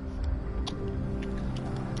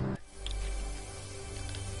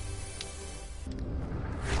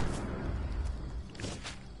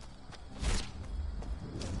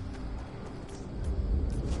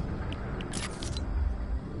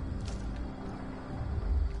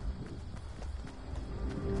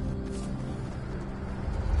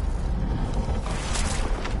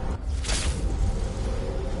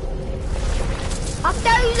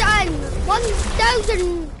 $1,000!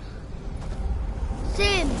 1,000!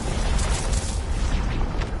 Same.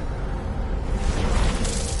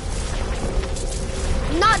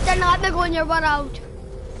 Not then let me go in your world.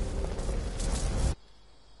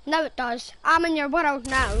 No it does. I'm in your world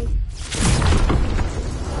now.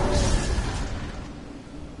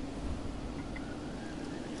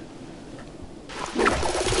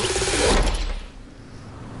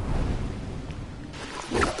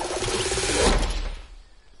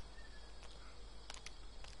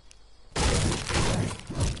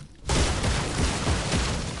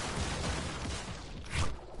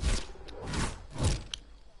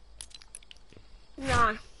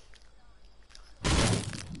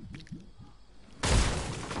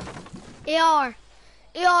 AR.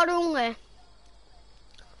 AR only.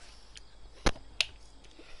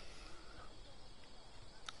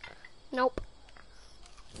 Nope.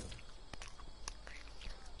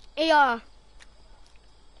 AR.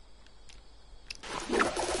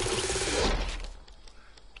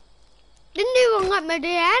 Didn't even let me do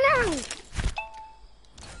anything.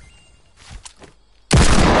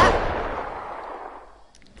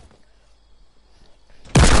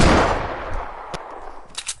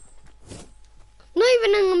 Not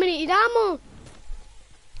even unlimited ammo.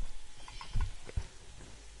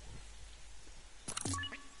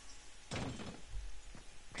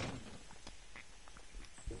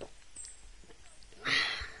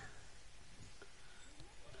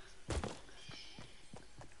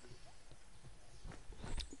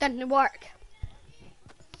 Didn't work.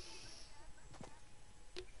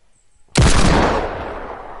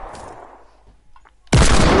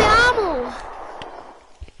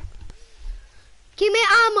 Give me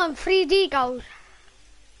ammo and 3 deagles.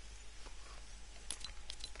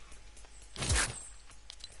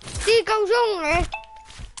 Deagles only?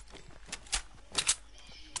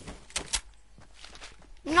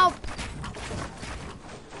 Nope.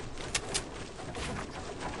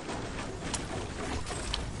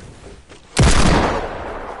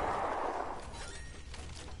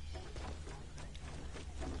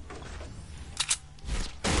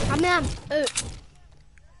 Come in.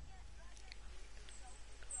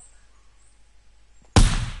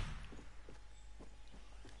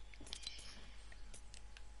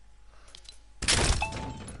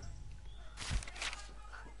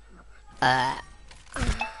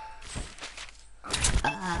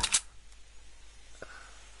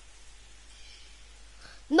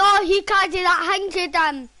 No, he can't do that. Hang to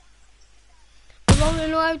them. only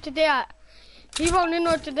know how to do it. You only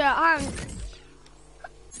know how to do it, hang.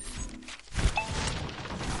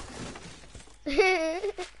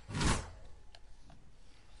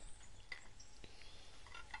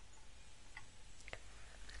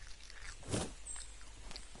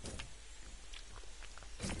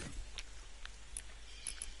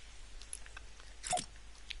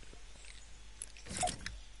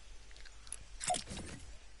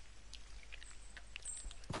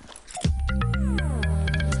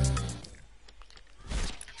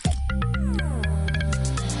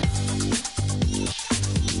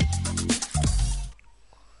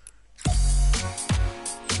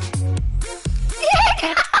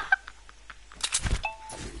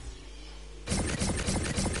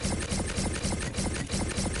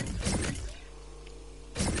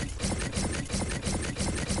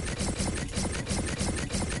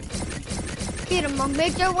 Kieran, Mum,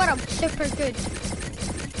 make your what I'm super good.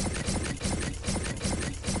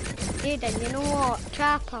 Aiden, you know what?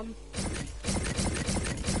 Trap them.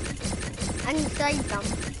 Inside them.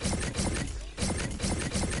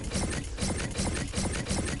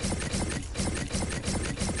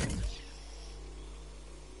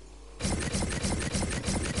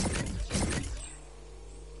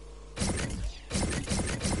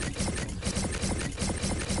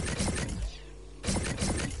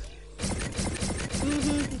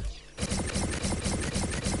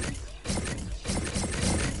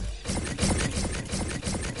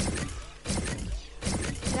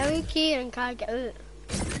 Now Kieran can't get out.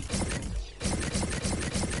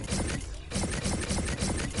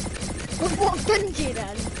 What done you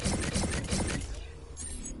then?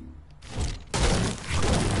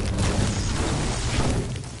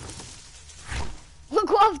 Look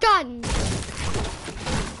what I've done!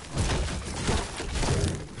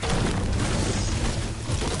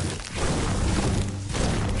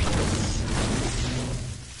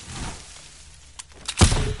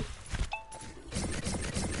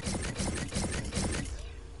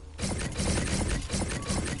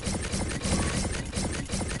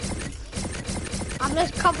 I'm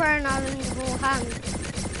just covering our whole hand.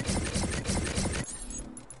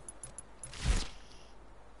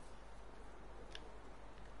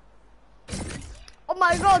 Oh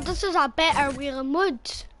my god, this is a better wheel of mud.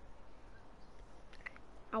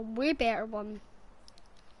 A way better one.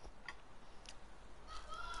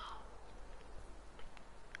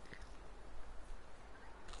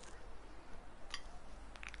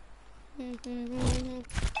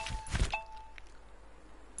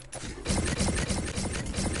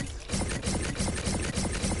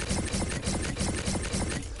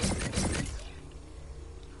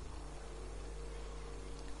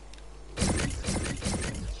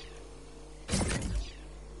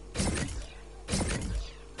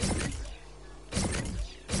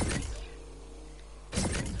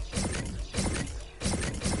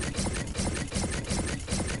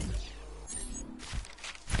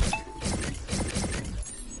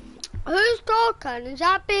 Who's talking? Is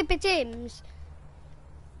that Baby James?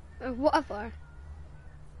 Or whatever.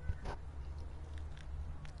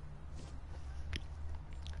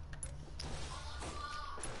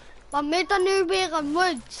 I made a new wheel of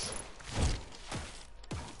woods.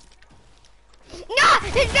 No!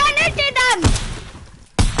 He's done it to them!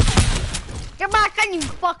 Get back on, you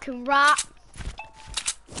fucking rat.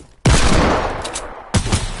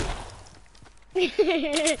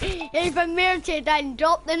 Even more, Jaden,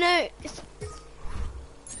 drop the nukes.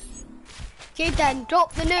 Jaden,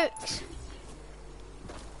 drop the nukes.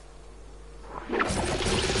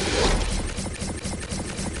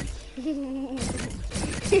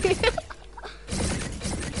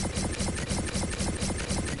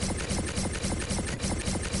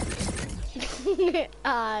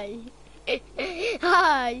 Aye.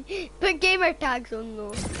 Aye. Put gamer tags on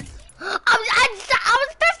though. I was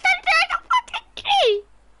just inside a fucking tree.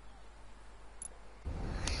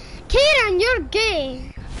 Kieran, you're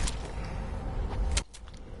gay.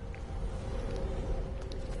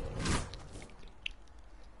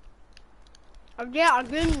 I'll get a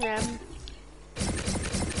gun then.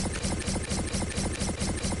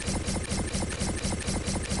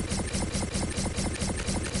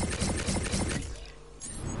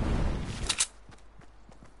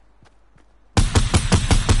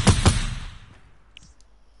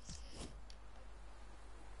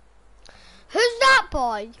 Who's that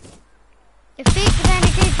boy? The fake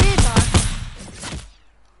renegade leader.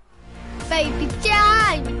 Baby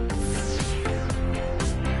Jane.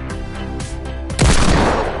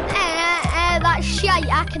 That shite,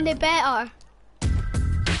 I can do better.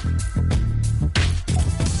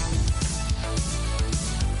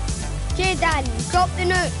 Jaden, drop the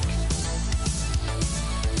nukes.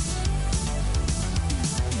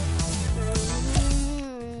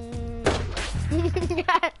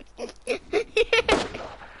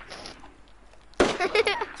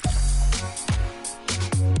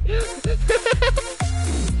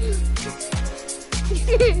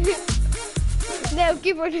 No,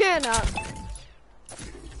 keep her hand up.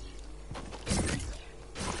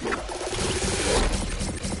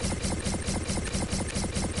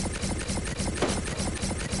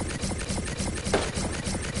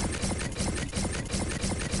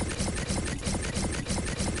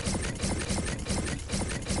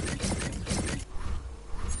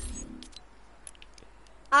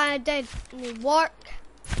 I did work.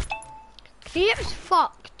 Creative's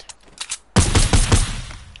fucked.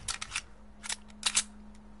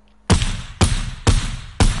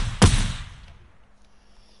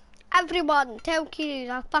 Everyone, tell kids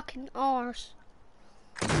are fucking ours.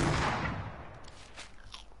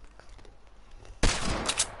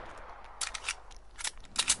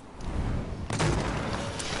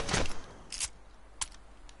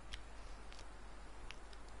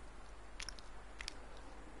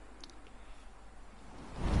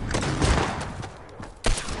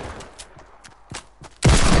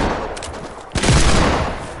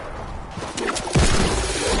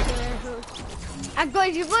 I'm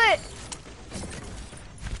going to put.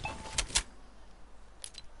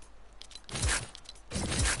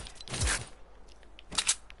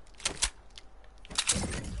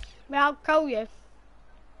 But I'll call you.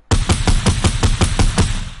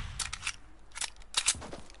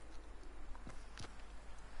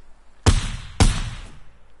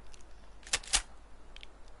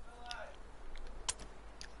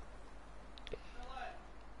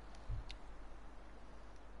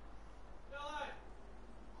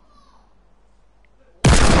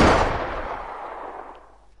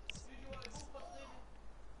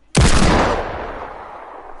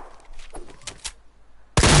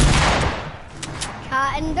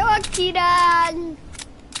 Cat and doggy done.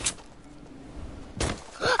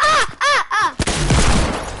 Ah!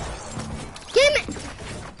 Give me.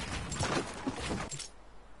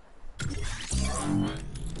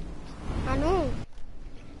 I know.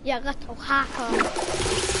 You little hacker.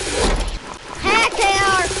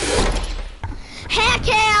 Hacker!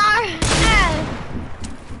 Hacker!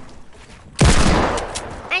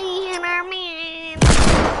 Man.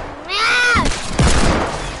 Ah!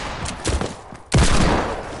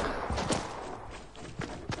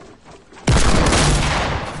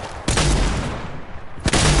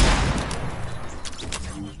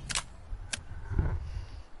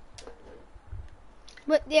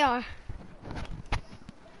 But they are.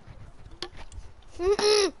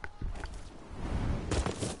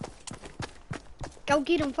 Go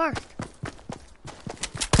get them first.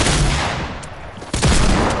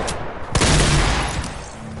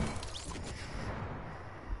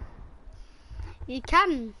 You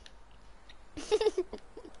can.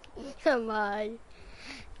 Come on.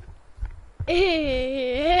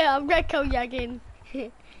 I'm gonna kill you again.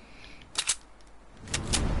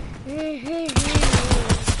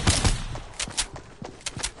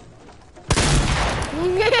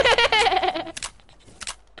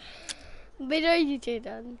 Where are you,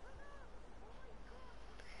 Jaden?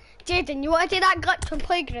 Jaden, you want to do that glitch from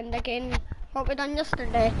Playground again? What we done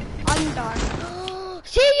yesterday? Under.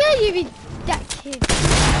 See you, you dickhead.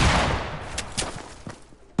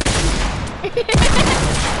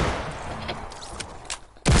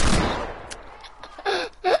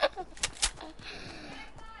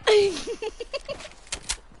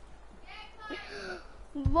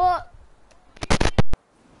 What?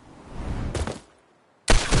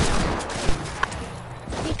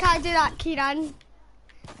 You can't do that, Kieran.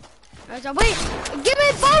 I was like, wait, give me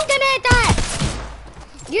a phone to that!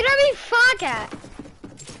 You know me, faggot.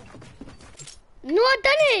 No, I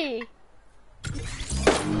didn't.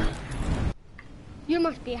 You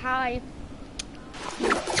must be high.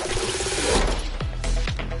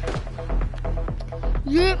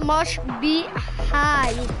 You must be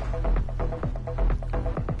high.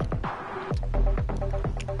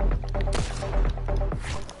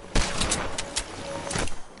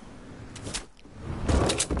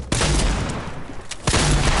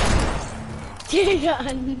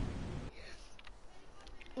 It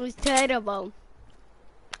was terrible.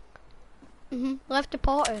 Left the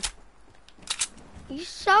party. You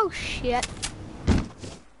so shit.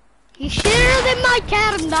 You shitter than my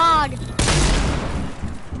cat and dog.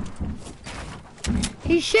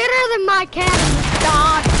 He's shitter than my cat and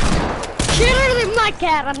dog. Shitter than my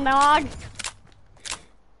cat and dog.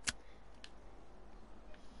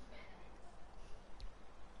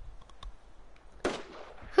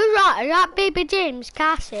 Who's that? Is that Baby James,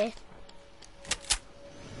 Cassie?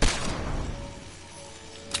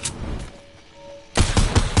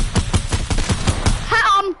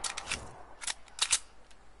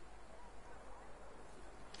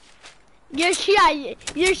 You're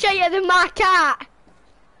shyer than my cat.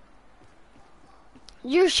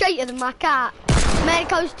 You're shyer than my cat. How many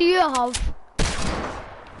cows do you have?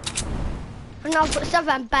 And I've got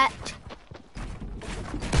 7, bet.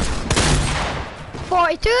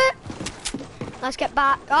 42. Let's get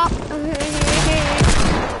back up.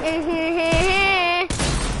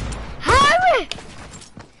 How?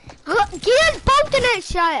 Gears bolting it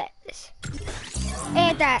shit.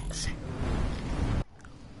 Edits.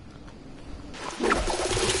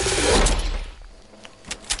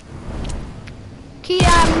 Kia,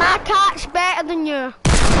 my cat's better than you.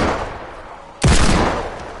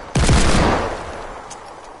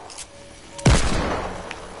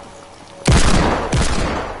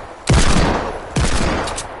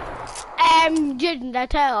 Didn't I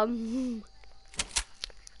tell him?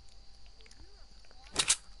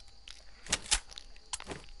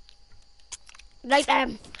 Like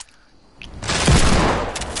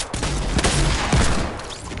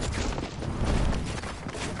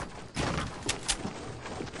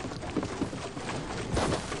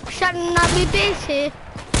shouldn't I be busy?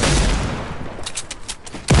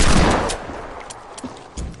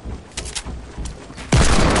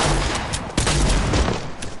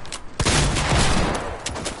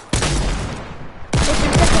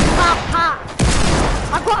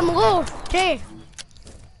 I got him low, okay.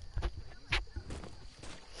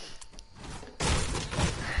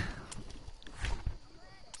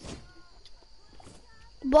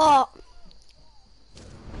 What?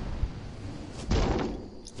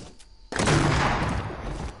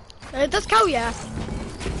 It does kill you.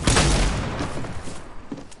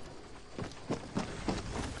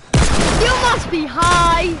 You must be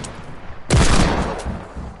high.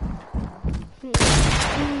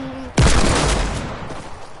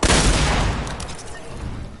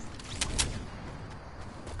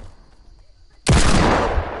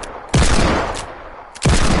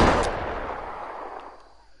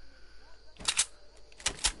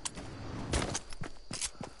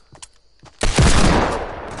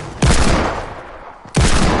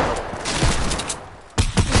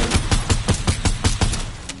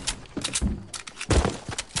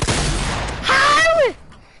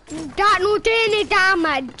 That not do any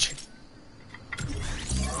damage.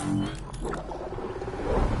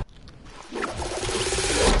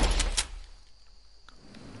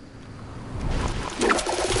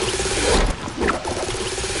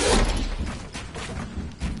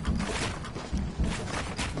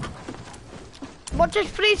 What is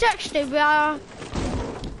 360? We are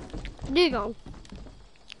legal.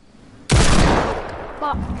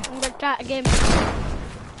 But I'm gonna try it again.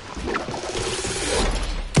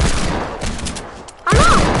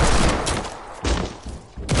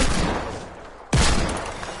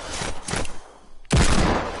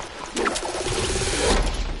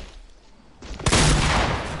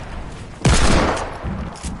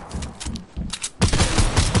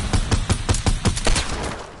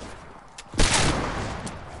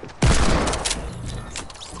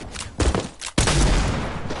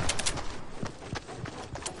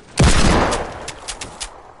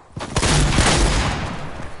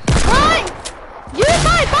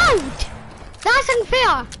 That's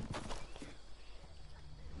unfair.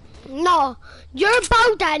 No, you're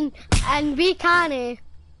Bowden and we can't.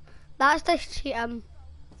 That's the cheating.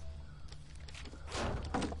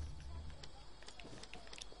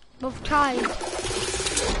 We've tried.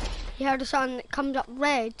 You heard the song that comes up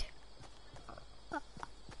red.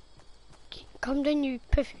 Come down, you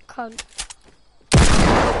pussy cunt.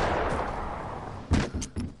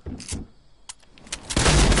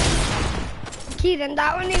 Kieran,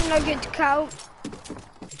 that one ain't no good to kill.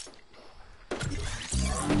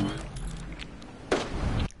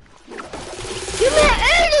 Give me an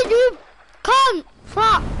early, you cunt!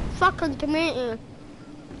 Fucking tomato.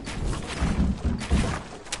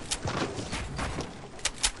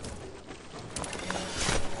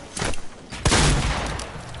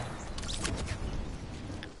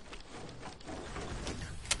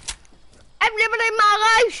 Everybody in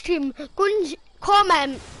my live stream, go and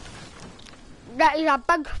comment. That is a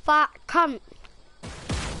big fat cunt.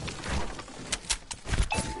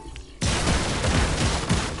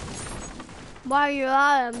 Why are you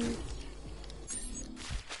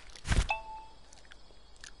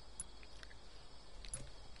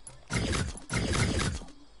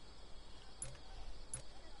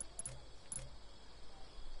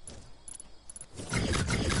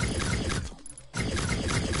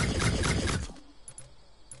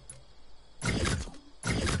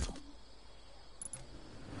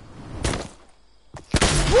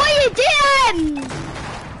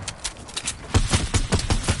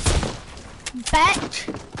Bitch.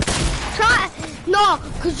 try. No,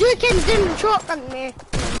 because you didn't shotgun me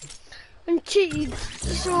and cheated.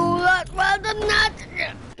 So that's why I done that.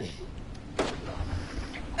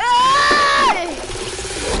 Hey!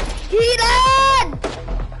 Heated!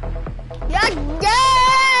 You're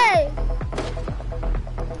gay!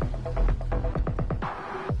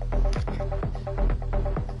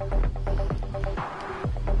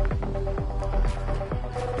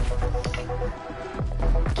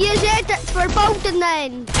 Je zet het verboden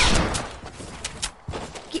in.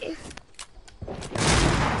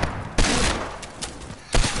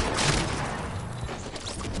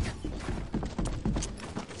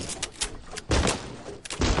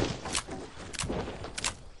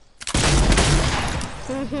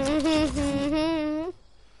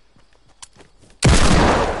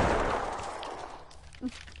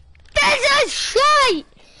 This is shit!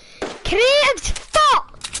 Creative's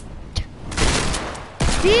fucked!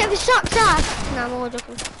 Creative sucks ass! No, I'm all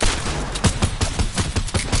joking.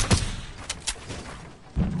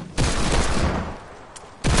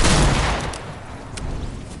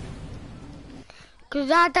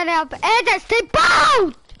 Cause I don't have edits to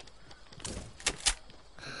bout!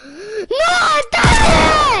 No,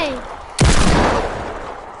 Daddy!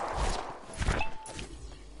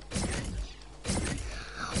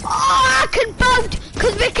 Oh, I can bout!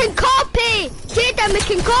 Cause we can copy! Jaden, we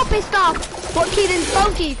can copy stuff! What Kieran's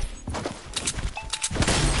bounty?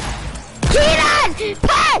 Kieran!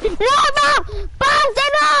 Put! No! Bounce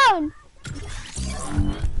it on!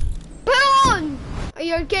 Put on! Are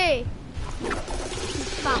you okay?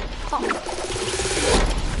 Stop.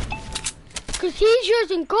 Cause he's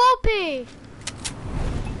using copy.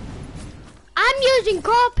 I'm using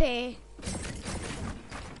copy.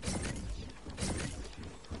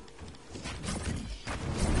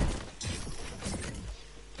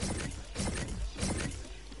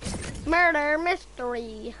 Murder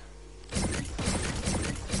mystery.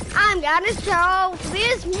 I'm gonna solve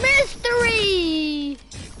this mystery.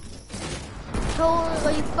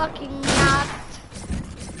 Totally fucking not.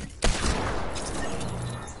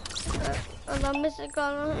 I'm missing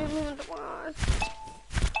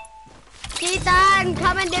Ethan,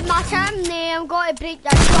 come and do my chimney. I'm going to break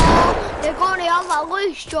your jaw. You're going to have a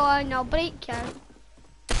loose jaw and I'll break you.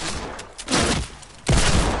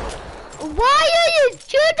 Why are you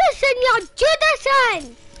Judasing? You're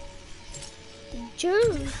Judasing!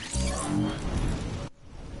 Jude.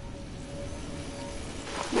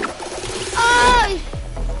 Oh!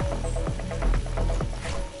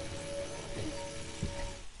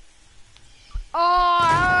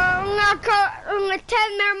 Only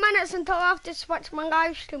 10 more minutes until I have to switch my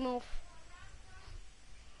live stream off.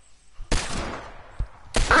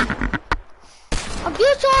 Have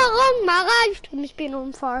you saw how long my live stream's been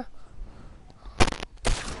on for?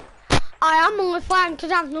 I am only fine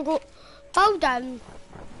because I've not got bow down.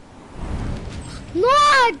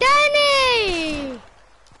 No, Danny!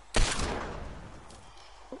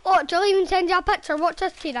 Oh, I'll even send you a picture. Watch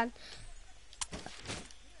this, Kieran.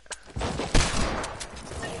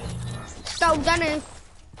 Still Danny.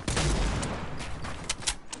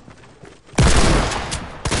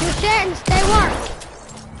 Your settings, they work.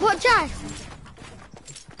 Watch this.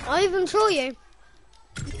 I'll even show you.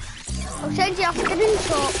 I'll send you a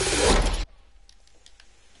screenshot.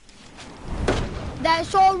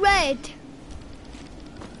 That's all red.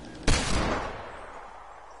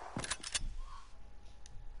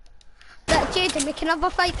 That's Jaden, we can have a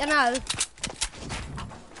fight now.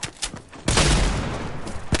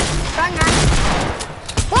 Bang it.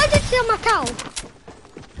 Why did you steal my cow?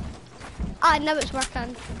 Ah, now it's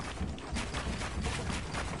working.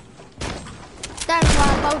 That's why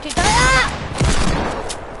I'm about to do that.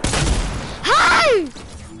 How?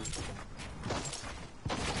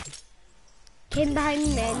 Came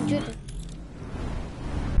behind me and Judy.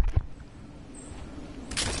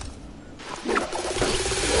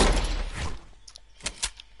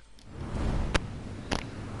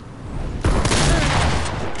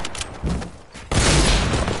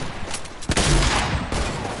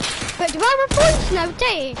 But do I have points now, do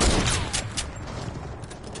you?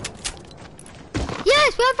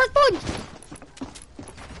 Yes, we have points.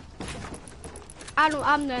 I know what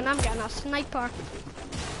I'm doing, I'm getting a sniper.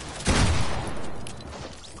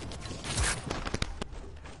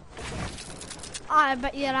 I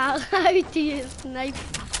bet you're allowed to use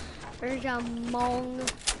snipers among.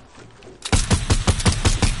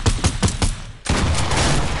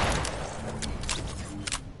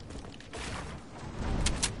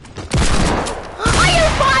 Are you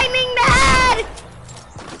finding that?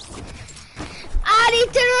 I need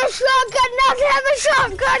to do a shotgun, not have a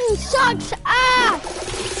shotgun, sucks ass.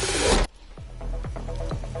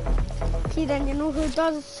 Kieran, you know who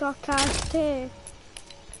does suck ass too?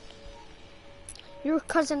 Your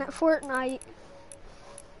cousin at Fortnite.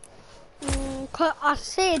 I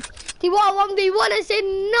said, do you want to 1v1? I said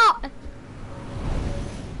no.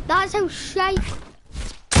 That's how shite.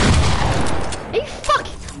 Are you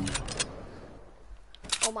fucking...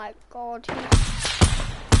 Oh my god.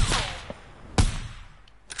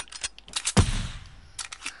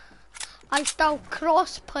 I still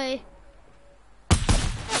crossplay.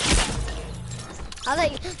 I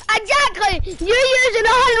think exactly. You're using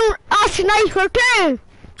a sniper too.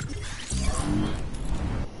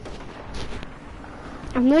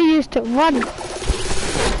 I'm not used to one.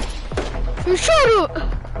 You shut up.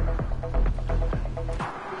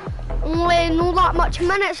 Only not that much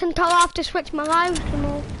minutes until I have to switch my lives to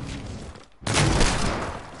know.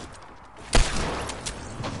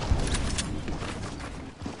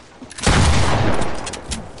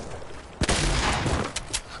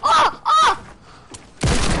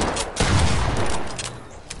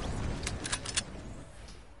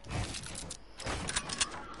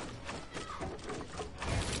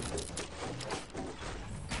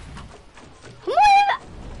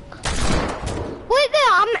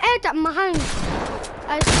 At my hand.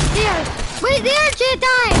 Stairs. Wait there,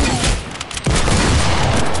 Jedi!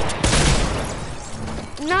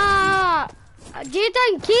 Nah. Jedi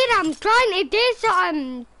and Kira, I'm trying to do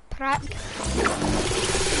something, prick.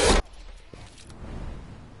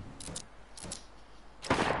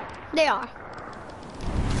 They are.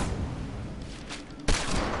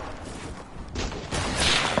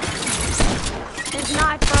 It's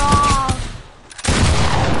not for all.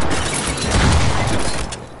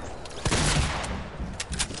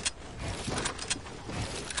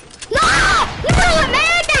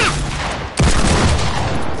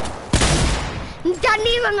 Didn't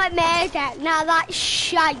even get made it. Now that's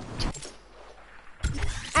shite.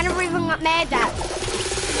 I never even got made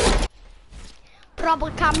it.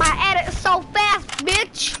 Probably cut my edit so fast,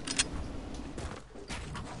 bitch.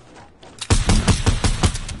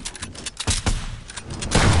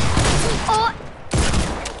 Oh!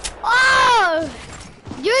 Oh!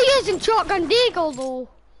 You're using shotgun deagle though.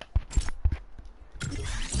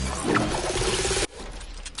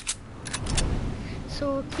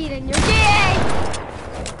 So, Kieran, you're gay!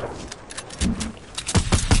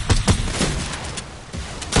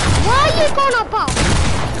 Why are you going up?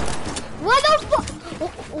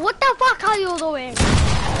 What the fuck are you doing?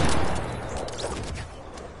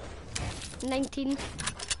 19.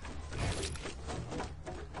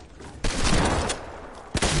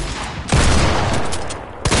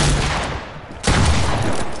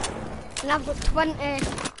 And I've got 20.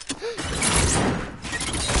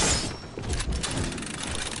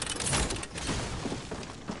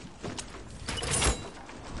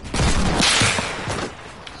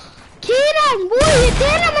 What are you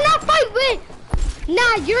doing? I'm gonna fight with...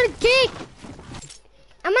 Nah, you're gay.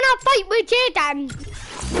 I'm gonna fight with Jaden.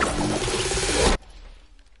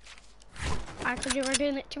 I thought you were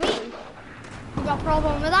doing it to me. You got a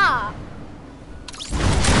problem with that?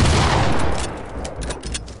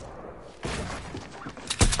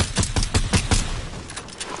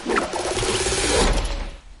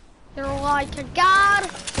 You're like a god.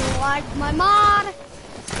 You're like my mod.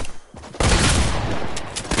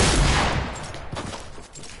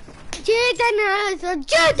 Jaden is a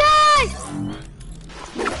Jaden!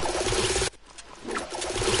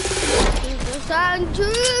 Listen to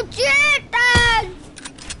Jaden!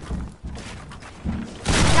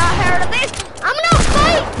 Not heard of this? I'm gonna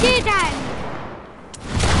fight Jaden!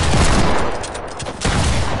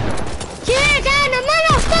 Jaden, I'm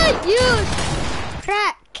gonna fight you!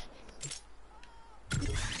 Prick.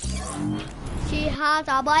 She has a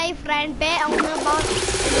boyfriend, bet on the bus,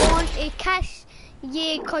 want a kiss.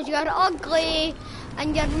 Yeah, cause you're ugly,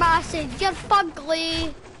 and your ma said you're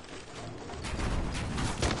fugly.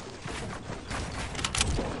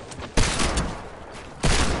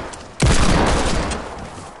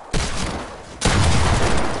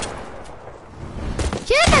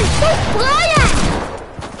 Jaden, stop flying!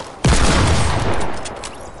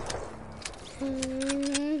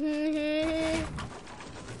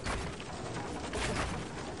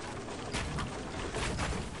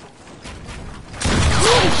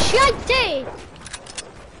 Shite!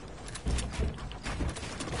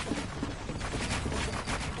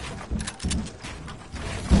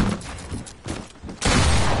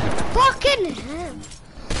 Fucking hell!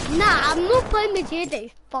 Nah, I'm not playing with you.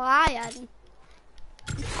 He's flying.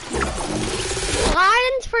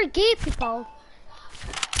 Flying's for gay people.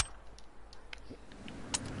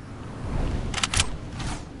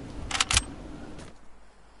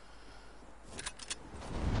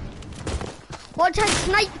 Watch out,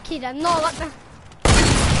 snipe, Kieran. No, let me.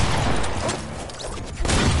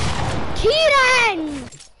 Kieran!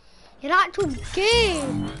 You're actual gay.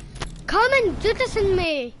 Come and do this in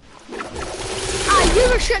me. Ah, you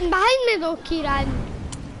were shooting behind me though, Kieran.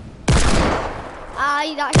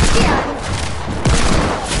 Aye, that's Kieran.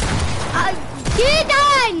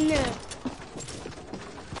 Kieran!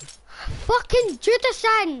 Fucking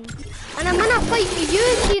Judison! And I'm gonna fight with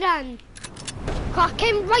you, Kieran. Cause I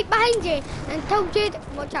came right behind you and told you,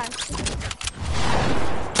 watch out.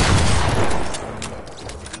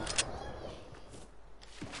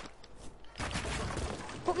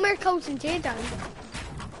 Put more kills than Jaden.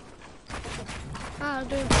 I'll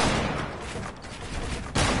do.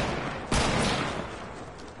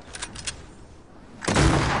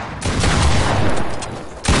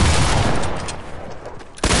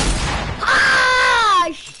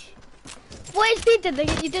 What speed did they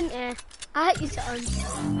get you, didn't you? I hit you something.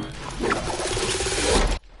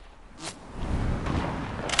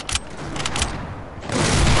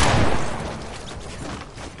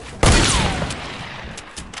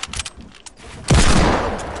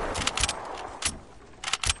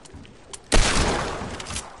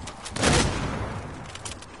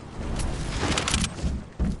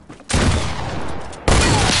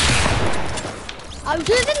 I was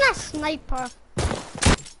using a sniper.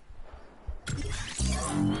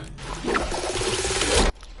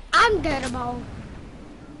 I'm terrible.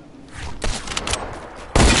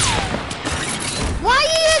 Why are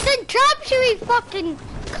you using traps, you fucking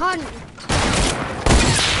cunt?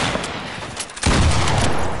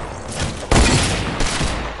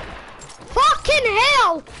 Fucking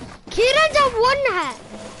hell! Kieran's a one hit.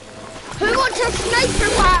 Who wants a sniper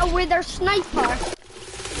battle with their sniper?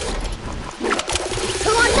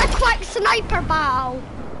 Who wants a quick sniper battle?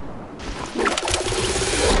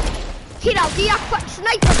 Kieran, I'll give you a quick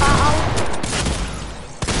sniper battle.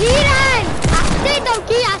 Kieran! I said I'll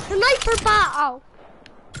give you a sniper battle.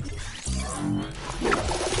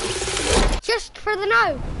 Just for the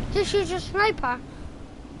now. Just use your sniper.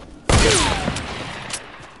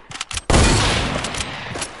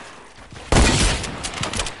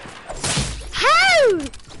 How?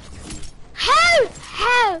 How?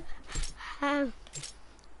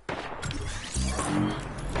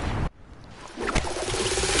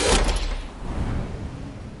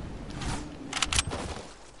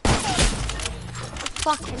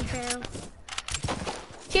 Fucking hell.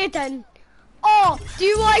 Jaden. Oh, do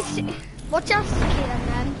you want to see? What's your Jaden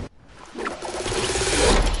then?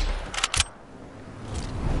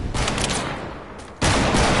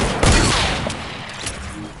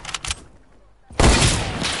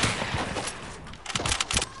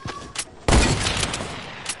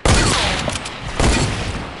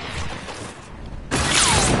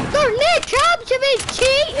 There's no traps, you mean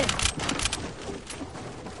cheating.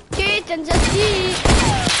 Jaden's a cheat.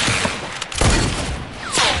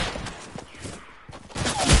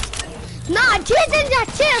 Nah, Jaden's a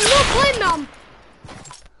cheat, no blame him.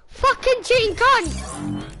 Fucking cheating cunt.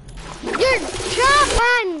 You're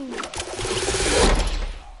trapping.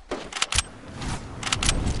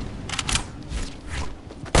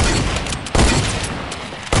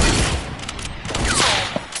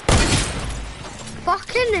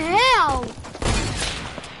 Fucking hell.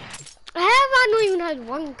 I not even had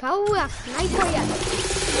one kill with a sniper yet.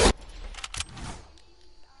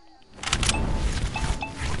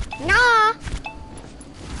 Nah.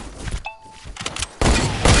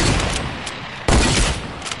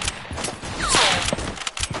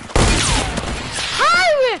 How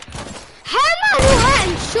am I not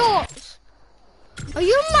hitting shots? Are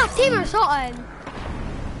you on my team or something?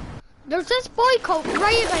 There's this boy called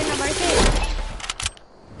right in my team.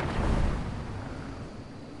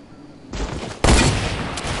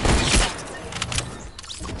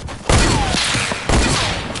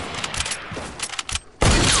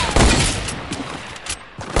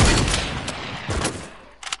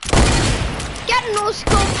 No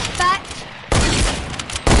scope, bitch.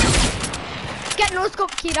 Get no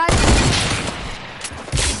scope, Kieran.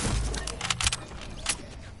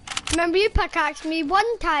 Remember you pickaxed me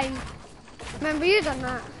one time. Remember you done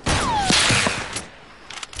that.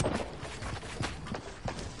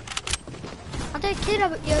 I don't care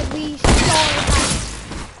about your wee story.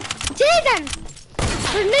 Jaden!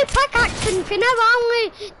 There's no pickaxing if you never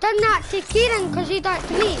only done that to Kieran because he done it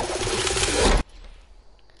to me.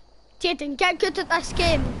 Jaden, get good at this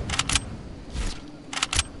game.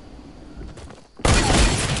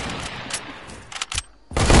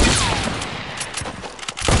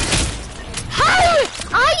 How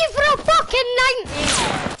are you for a fucking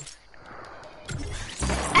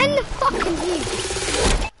 90? In the fucking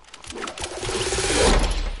heat.